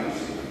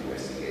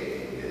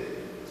investigating the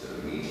sort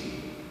of meaty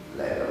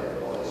level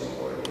of policy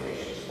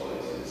coordinations,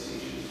 policy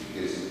decisions?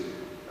 Because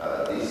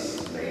this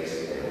makes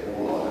a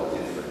whole lot of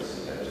difference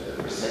in terms of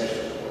the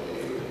perception of what the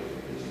European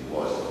community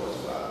was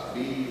about to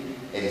be.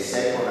 And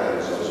second, I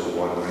was also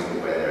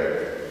wondering whether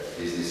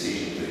this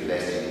decision to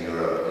invest in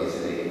Europe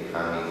isn't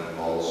coming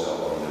also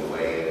on the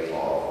way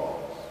of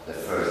the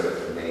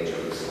first major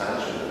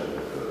expansion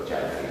of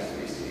Japanese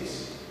business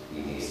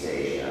in East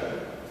Asia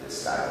that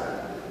started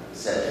in the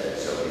 70s.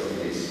 So isn't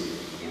this,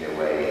 in a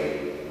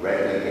way,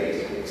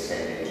 replicating, extending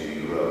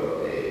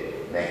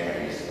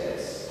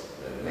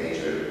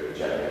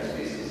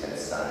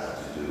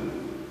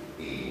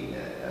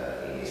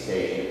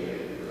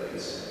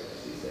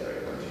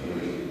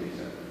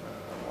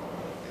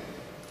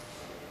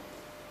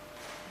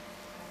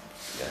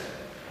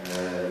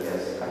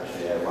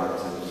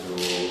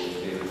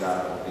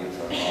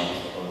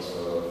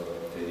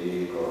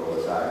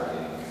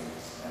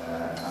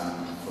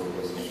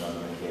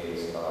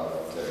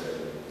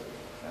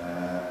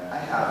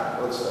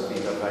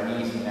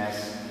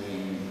uneasiness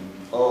in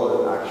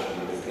all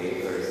actually the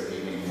papers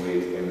dealing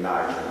with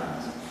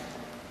enlargement,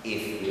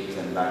 if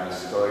written by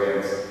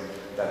historians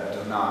that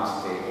do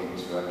not take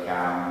into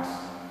account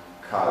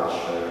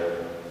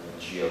culture,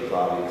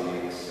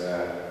 geopolitics,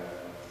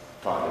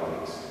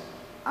 politics.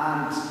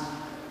 And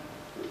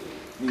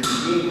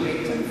being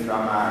written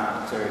from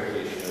a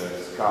Turkish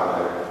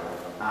scholar,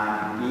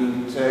 and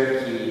being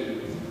Turkey,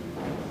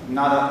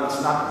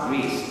 it's not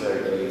Greece,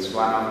 Turkey, it's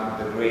one of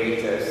the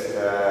greatest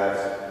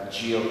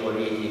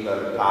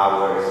geopolitical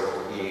powers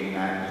in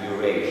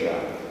Eurasia,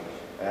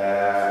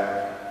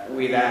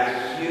 with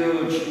a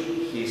huge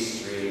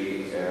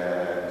history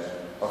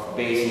of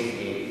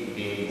basically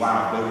being one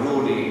of the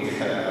ruling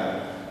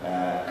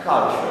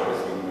cultures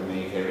in the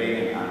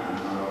Mediterranean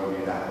and not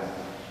only that.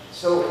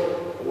 So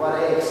what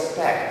I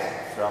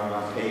expect from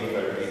a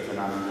paper written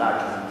on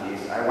enlargement is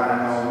I want to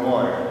know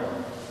more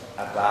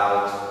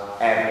about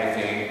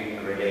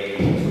everything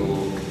related to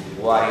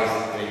what is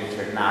the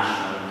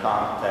international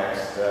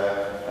context.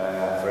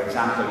 For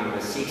example, in the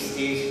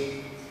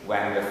 60s,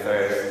 when the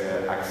first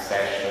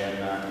accession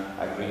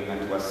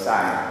agreement was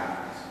signed.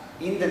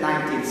 In the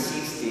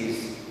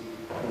 1960s,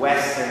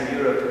 Western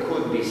Europe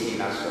could be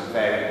seen as a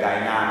very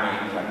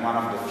dynamic and one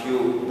of the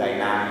few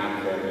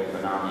dynamic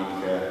economic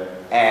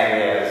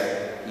areas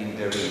in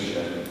the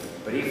region.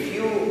 But if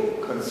you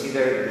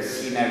consider the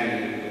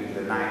scenery in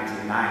the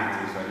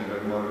 1990s or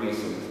even more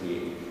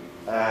recently,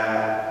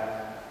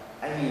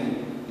 I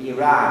mean,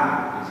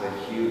 Iran is a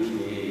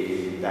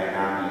hugely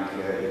dynamic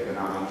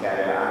economic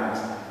area, and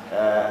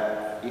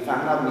if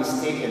I'm not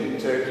mistaken,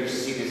 Turkish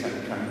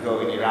citizens can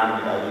go in Iran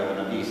without even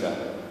a visa.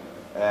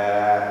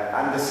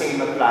 And the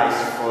same applies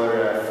for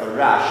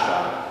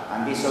Russia.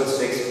 And this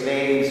also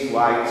explains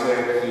why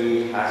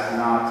Turkey has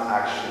not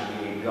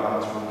actually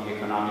gone through the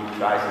economic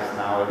crisis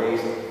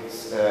nowadays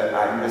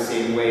in the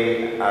same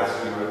way as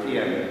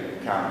European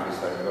countries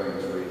are going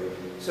through it.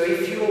 So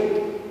if you,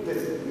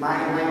 my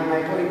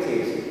point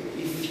is,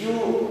 if you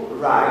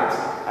write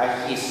a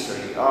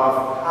history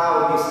of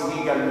how these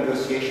legal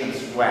negotiations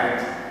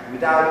went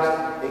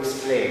without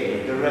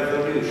explaining the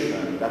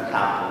revolution that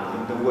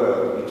happened in the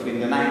world between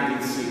the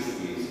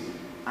 1960s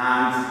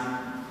and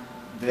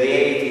the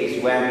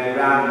 80s, when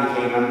Iran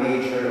became a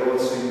major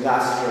also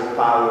industrial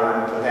power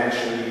and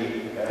potentially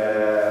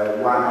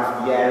one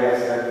of the areas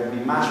that would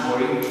be much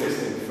more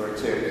interesting for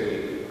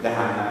Turkey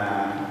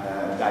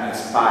than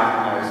its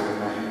partners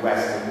in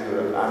Western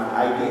Europe. And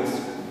I did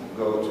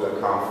go to a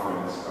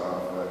conference of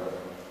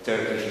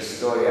Turkish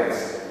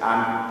historians,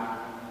 and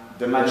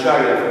the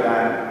majority of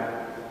them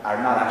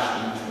are not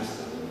actually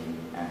interested in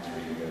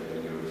entering the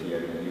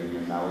European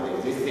Union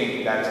nowadays. They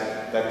think that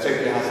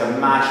Turkey has a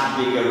much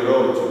bigger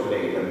role to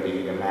play than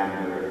being a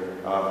member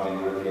of the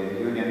European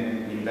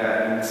Union in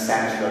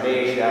Central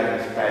Asia,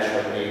 and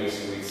special links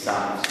with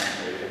some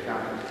Central Asian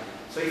countries.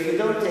 So if you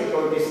don't take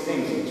all these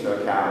things into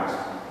account,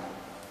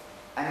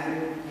 I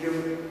mean,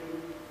 you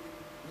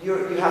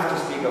have to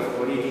speak of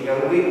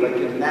political will, but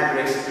you never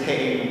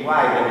explain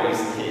why there is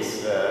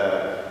these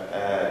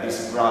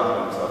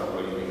problems of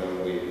political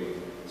will.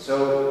 So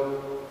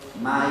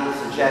my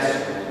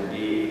suggestion would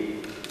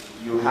be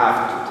you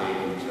have to take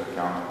into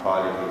account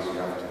politics, you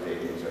have to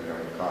take into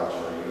account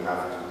culture, you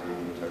have to take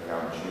into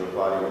account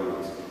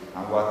geopolitics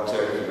and what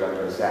Turkey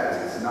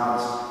represents. It's not,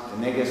 the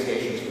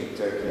negotiations with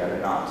Turkey are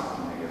not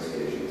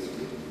negotiations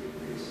with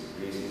Greece.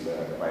 Greece is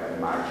quite a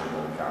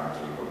marginal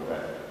country.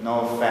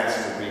 No offense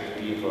to Greek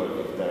people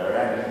if there are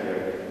any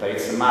here, but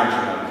it's a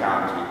marginal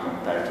country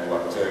compared to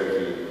what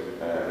Turkey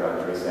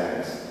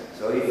represents.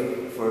 So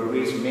if for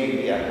Greece,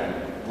 maybe I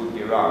would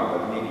be wrong,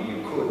 but maybe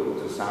you could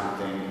do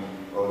something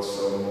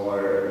also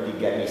more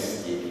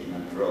legalistic in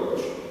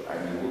approach. I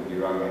mean, you would be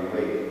wrong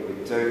anyway.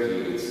 With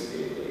Turkey,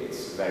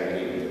 it's very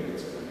limited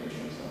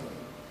explanations of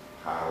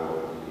how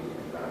the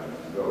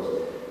enlargement goes.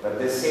 But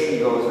the same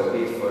goes a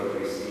bit for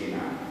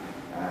Christina.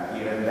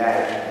 Even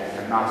that, you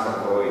cannot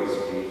avoid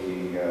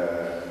speaking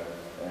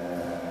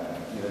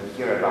even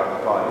here about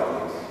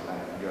politics.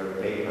 Your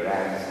paper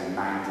ends in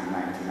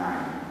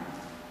 1999.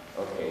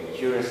 Okay,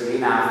 curiously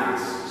enough,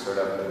 it's sort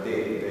of the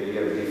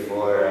year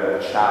before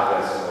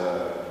Chavez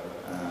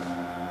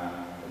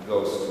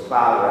goes to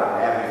power and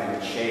everything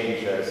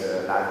changes.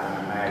 Latin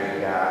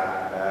America,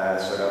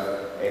 sort of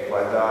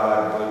Ecuador,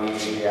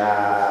 Bolivia,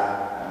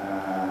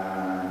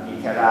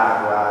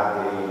 Nicaragua,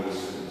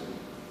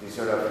 they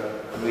sort of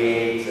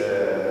create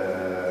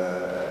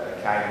a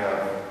kind of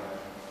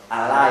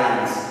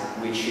alliance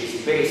which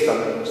is based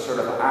on sort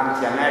of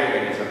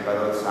anti-Americanism but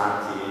also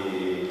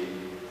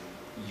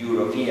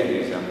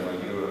anti-Europeanism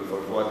for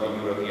what the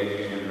European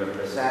Union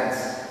represents.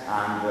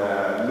 And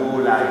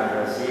Lula in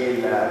Brazil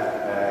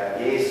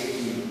is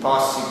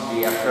possibly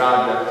a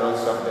product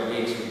also of the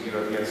links with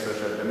European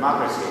social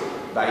democracy,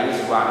 but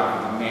is one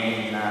of the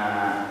main,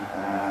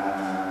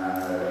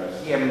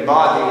 he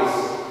embodies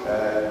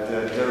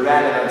the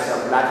relevance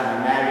of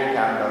Latin America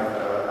and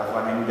of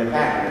an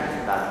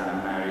independent Latin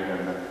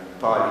American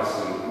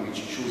policy which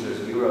chooses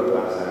Europe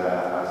as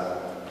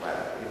well,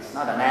 it's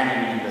not an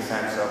enemy in the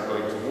sense of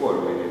going to war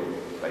with it,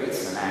 but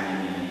it's an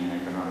enemy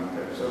in economic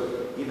terms. So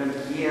even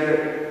here,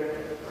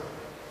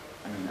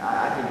 I mean,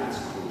 I think it's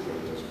crucial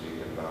to speak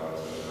about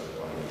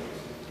politics,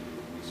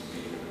 to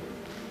speak.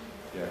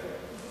 Yeah.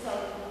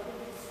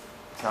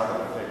 South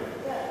Africa.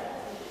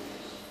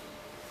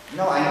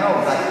 No, I know,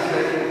 but I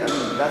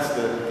mean, that's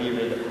the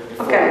period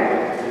before. Okay.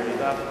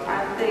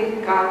 I think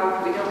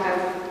we don't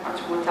have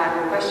much more time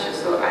for questions,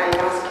 so I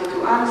ask you to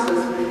answer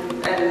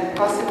and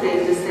possibly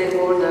in the same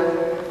order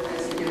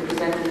as you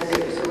presented the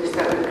paper. So we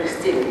start with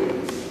Christine.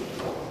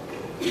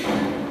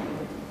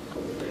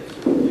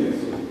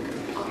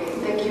 Okay,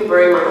 thank you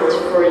very much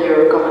for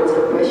your comments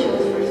and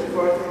questions. First of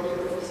all, thank you,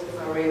 Professor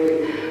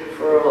Farrelly,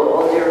 for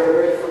all your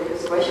very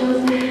focused questions.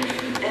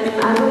 And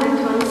I would like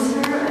to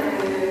answer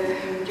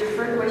your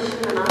first question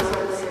and answer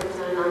at the same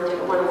time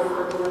one of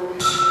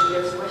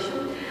Angela's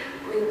questions.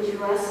 When you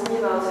asked me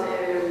about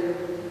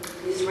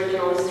these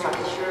regional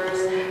structures,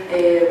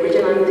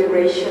 regional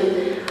integration,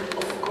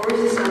 of course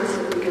this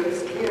concept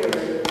becomes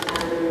clearer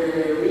and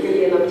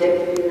really an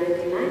objective in the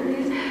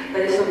 1990s,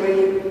 but it's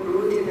already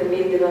rooted and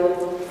being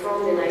developed from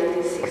the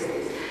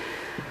 1960s.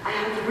 I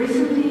have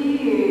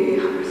recently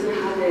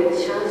had a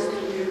chance to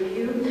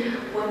interview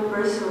one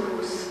person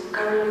who's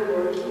currently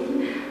working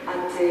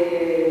at the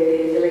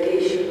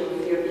delegation of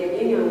the European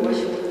Union in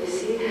Washington,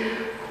 D.C.,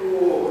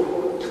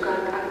 who took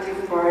an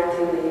active part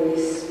in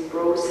this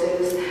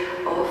process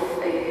of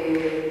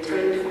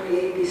trying to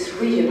create these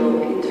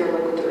regional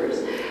interlocutors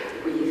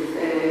with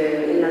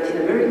in Latin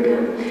America.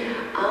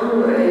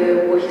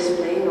 And what he's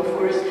playing, of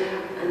course,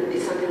 and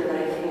it's something that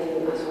I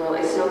think as well,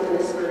 it's not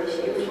a Spanish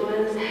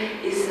influence,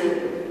 it's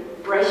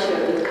a pressure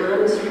that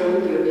comes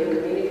from the European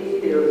community,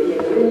 the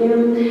European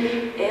Union,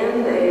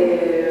 and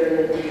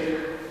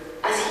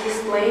as he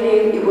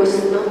explained it was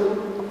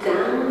not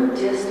done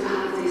just to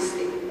have this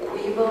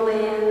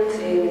equivalent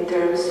in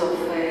terms of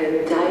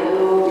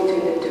dialogue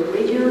between the two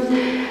regions,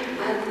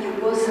 but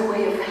it was a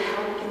way of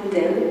helping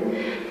them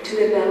to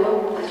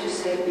develop, as you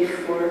said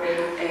before,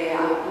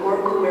 a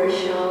more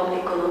commercial,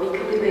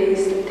 economically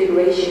based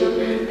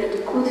integration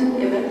that could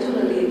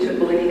eventually lead to a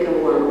political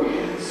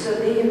one. So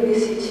they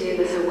envisaged it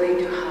as a way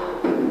to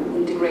help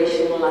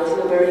integration in Latin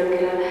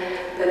America,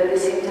 but at the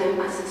same time,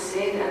 as I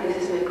said, and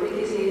this is my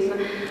criticism,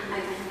 I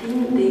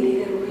think they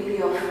didn't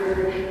really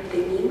offer the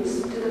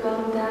means to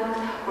develop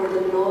that or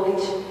the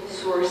knowledge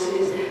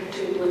sources to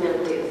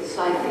implement it.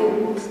 So I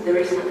think there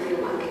is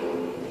something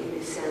lacking in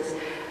this sense.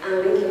 And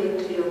linking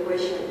it to your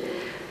question,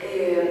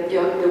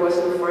 yeah, there was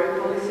no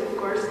foreign policy, of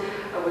course.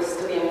 I was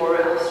studying more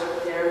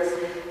abstract terms,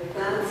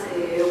 but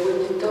when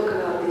you talk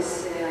about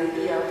this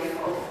idea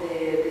of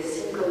the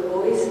single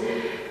voice,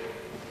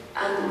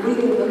 and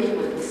reading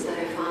documents that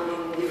I found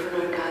in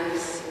different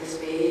archives in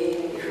Spain,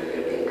 in different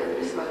European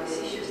countries about these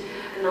issues,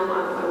 and now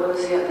I want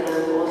to say that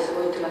I'm also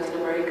going to Latin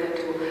America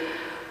to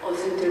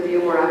also interview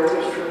more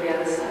actors from the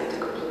other side to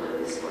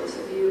complement this point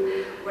of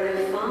view. What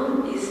I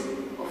found is,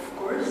 of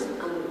course,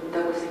 and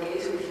that was the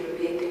case with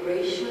European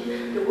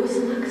integration, there was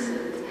an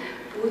accent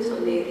put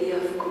on the idea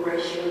of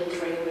commercial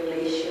trade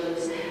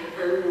relations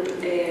and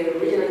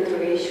regional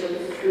integration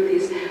through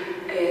these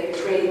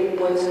trade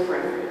points of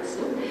reference.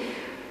 No?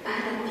 But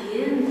at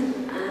the end,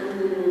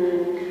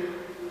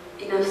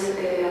 in a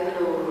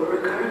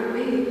recurrent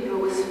way, you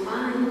always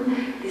find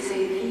this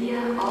idea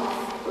of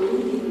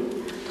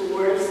leading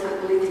towards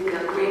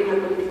creating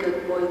a political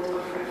point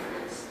of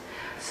reference.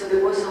 So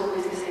there was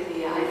always this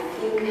idea. I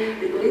think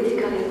the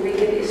political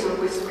ingredient is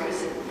always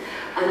present.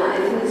 And I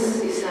think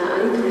it's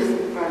an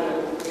interesting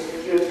parallel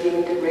with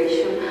European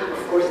integration.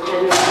 Of course,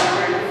 gender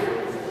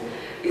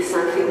is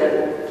something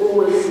that we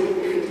will see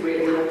if it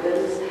really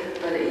happens,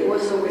 but it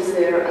was always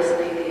there as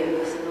an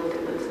idea, as an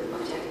ultimate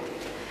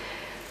objective.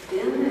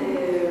 Then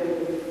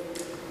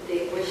the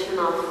question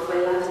of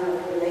bilateral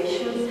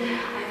relations,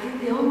 I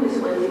think they always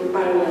went in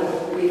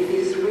parallel with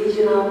these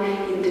regional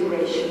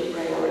integration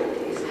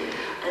priorities.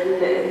 And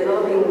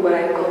developing what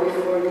I call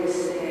before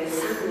this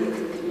summit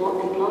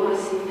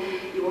diplomacy,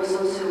 it was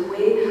also a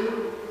way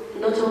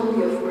not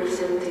only of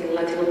presenting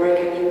Latin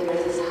American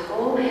interests as a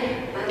whole,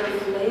 but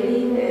of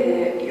letting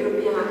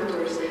European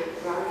actors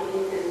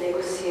bargain and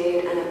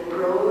negotiate and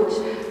approach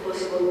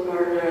possible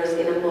partners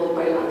in a more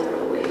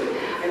bilateral way.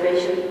 I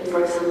mentioned,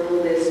 for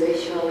example, the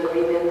special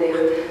agreement they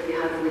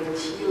have with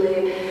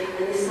Chile,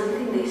 and it's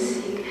something they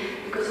seek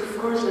because, of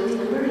course,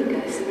 Latin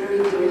America is a very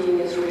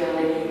heterogeneous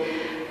reality.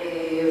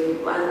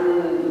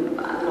 And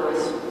I don't know,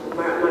 as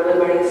Manuel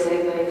Marin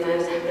said many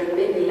times, there are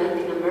many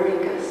Latin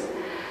Americas.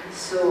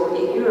 So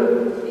in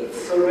Europe,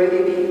 it's already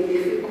been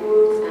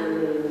difficult,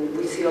 and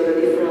we see all the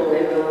different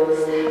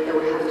levels that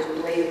we have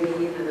to play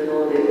with, and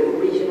all the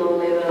regional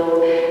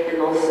level,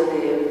 and also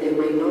the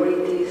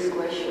minorities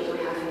questions we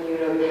have in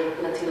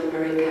Europe. Latin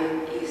America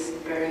is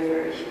very,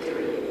 very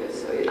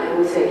heterogeneous. So I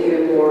would say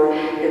even more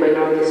the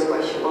minorities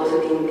question, also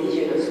the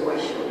indigenous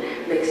question,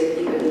 makes it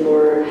even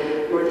more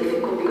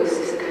difficult because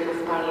it's a kind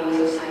of parallel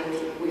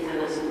society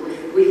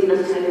within a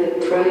society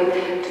that tried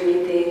to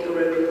imitate or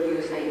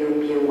reproduce a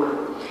European one.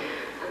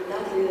 And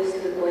that leads us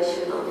to the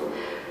question of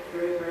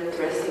very, very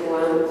interesting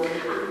one.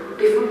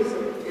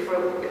 Before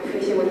before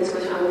finishing with this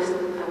question, I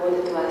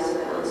wanted to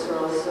answer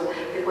also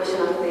the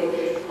question of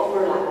the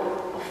overlap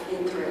of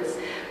interest.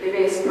 Maybe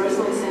I expressed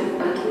myself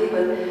badly,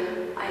 but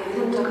I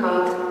didn't talk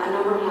about an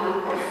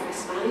overlap of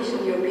Spanish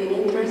and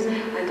European interest.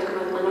 I talked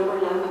about an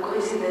overlap, a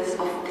coincidence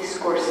of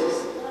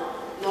discourses,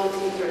 not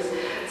interest.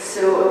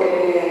 So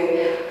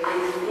I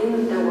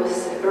think that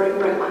was very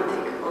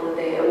pragmatic on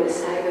the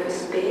side of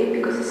Spain,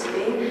 because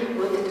Spain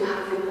wanted to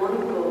have the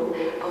monopole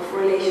of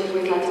relations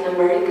with Latin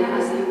America,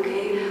 as the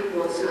UK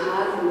wants to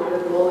have the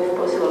monopole, if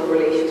possible, of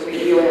relations with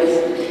the US.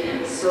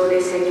 So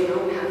they said, you know,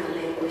 we have the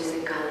language,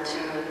 the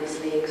culture, these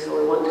links, so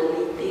we want to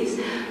lead this.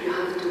 You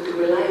have to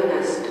rely on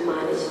us to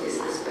manage this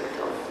aspect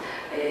of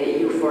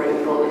EU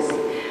foreign policy.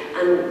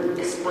 And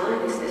the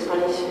Spanish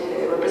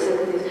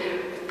representatives,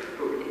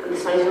 the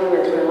Spanish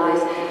government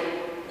realized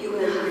it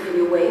wouldn't have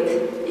any weight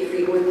if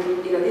it would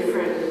in a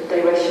different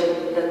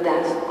direction than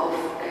that of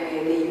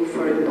the EU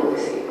foreign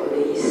policy or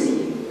the EC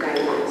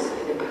guidelines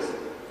in the past.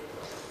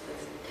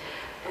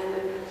 And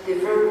the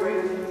very, very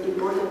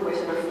important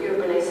question of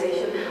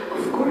Europeanization,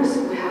 of course,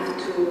 we have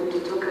to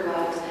talk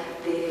about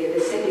the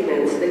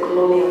sediments, the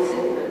colonial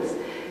sediments.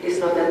 It's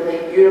not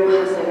that Europe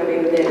has never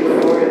been there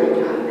before. I mean,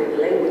 you have the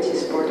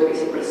languages,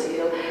 Portuguese in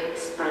Brazil,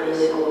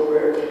 Spanish all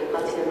over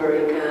Latin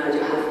America.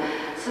 You have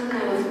some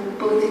kind of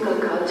political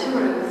culture, I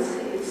would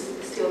say it's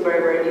still very,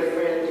 very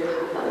different. You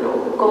have, I don't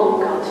know,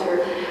 common culture.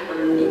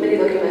 And in many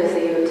documents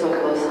they even talk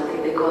about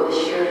something they call the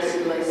shared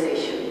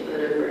civilization,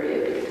 that are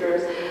very epic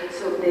terms.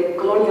 So the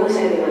colonial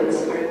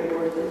sediments are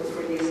important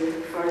for this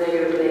further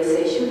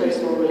Europeanization that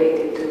is more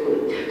related to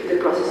the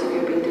process of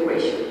European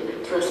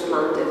integration,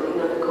 transplanted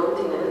in other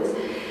continents.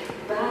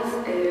 But I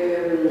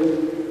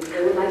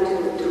would like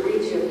to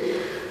read you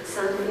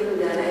something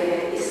that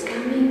is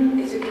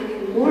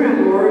becoming more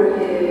and more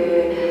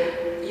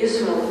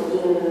usual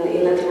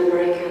in Latin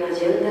American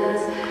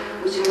agendas,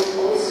 which are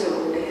also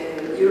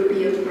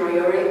European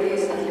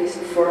priorities, at least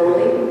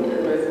formally. I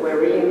don't know if we're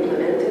really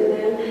implementing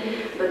them,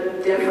 but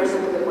there are, for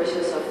example, the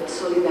questions of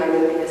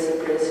solidarity as a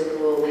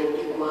principle,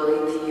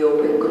 equality,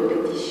 open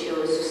competition,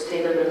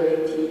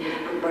 sustainability,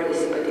 and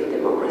participative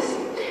democracy.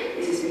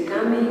 This is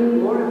becoming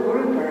more and more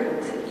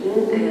apparent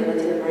in the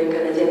Latin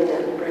American agenda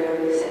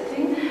priority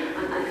setting,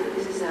 and I think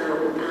this is a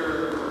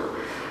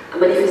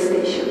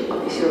manifestation of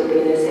this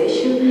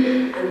Europeanization.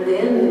 And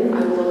then I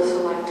would also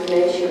like to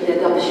mention the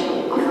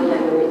adoption of a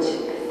language. I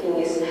think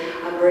is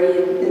a very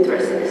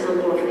interesting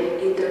example of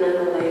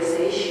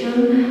internationalization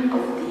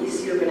of this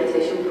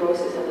Europeanization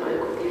process, and I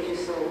could give you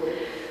some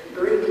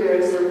very clear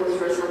examples.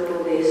 For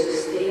example, the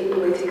sustained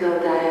political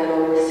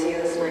dialogue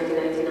since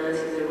 1999,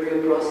 since the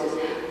Rio process,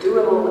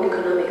 durable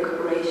economic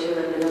cooperation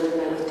and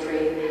development of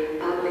trade,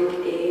 public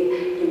aid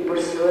in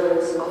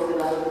pursuance of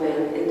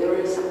development,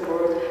 enduring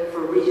support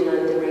for regional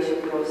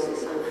integration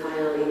process, and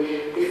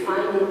finally,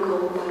 defining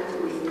compact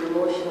with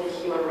promotion of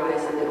human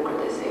rights and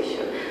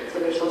democratization. So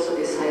there's also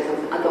this side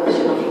of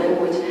adoption of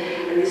language,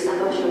 and this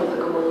adoption of a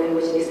common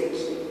language is the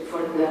key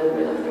for the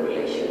development of the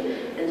relation.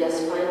 And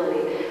just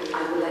finally, I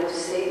would like to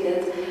say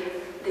that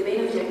the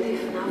main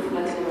objective now for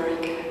Latin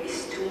America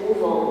is to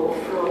move on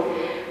from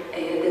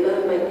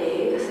development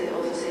aid, as I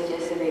also said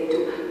yesterday,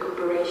 to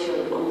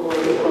cooperation on more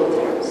equal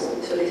terms.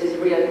 So this is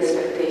real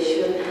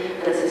expectation,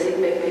 and as I said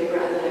in my paper,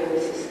 I don't know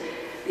if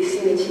this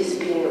image is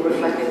being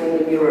reflected in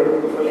the mirror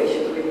of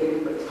relations with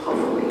you, but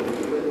hopefully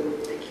it will.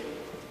 Thank you.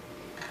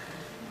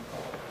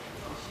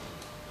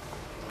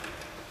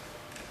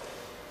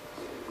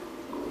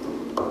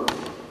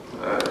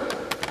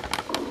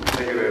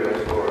 Thank you very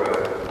much for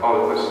all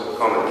of those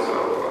comments.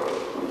 I'll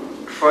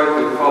try to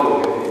follow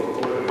in the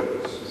order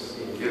that's just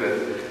being given.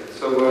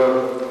 So,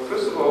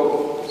 first of all,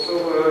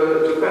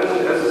 Japan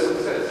as a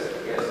success.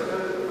 Yes, I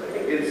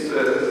think it's a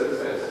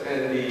success. And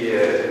the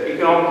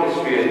economic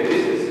history and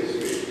business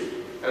history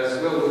as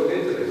well looked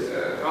into this.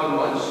 How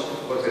much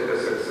was it a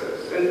success?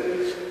 And,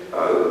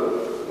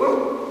 well,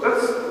 I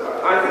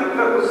think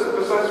that was the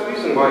precise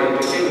reason why it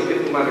became a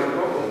diplomatic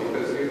problem,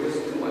 because it was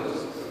too much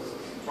success,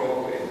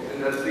 probably.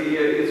 And that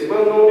it's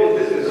well known in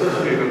business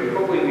history, but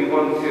probably we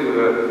want to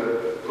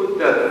put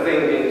that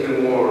thing into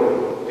more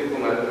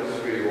diplomatic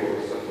history or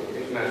some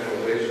international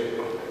relations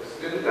context.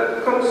 And that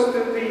comes to the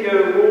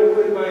role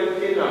played by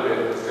Giuliano in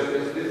the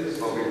Japanese business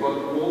lobby. What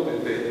role did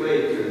they play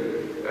to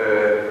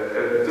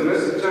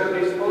domestic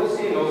Japanese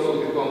policy and also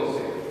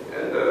diplomacy?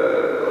 And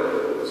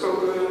so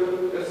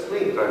that's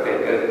linked, I think.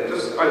 And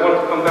just I want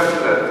to come back to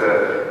that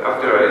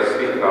after I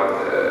speak about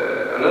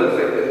another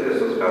thing. And this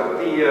was about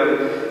the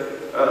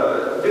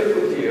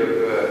difficulty of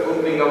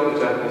opening up the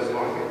Japanese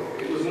market.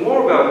 It was more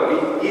about,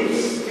 it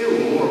is still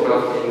more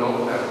about the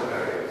non-tariff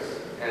barriers.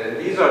 And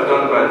these are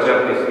done by the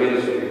Japanese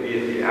ministry, be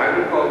it the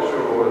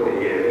agriculture or the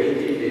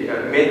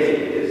METI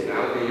is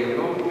now the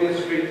economic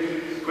ministry.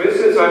 For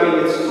instance, I mean,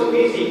 it's so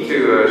easy to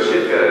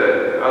ship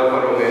Alfa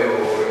Romeo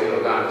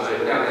or Dacia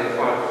down in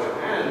part of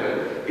Japan, but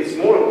it's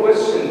more a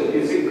question,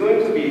 is it going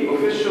to be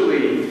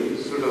officially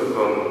sort of,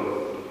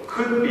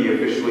 could be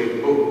officially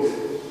booked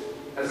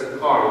as a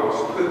car which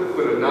could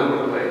put a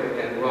number plate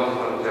and run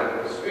on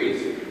Japanese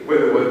streets,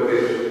 whether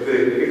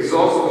the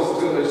exhaust was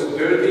much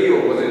dirty,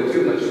 or was it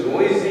too much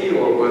noisy,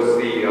 or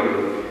was the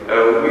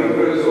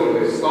wimpers or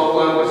the stop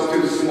lamp was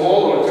too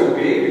small or too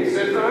big,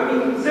 etc. I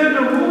mean, they're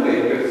the rule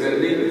makers,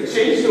 and they could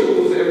change the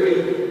rules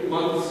every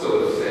month,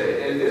 so to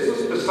say. And this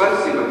was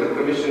precisely what the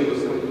Commission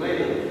was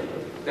complaining,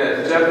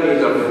 that the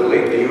Japanese are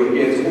fooling the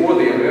Europeans or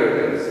the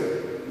Americans,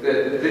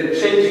 that they're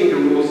changing the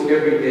rules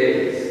every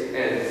day,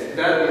 and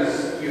that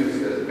is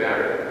used as a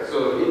barrier.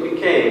 So it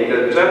became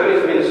that the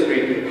Japanese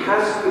ministry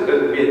has to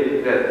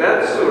admit that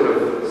that sort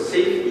of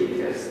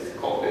safety test,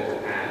 called in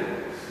Japan,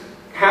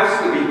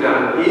 has to be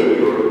done in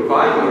Europe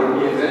by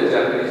Europeans and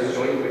Japanese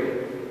jointly.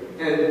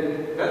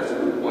 And that's a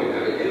good point. I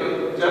mean, you know,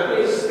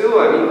 Japanese still,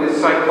 I mean, the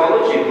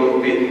psychology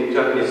of the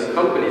Japanese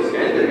companies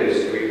and the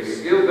ministry is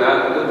still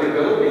that of the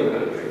developing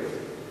country.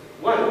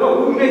 Why? No,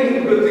 we're making a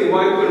good thing.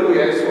 Why couldn't we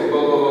export?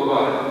 Blah, blah, blah,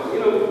 blah. You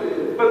know,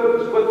 but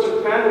what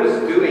Japan was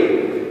doing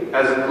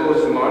as a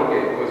closed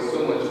market was so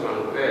much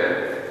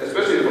unfair,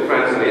 especially for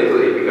France and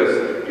Italy, because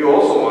you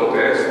also want to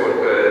export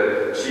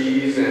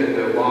cheese and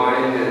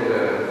wine and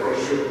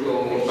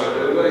prosciutto,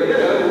 but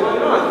yeah, why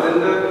not?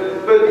 And,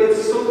 but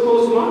it's so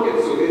closed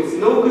market, so it's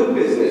no good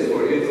business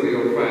for Italy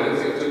or France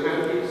if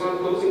Japan keeps on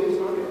closing its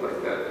market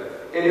like that.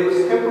 And it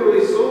was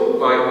temporarily sold,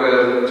 like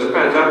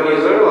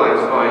Japanese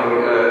airlines buying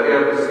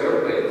Airbus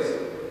airplanes,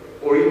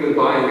 or even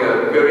buying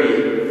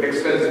very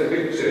expensive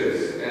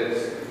pictures and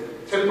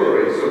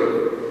temporarily sort of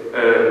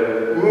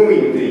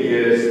moving the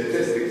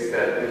statistics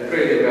that the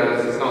trading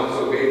balance is not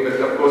so big, but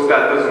of course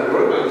that doesn't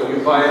work. I mean,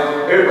 you buy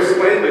an Airbus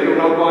plane, but you're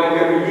not buying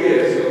every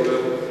year, so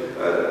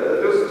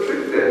there's a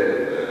trick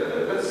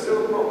there. That's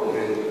still a problem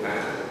in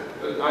Japan.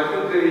 But I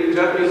think the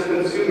Japanese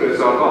consumers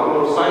are a lot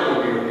more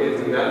silent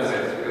Europeans in that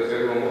sense, because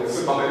everyone wants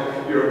to buy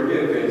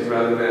European things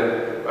rather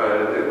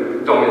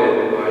than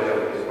dominated by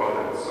Japanese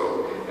products. So,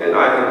 and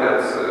I think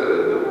that's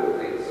the whole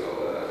thing. So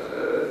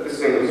this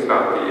thing is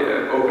about the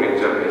opening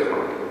Japanese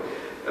market.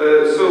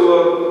 So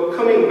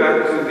coming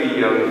back to the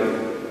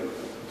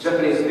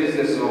Japanese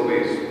business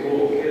lobby's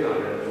role,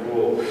 Keidanren's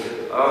role,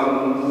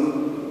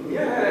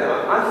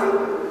 yeah, I think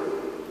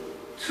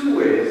two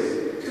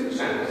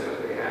channels that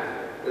they have.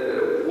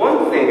 One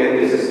thing, and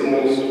this is the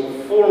most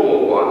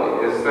formal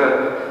one, is that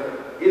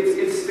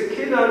it's the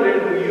Keidanren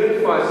who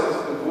unifies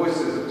the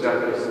voices of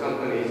Japanese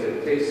companies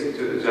and takes it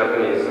to the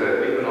Japanese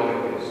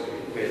economic ministry,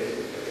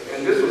 basically.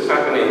 And this was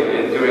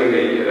happening during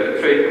the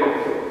trade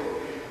conflict.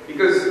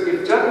 Because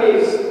if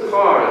Japanese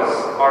cars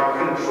are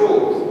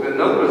controlled, the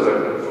numbers are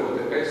controlled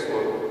at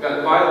export,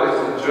 that violates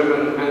the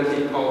German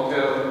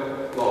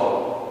anti-cartel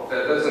law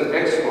that doesn't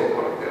export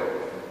cartel.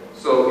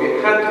 So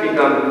it had to be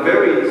done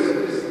very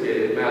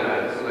sophisticated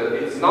manner so that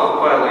it's not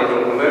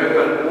violating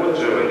American or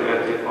German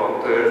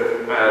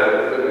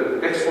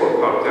anti-cartel export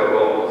cartel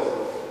laws,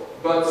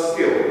 but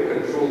still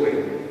controlling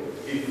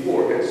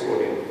before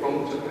exporting from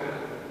Japan.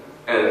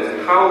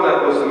 And how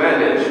that was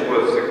managed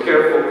was a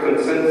careful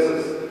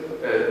consensus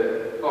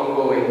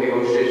ongoing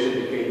negotiation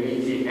between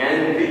MITI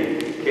and the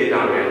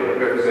Keidanren,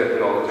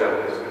 representing all the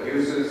Japanese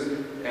producers,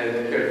 and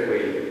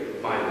carefully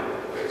minded.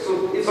 So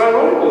it's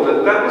ironical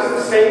that that was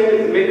the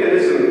same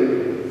mechanism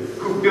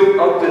who built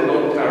up the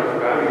non-tariff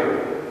barrier.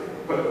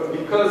 But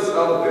because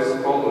of this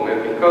problem,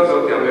 and because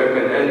of the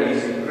American and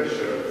EC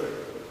pressure,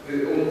 the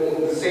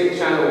same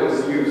channel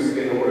was used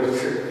in order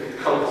to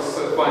help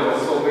find a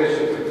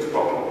solution to this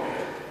problem.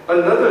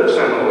 Another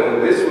channel,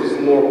 and this was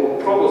more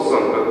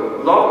troublesome, but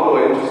a lot more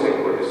interesting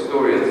for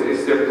historians,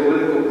 is their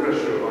political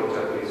pressure on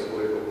Japanese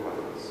political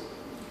parties.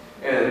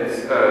 And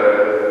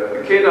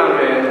the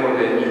Keidanren, or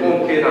the Nihon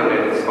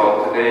Keidanren it's called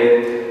today,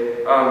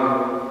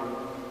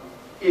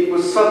 it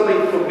was suddenly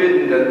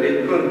forbidden that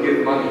they couldn't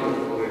give money to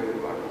political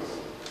parties.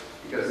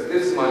 Because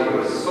this money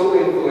was so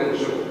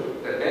influential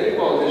that any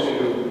politician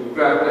who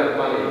grabbed that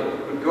money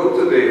would go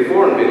to the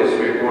foreign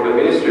ministry or the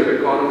Ministry of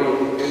Economy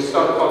and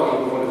start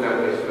talking for the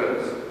Japanese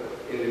friends.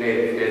 In the name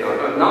of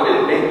Keidanren, not in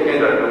the name of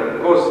Keidanren, but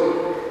of course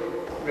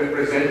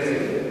representing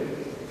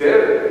their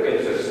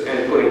interests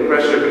and putting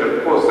pressure, but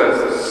of course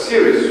that's a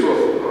serious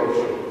source of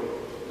corruption.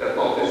 That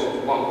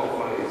politicians want that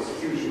money, it's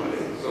huge money.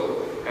 So,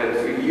 and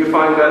you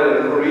find that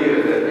in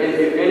Korea, that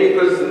if any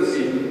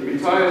presidency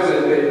retires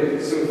and they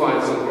soon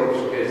find some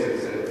corruption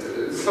cases,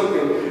 and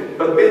something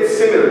a bit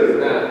similar to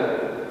that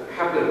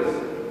happens.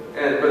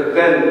 But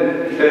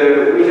then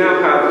we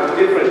now have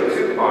different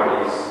two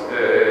parties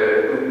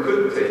who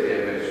could take the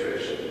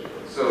administration.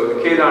 So the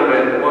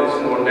Keidanren once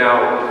more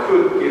now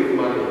could give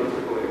money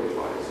to political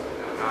parties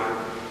right now.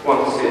 I want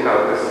to see how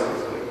this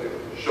is going to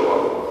show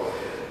up.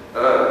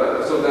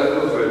 So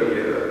those were the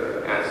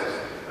answers.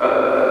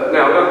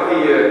 Now about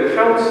the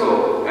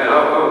council, how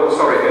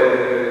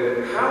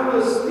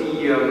was the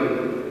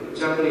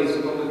Japanese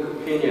public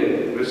opinion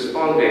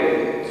responding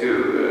to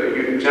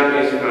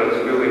Japanese firms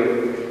building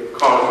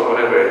cars or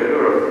whatever in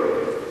Europe?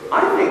 I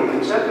think the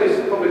Japanese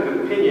public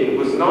opinion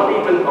was not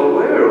even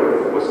aware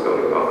of what was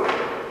going on.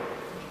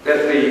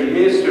 That the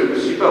Minister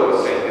Shiba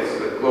was saying this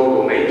is a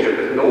global nature,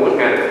 but no one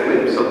had a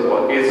glimpse of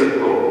what is a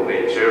global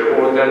nature,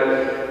 or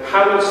that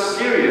how much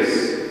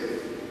serious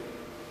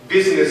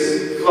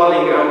business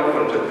flooding out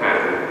from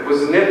Japan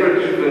was never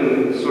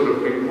even sort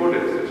of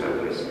reported to the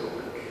Japanese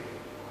public.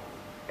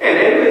 And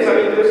anyways, I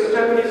mean, there was a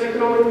Japanese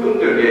economic boom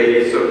during the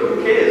 80s, so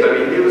who cares? I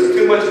mean, there was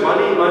too much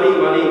money.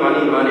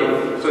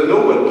 So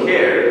no one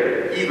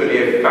cared, even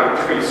if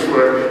factories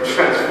were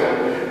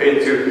transformed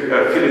into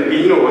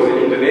Philippines or was in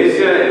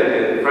Indonesia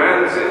and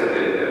France and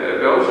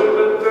Belgium,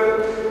 but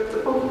the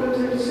public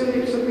didn't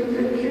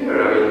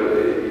care. I mean,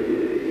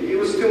 it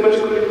was too much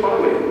good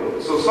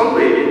economy. So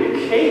suddenly it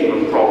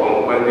became a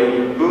problem when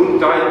the boom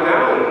died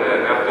down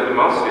after the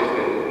Maastricht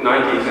in the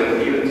 90s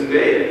and even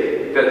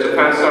today, that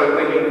Japan started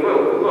thinking,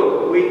 well,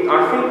 look, I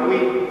think we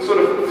sort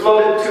of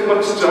flooded too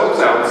much jobs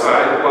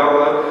outside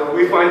while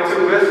we find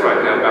too less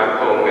right now back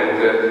home,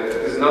 and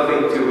there's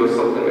nothing to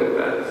supplement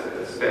that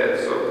instead.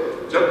 So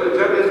the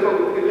Japanese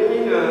public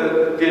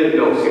opinion didn't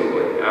know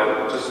simply. I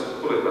would just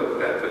put it like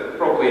that, but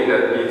probably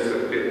that needs a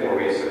bit more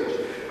research.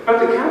 About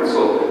the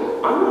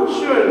council, I'm not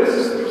sure, and this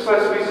is the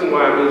precise reason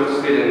why I'm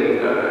interested in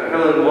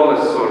Helen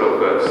Wallace sort of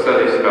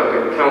studies about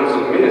the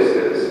council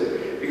ministers,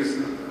 because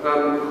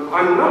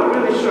I'm not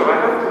really sure. I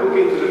have to look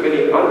into the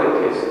many other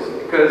cases,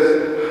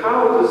 because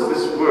how does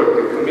this work?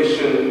 The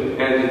commission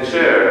and the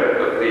chair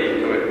of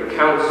the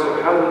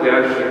council, how do they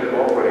actually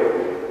cooperate?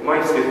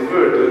 Might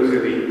differ due to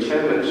the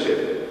chairmanship,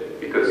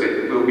 because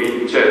it will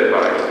be chaired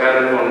by the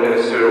Italian foreign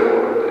minister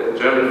or the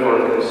German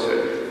foreign minister.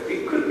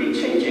 It could be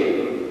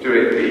changing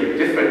during the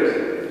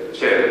different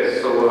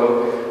chairs. So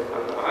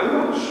I'm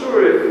not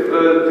sure if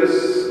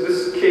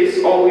this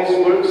case always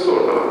works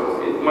or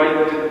not. It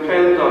might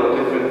depend on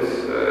different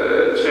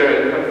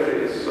chairing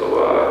countries. So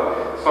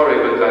sorry,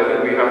 but I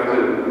think we have to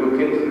look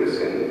into this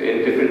in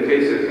different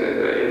cases and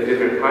in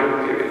different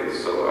time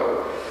periods. So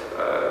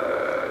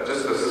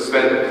just a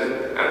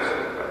suspended answer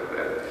about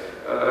that.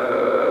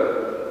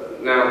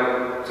 Now,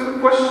 to the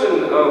question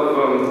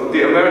of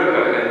the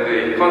America and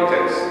the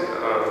context.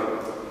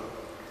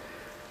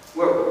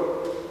 Well,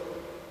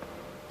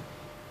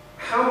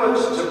 how much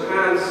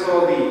Japan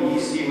saw the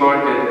EC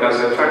market as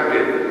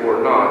attractive or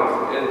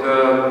not, and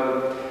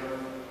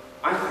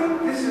I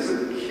think this is a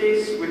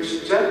case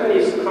which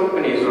Japanese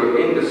companies or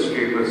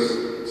industry was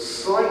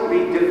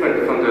slightly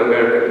different from the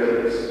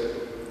American case.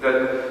 That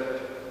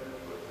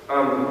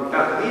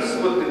at least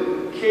what the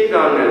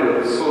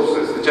Keidan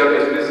sources, the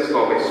Japanese business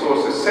lobby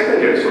sources,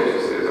 secondary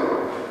sources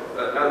are,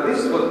 at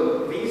least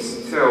what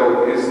these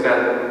tell is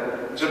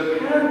that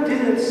Japan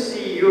didn't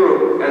see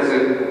Europe as a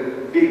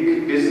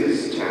big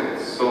business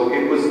chance, so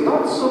it was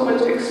not so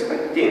much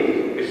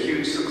expecting a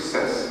huge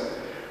success.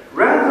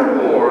 Rather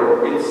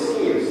more, it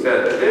seems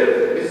that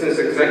their business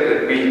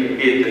executive, be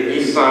it the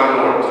Nissan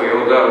or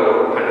Toyota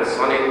or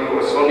Panasonic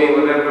or Sony,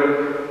 whatever,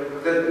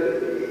 that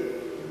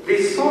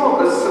they saw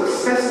a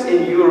success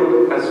in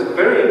Europe as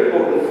very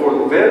important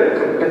for their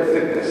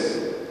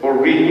competitiveness or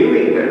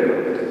renewing their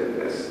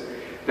competitiveness.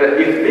 That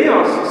if they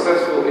are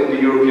successful in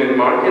the European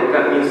market,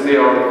 that means they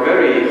are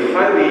very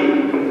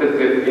highly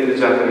competitive in the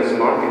Japanese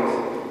market.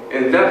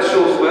 And that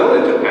shows well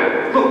in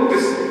Japan. Look,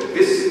 this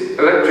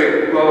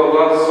electric blah blah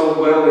blah sold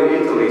well in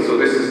Italy, so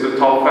this is the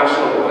top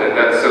fashionable, and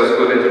that sells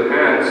good in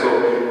Japan. So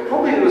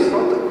probably it was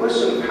not the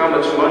question of how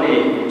much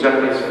money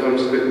Japanese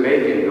firms could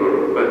make in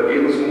Europe, but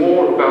it was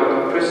more about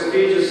the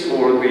prestigious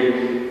or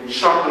the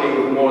sharpening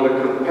of more the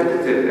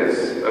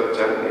competitiveness of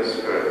Japanese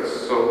firms.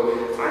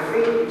 So I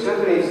think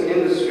Japanese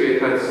industry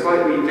had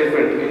slightly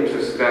different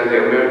interests than the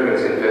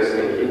Americans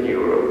investing in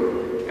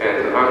Europe.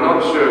 And I'm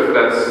not sure if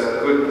that's a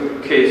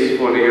good case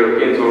for the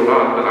Europeans or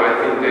not, but I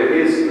think there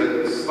is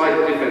a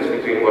slight difference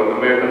between what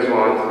Americans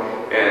want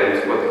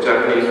and what the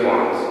Japanese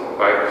want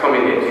by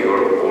coming into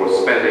Europe or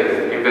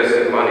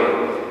investing money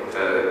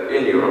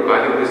in Europe.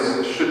 I think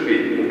this should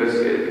be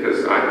investigated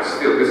because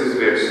this is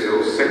very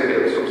still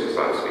secondary sources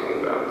I'm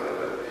speaking about.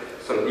 And,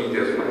 some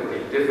details might be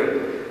different.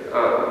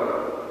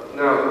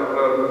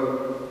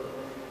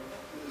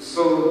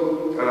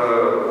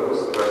 What was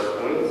the last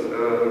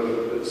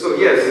point? So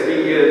yes,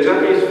 the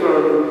Japanese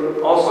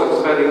firm also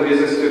expanding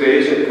business to the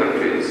Asian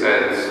countries,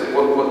 and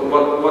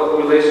what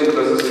relation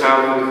does this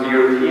have with the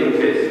European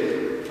case?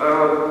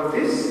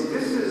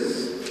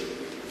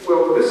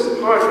 This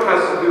part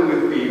has to do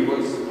with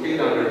what's the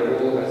Keidan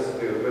role has to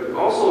do, but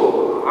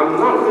also I'm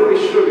not really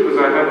sure because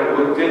I haven't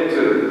looked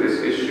into this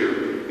issue.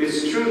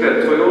 It's true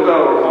that Toyota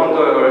or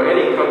Honda or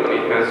any company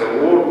has a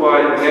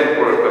worldwide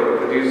network of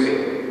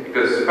producing,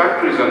 because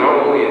factories are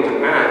not only in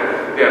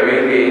Japan, they are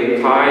mainly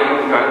in Thai,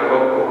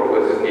 Bangkok, or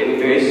in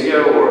Indonesia,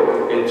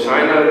 or in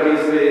China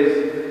these days.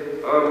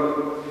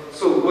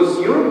 So was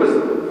Europe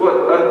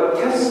a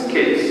test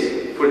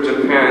case for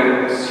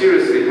Japan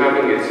seriously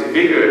having its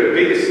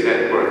biggest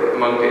network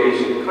among the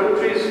Asian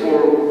countries, or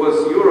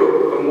was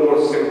Europe a more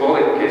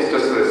symbolic case?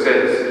 Just as I said,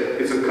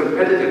 it's a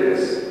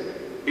competitiveness.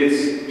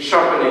 It's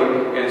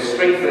sharpening and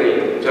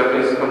strengthening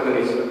Japanese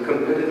companies'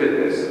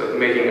 competitiveness of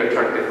making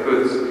attractive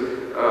goods.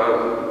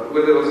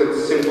 Whether was it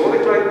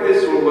symbolic like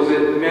this, or was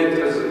it meant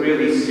as a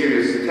really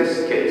serious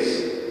test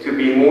case to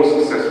be more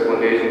successful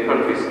in Asian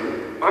countries?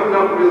 I'm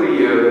not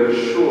really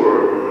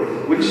sure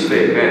which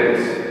they meant,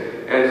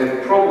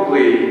 and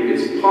probably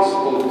it's possible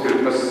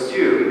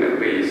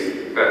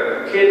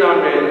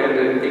Keidan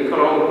and the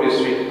economic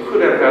ministry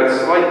could have had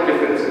slight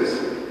differences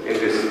in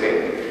this thing.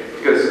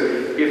 Because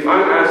if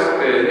I'm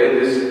asked in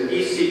this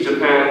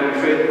EC-Japan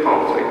trade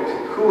conflict,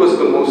 who was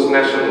the most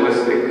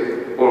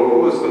nationalistic or who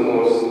was the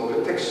most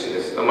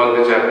protectionist among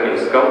the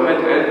Japanese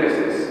government and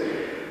business,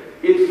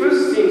 it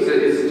first seems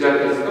that it's the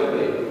Japanese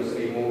company who's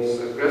the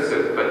most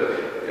aggressive, but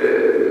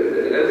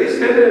at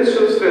least evidence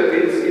shows that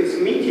it's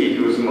Miki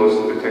who's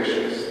most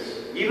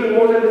protectionist, even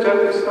more than the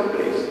Japanese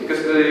companies.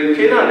 Because the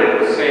Keidan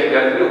was saying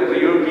that, look, the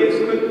Europeans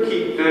could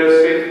keep their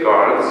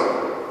safeguards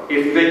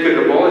if they could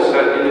abolish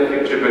that in the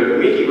future, but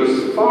Miki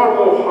was far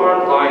more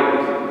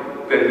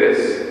hard-lined than this.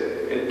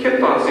 And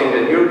kept on saying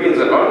that Europeans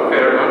are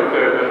unfair,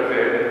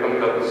 and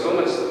coming up with so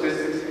much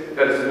statistics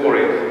that it's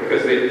boring,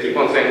 because they keep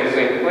on saying the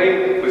same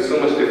claim with so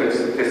much different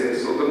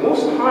statistics. So the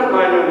most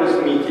hardliner was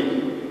Miki,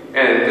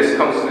 and this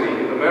comes to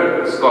the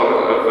American scholar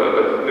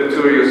of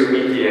notorious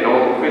Miki and all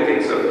the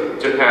critics of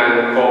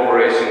Japan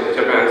cooperation,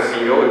 Japan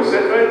CEO, etc.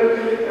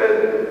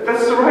 And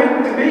that's the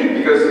right debate,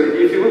 because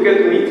if you look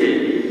at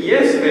Miki,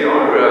 yes, they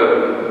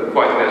are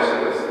quite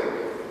nationalistic.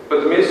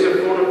 But the Minister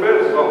of Foreign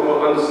Affairs is a lot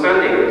more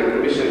understanding of the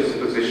Commission's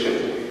position.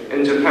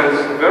 And Japan's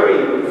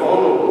very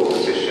vulnerable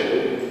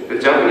position, the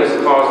Japanese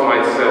cars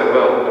might sell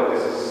well, but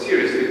this is a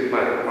serious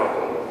diplomatic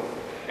problem.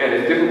 And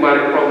if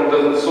diplomatic problem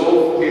doesn't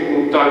solve, it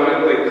will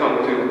directly come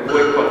to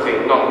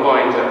boycotting, not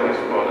buying Japanese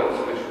products,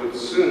 which would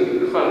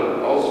soon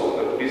become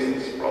also a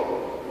business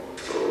problem.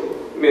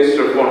 So,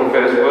 Minister of Foreign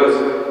Affairs was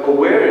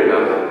aware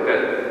enough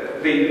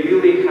that they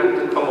really had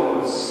to come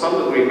up with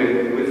some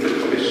agreement with the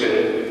Commission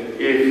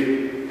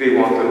if they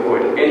want to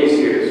avoid any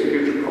serious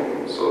future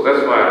problems. So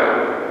that's why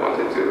I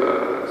wanted to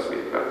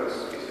speak about this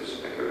research.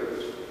 Thank you very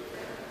much.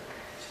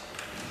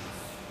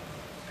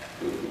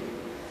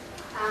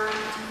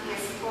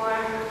 Yes, for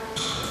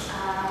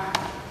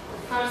the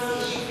first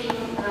issue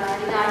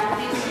regarding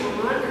visible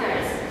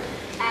workers,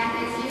 and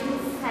as you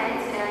said,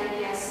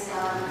 yes,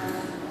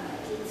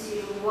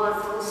 it was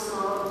also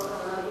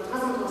it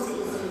wasn't also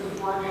easy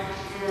for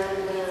the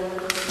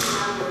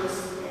members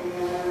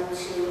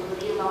to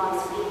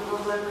realize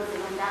visible workers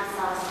and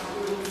themselves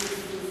during the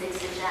 60s, etc.,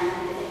 and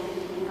the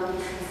beginning of the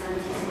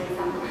 70s, for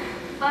example.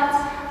 But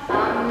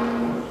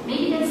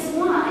maybe that's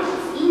why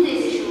in the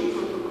issue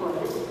protocol,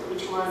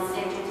 which was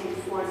entered into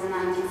force in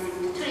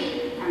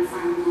 1963 and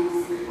signed in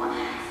 1961,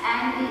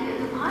 and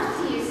the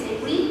parties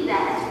agreed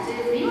that the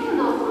agreement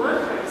of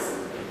workers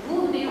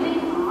would be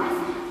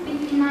recognized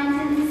between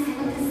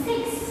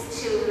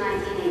 1976 to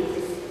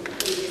 1986.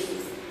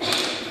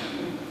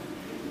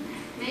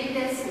 Maybe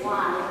that's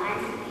why.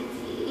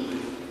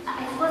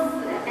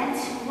 That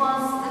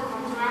was the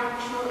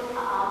contractual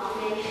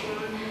obligation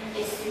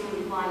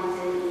assumed by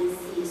the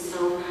EC. So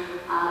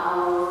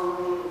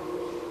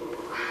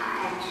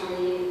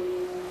actually,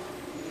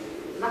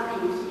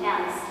 nothing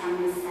else can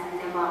be said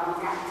about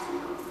that,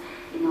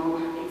 because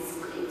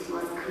it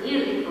was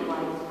clearly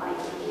provided by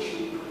the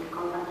Asian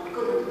protocol, but it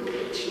couldn't be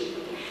achieved.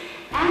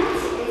 And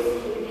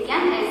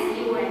again, as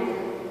you and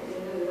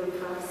the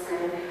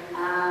professor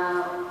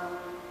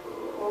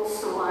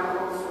also are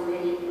also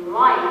very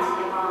right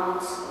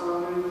about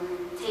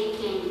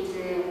taking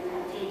the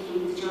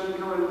German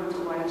government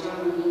or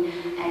Germany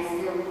as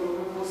the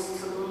most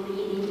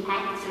leading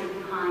actor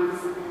behind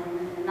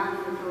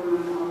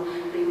non-fulfillment of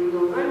the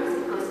workers,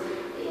 because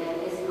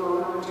as you all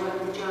know,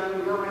 the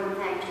German government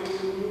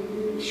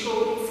actually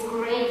showed its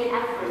great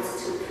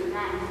efforts to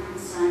prevent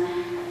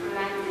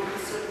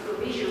the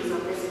provisions of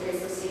this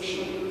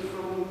association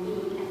from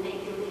being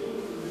effectively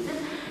implemented.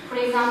 For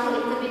example,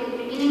 at the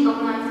beginning of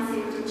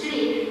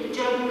 1973, the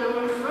German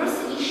government first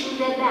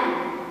issued a ban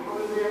on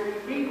the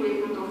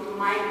recruitment of the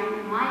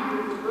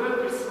migrant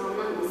workers from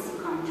non-EC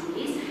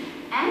countries,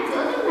 and the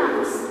other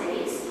member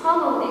states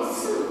followed it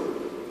soon.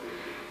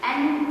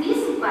 And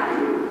this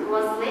ban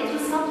was later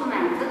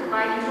supplemented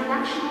by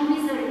introduction of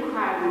visa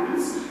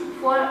requirements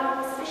for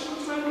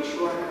especially Turkish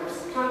workers,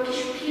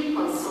 Turkish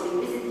people,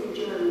 visiting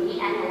Germany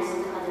and also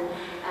the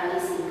other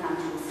EC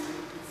countries.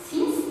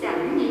 Since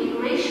then,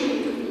 immigration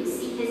into the EC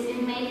has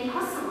been made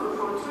possible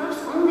for Turks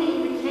only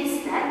in the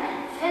case that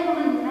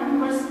family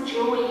members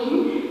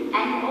join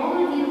an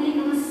already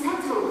legally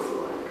settled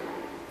worker.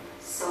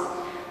 So,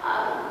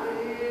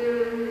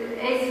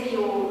 as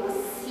you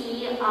see,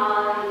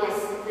 yes,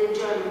 the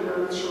German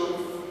government showed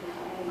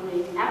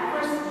great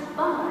efforts,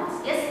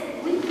 but yes,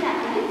 we can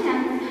take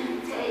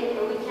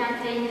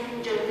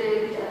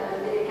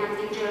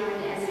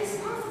Germany as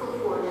responsible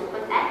for that.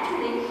 But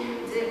actually,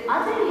 the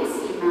other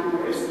EC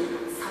members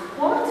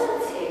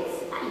supported it,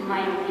 in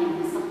my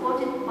opinion,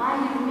 supported by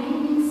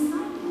remaining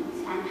silent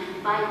and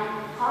by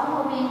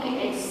following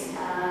its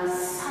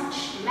such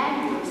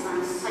measures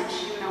and such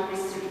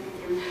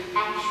restrictive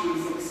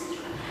actions, etc.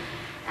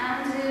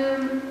 And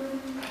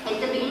at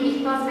the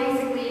beginning, it was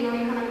basically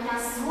economic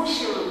and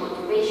social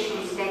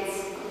motivations that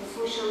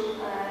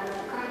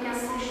economic and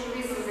social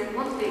reasons that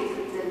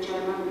motivated the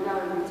German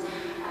government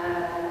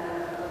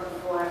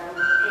for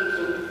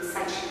taking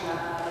such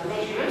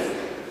measures.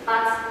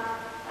 But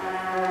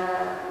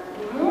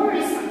in more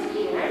recent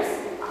years,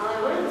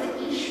 however, the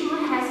issue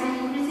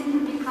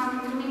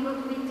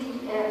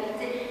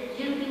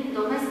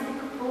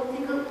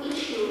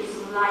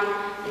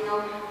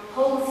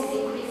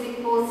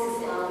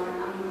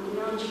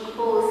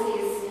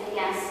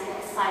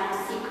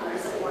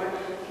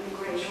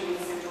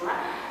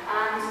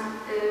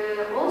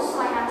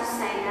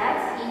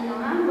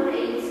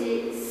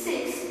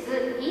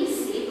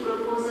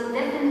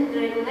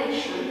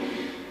relation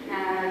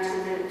to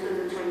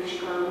the Turkish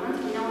government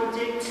in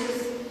order to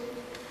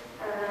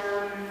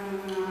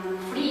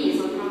freeze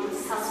or not to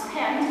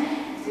suspend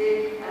the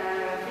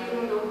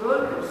freedom of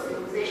workers, the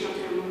organization of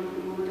the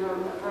movement of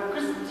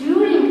workers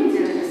during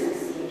the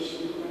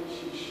association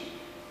relationship,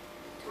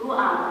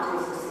 throughout the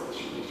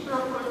association, which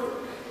of course the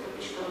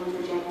Turkish government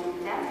rejected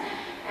that,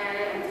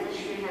 and the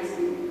issue has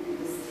been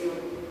still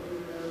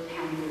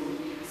pending.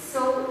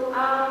 So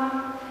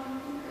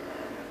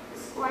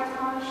it's quite a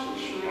harsh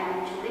issue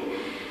actually.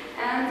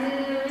 And when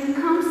it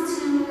comes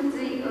to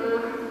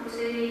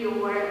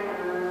your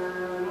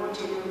more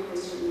general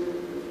question, the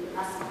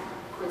last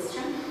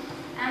question,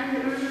 and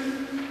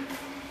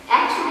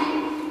actually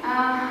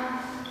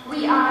we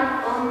are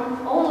on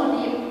all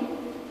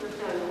the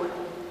third one.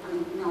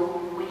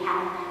 We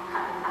have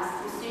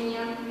customs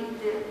union with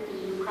the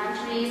EU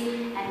countries,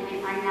 and we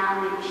are now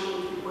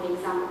negotiating, for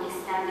example,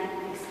 extending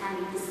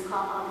the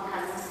scope of the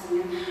customs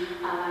union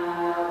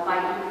by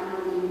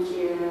including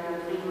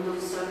freedom of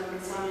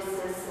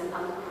services,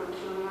 public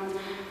procurement,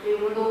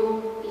 freedom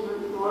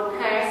of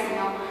workers,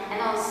 and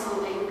also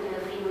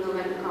freedom of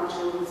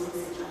agricultural goods,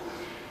 etc.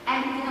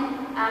 And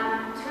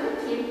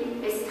Turkey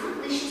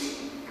established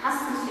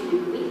customs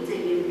union with the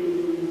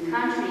European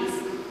countries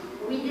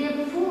with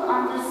a full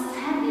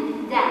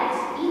understanding that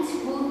it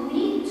will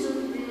lead to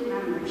the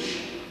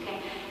membership. Okay?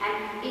 And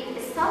it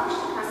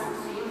established the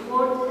customs union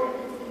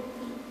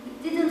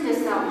it didn't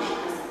establish the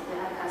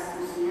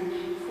customs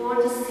union for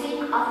the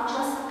sake of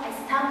just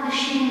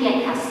establishing a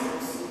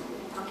customs union.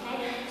 Okay?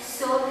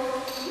 So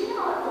we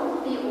are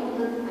only on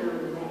the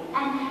third way.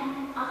 And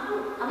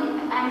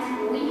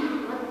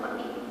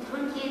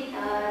Turkey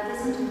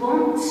doesn't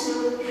want to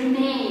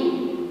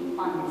remain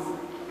on this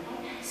way. Okay?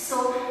 So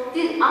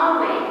our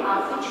way,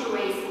 our future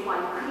way is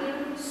quite clear,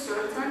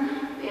 certain,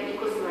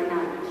 because we are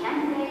now a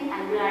candidate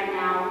and we are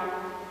now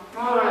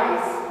more or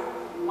less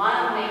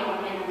one way or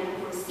another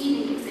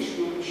proceeding accession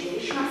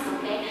negotiations.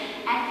 Okay?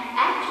 And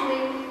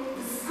actually,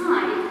 the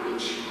side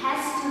which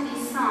has to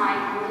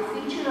decide on the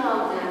future of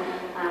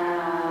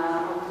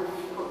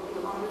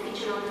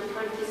the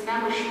Turkey's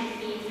membership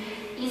bid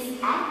is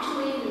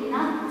actually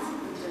not the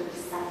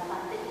Turkish side,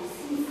 but the EC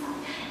side.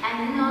 And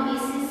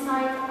EC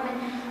side,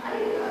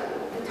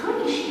 the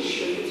Turkish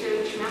issue, the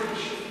Turkish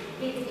membership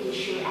bid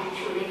issue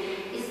actually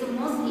is the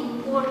most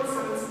important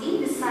in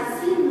the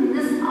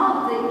decisiveness of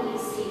the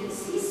EC's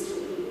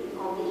history,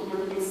 of the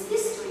EU's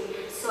history.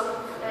 So,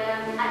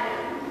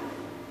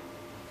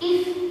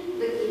 if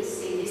the EC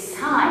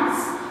decides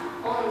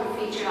on the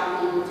future of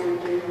the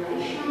Turkish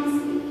relations,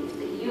 if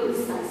the EU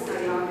decides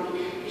on the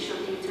future of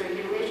the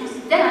Turkish relations,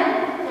 then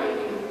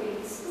Turkey will be in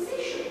its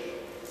position.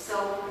 So,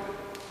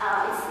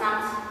 it's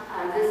not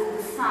the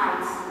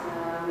side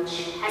which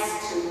has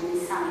to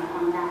decide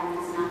on that.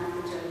 It's not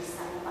the Turkish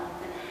side, but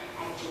the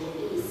actual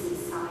EC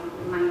side,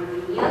 in my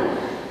opinion.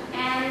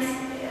 And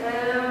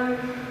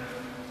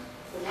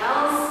what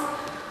else?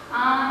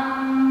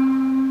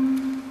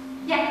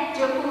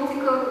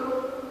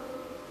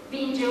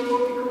 Being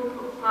geopolitical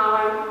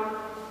power,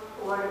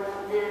 or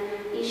the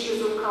issues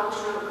of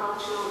cultural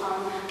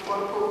or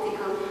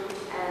political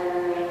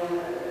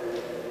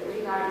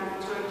regarding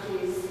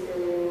Turkey's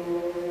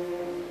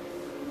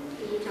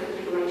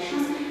EU-Turkey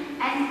relations.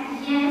 And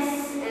yes,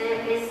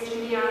 as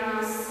Giuliano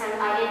said,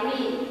 I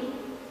agree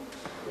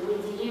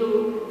with you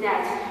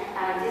that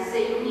this is a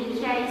unique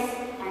case,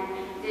 and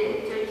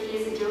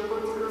Turkey's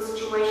geopolitical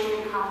situation,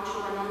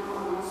 cultural and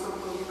also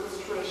political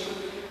situation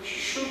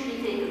should be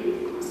taken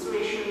into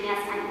consideration,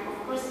 yes, and of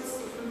course it's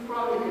different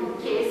from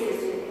the case, as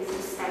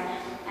you said.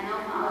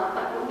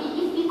 But if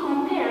we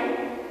compare,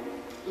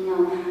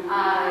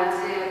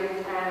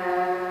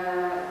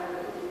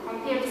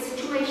 compare the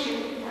situation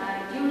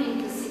during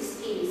the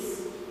 60s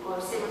or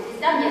 70s,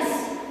 then yes,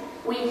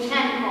 we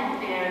can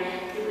compare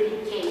the Greek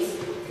case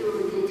to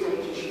the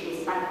Turkish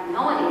case. But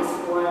nowadays,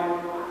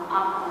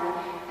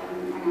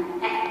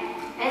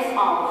 as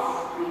of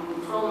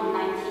from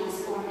 90s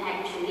on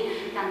actually,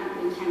 then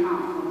we cannot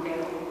compare,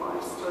 of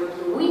course,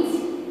 Turkey with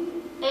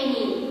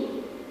any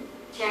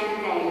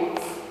candidate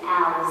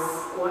else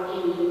or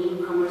any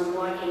newcomers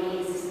or any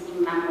existing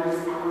members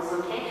else.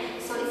 Okay,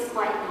 so it's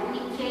quite a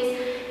unique case,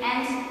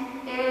 and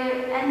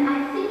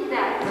I think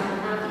that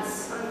it's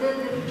the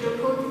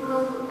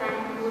geopolitical and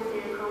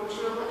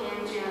cultural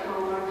and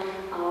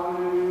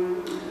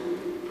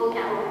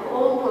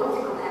all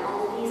political and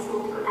all these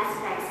political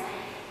aspects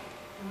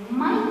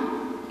might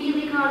be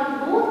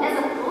regarded both as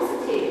a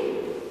positive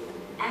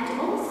and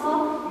also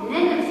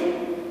negative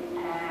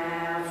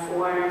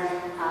for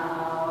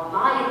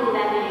viable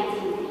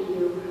evaluating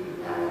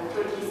the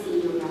Turkey's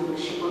EU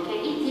membership. Okay,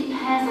 it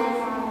depends on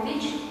from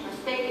which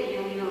perspective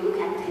you look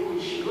at the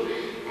issue,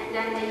 and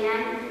then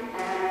again,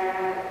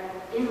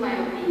 in my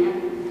opinion,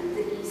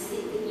 the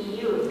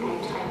EU,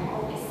 and I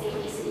always say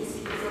this is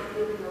because of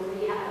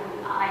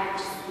I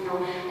just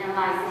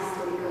analyze the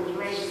historical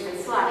relations.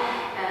 That's why.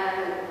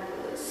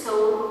 So,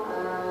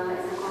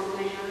 as a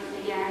conclusion,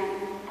 again,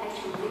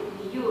 actually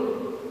the EU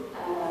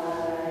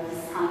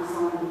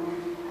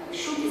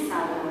should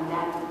decide on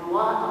that.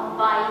 What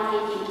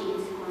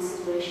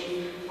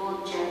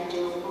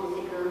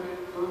geopolitical,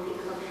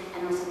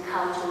 and also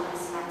cultural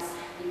aspects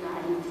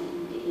regarding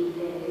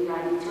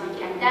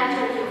Turkey. And then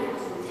Turkey, of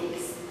course, will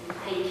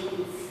take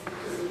its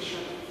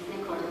position in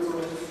accordance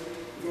with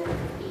the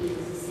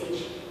EU's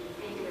decision.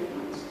 Thank you very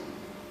much.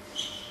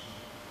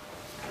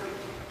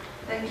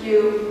 Thank you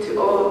to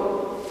all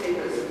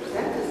papers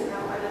presenters.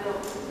 Now, I don't know.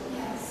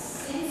 Yes,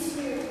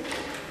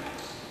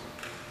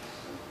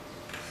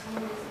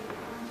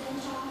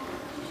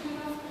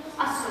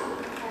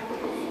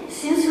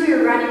 since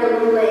we're running a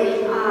little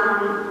late,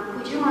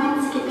 would you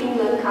mind skipping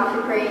the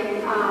coffee break?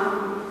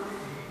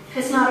 If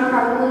it's not a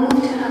problem, we'll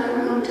move to another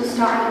room to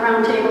start the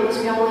round table because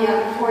we only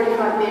have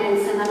 45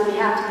 minutes and then we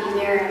have to be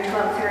there at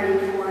 12:30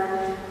 for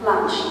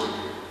lunch.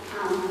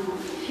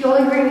 If you all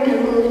agree, we can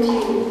move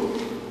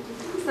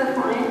to... Is that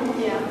fine?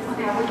 Yeah.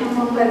 Okay, we can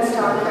move and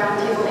start the round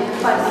table.